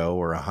 years ago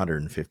or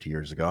 150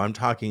 years ago, I'm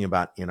talking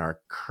about in our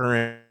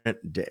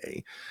current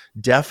day,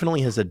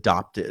 definitely has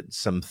adopted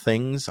some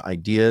things,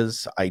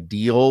 ideas,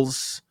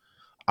 ideals,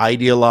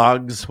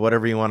 ideologues,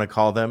 whatever you want to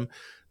call them,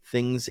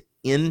 things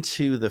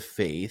into the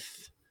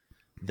faith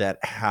that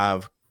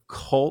have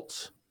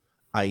cult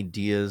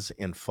ideas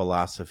and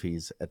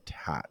philosophies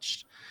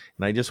attached.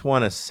 And I just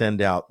want to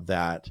send out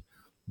that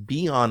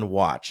be on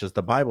watch, as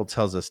the Bible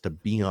tells us to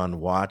be on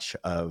watch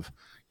of,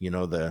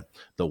 the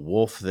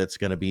wolf that's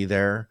going to be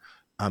there.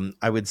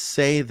 I would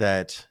say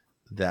that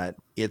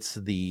it's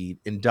the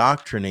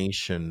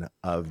indoctrination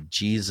of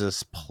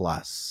Jesus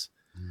plus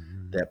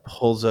that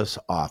pulls us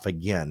off.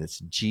 Again, it's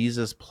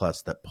Jesus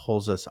plus that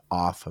pulls us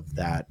off of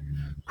that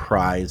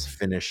prize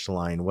finish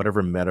line,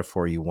 whatever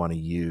metaphor you want to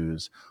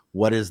use.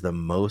 What is the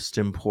most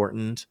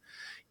important?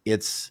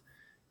 It's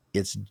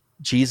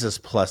Jesus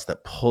plus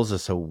that pulls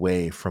us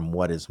away from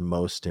what is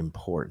most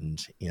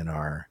important in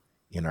our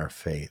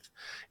faith.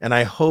 And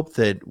I hope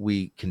that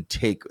we can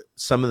take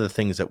some of the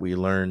things that we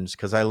learned,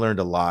 because I learned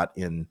a lot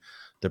in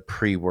the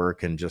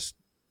pre-work and just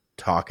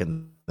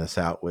talking this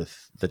out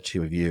with the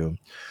two of you.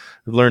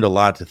 I've learned a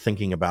lot to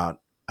thinking about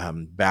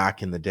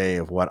back in the day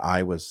of what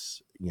I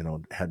was,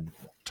 had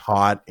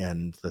taught,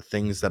 and the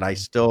things that I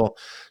still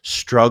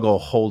struggle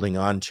holding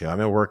on to. I'm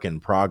a work in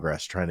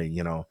progress, trying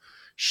to,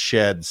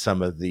 shed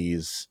some of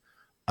these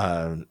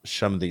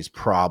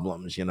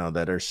problems,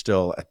 that are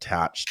still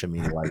attached to me,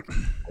 like,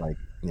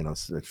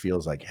 it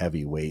feels like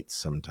heavy weights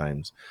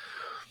sometimes.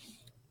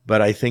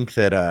 But I think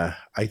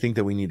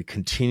that we need to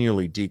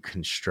continually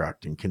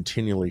deconstruct and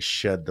continually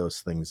shed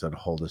those things that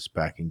hold us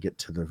back and get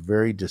to the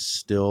very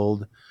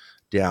distilled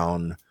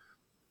down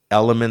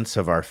elements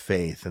of our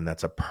faith, and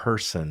that's a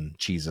person,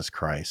 Jesus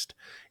Christ.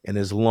 And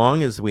as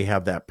long as we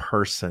have that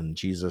person,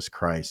 Jesus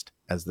Christ,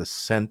 as the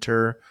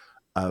center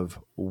of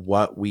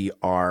what we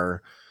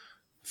are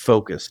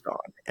focused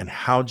on and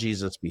how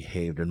Jesus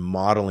behaved, and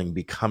modeling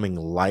becoming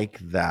like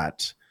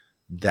that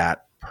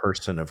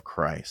person of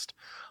Christ,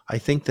 I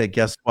think that,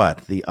 guess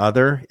what? The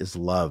other is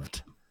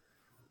loved.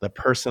 The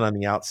person on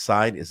the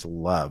outside is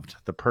loved.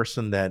 The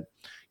person that,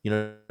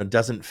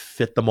 doesn't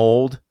fit the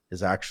mold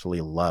is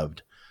actually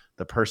loved.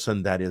 The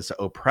person that is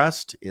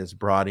oppressed is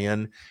brought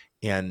in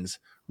and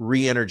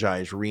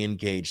re-energized,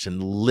 re-engaged,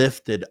 and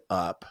lifted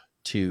up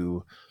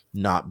to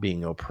not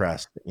being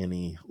oppressed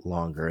any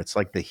longer. It's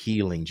like the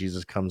healing.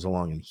 Jesus comes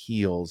along and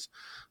heals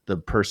the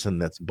person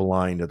that's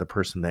blind or the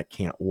person that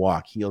can't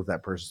walk, heals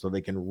that person so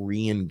they can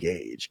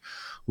re-engage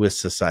with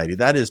society.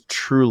 That is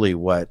truly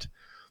what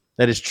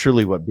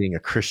being a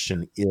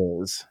Christian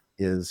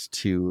is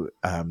to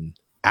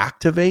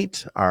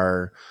activate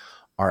our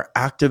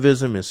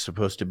activism is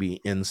supposed to be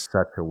in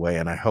such a way.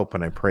 And I hope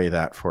and I pray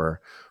that for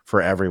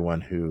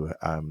everyone who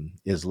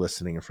is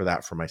listening, and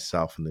for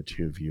myself and the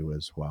two of you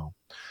as well.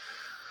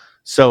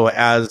 So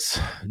as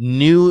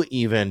new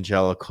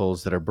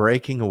evangelicals that are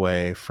breaking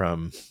away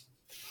from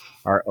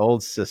our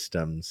old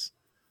systems,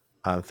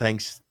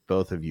 thanks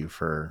both of you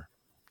for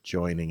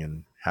joining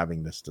and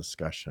having this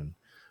discussion.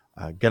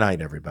 Good night,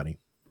 everybody.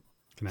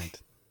 Good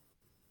night.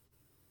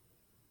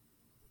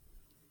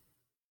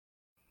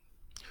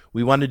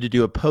 We wanted to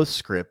do a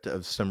postscript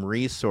of some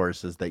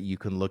resources that you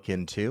can look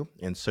into.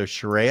 And so,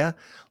 Sharia,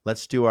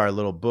 let's do our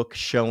little book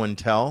show and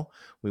tell.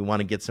 We want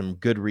to get some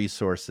good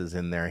resources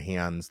in their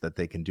hands that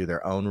they can do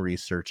their own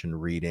research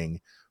and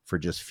reading for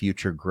just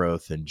future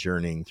growth and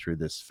journeying through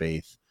this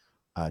faith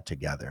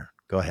together.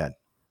 Go ahead.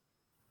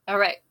 All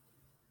right.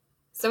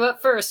 So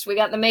up first, we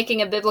got The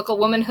Making of Biblical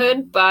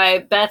Womanhood by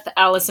Beth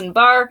Allison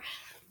Barr.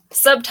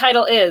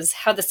 Subtitle is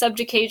How the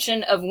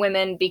Subjugation of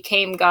Women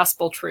Became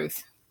Gospel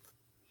Truth.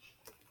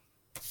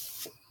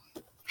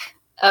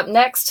 Up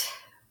next,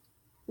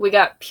 we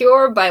got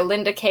Pure by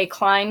Linda K.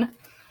 Klein.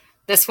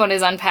 This one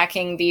is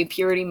unpacking the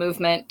purity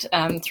movement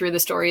through the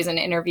stories and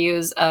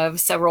interviews of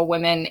several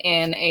women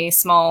in a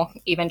small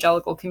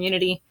evangelical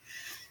community.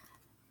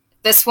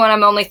 This one,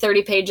 I'm only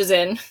 30 pages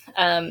in.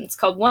 It's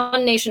called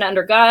One Nation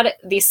Under God.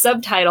 The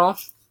subtitle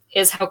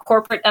is How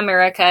Corporate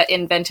America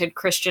Invented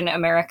Christian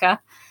America.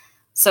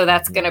 So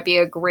that's going to be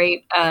a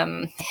great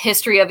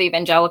history of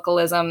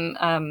evangelicalism,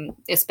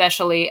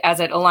 especially as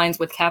it aligns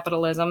with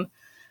capitalism.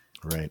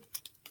 Right.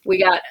 We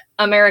got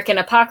American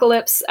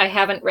Apocalypse. I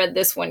haven't read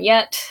this one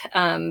yet,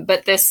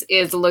 but this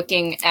is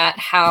looking at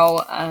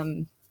how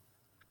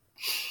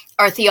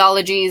our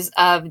theologies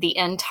of the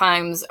end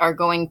times are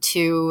going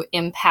to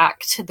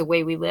impact the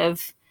way we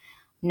live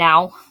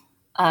now.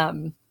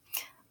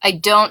 I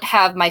don't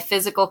have my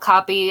physical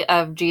copy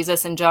of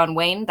Jesus and John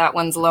Wayne. That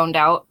one's loaned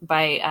out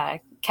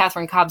by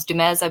Catherine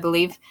Cobbs-Dumez, I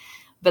believe.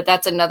 But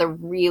that's another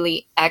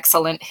really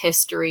excellent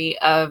history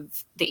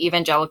of the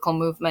evangelical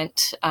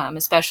movement,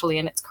 especially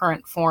in its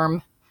current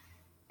form.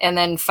 And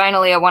then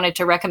finally, I wanted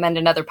to recommend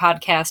another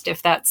podcast,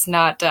 if that's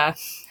not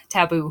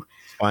taboo.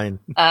 Fine.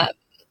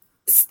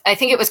 I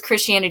think it was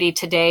Christianity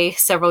Today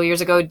several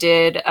years ago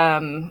did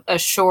a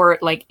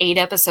short,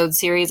 8-episode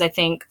series, I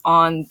think,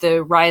 on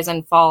the rise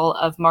and fall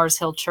of Mars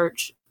Hill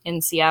Church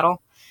in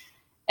Seattle.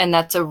 And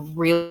that's a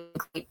really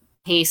great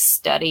case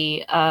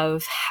study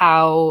of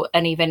how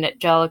an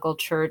evangelical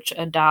church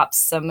adopts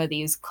some of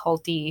these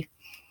culty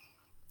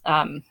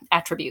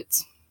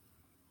attributes.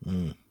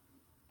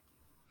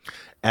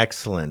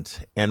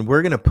 Excellent. And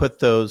we're going to put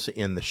those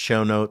in the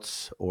show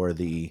notes or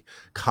the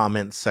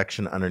comments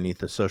section underneath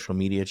the social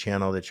media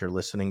channel that you're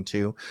listening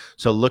to.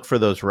 So look for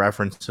those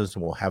references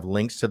and we'll have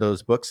links to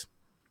those books.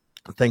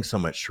 Thanks so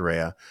much,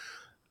 Sharia.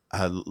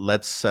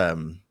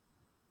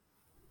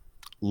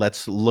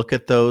 Let's look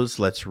at those,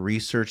 let's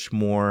research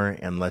more,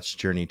 and let's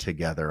journey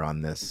together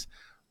on this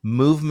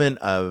movement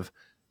of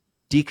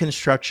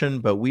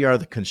deconstruction, but we are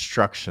the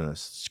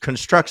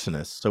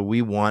constructionists. So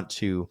we want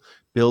to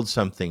build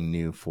something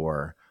new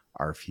for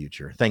our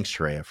future. Thanks,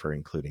 Sharia, for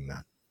including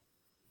that.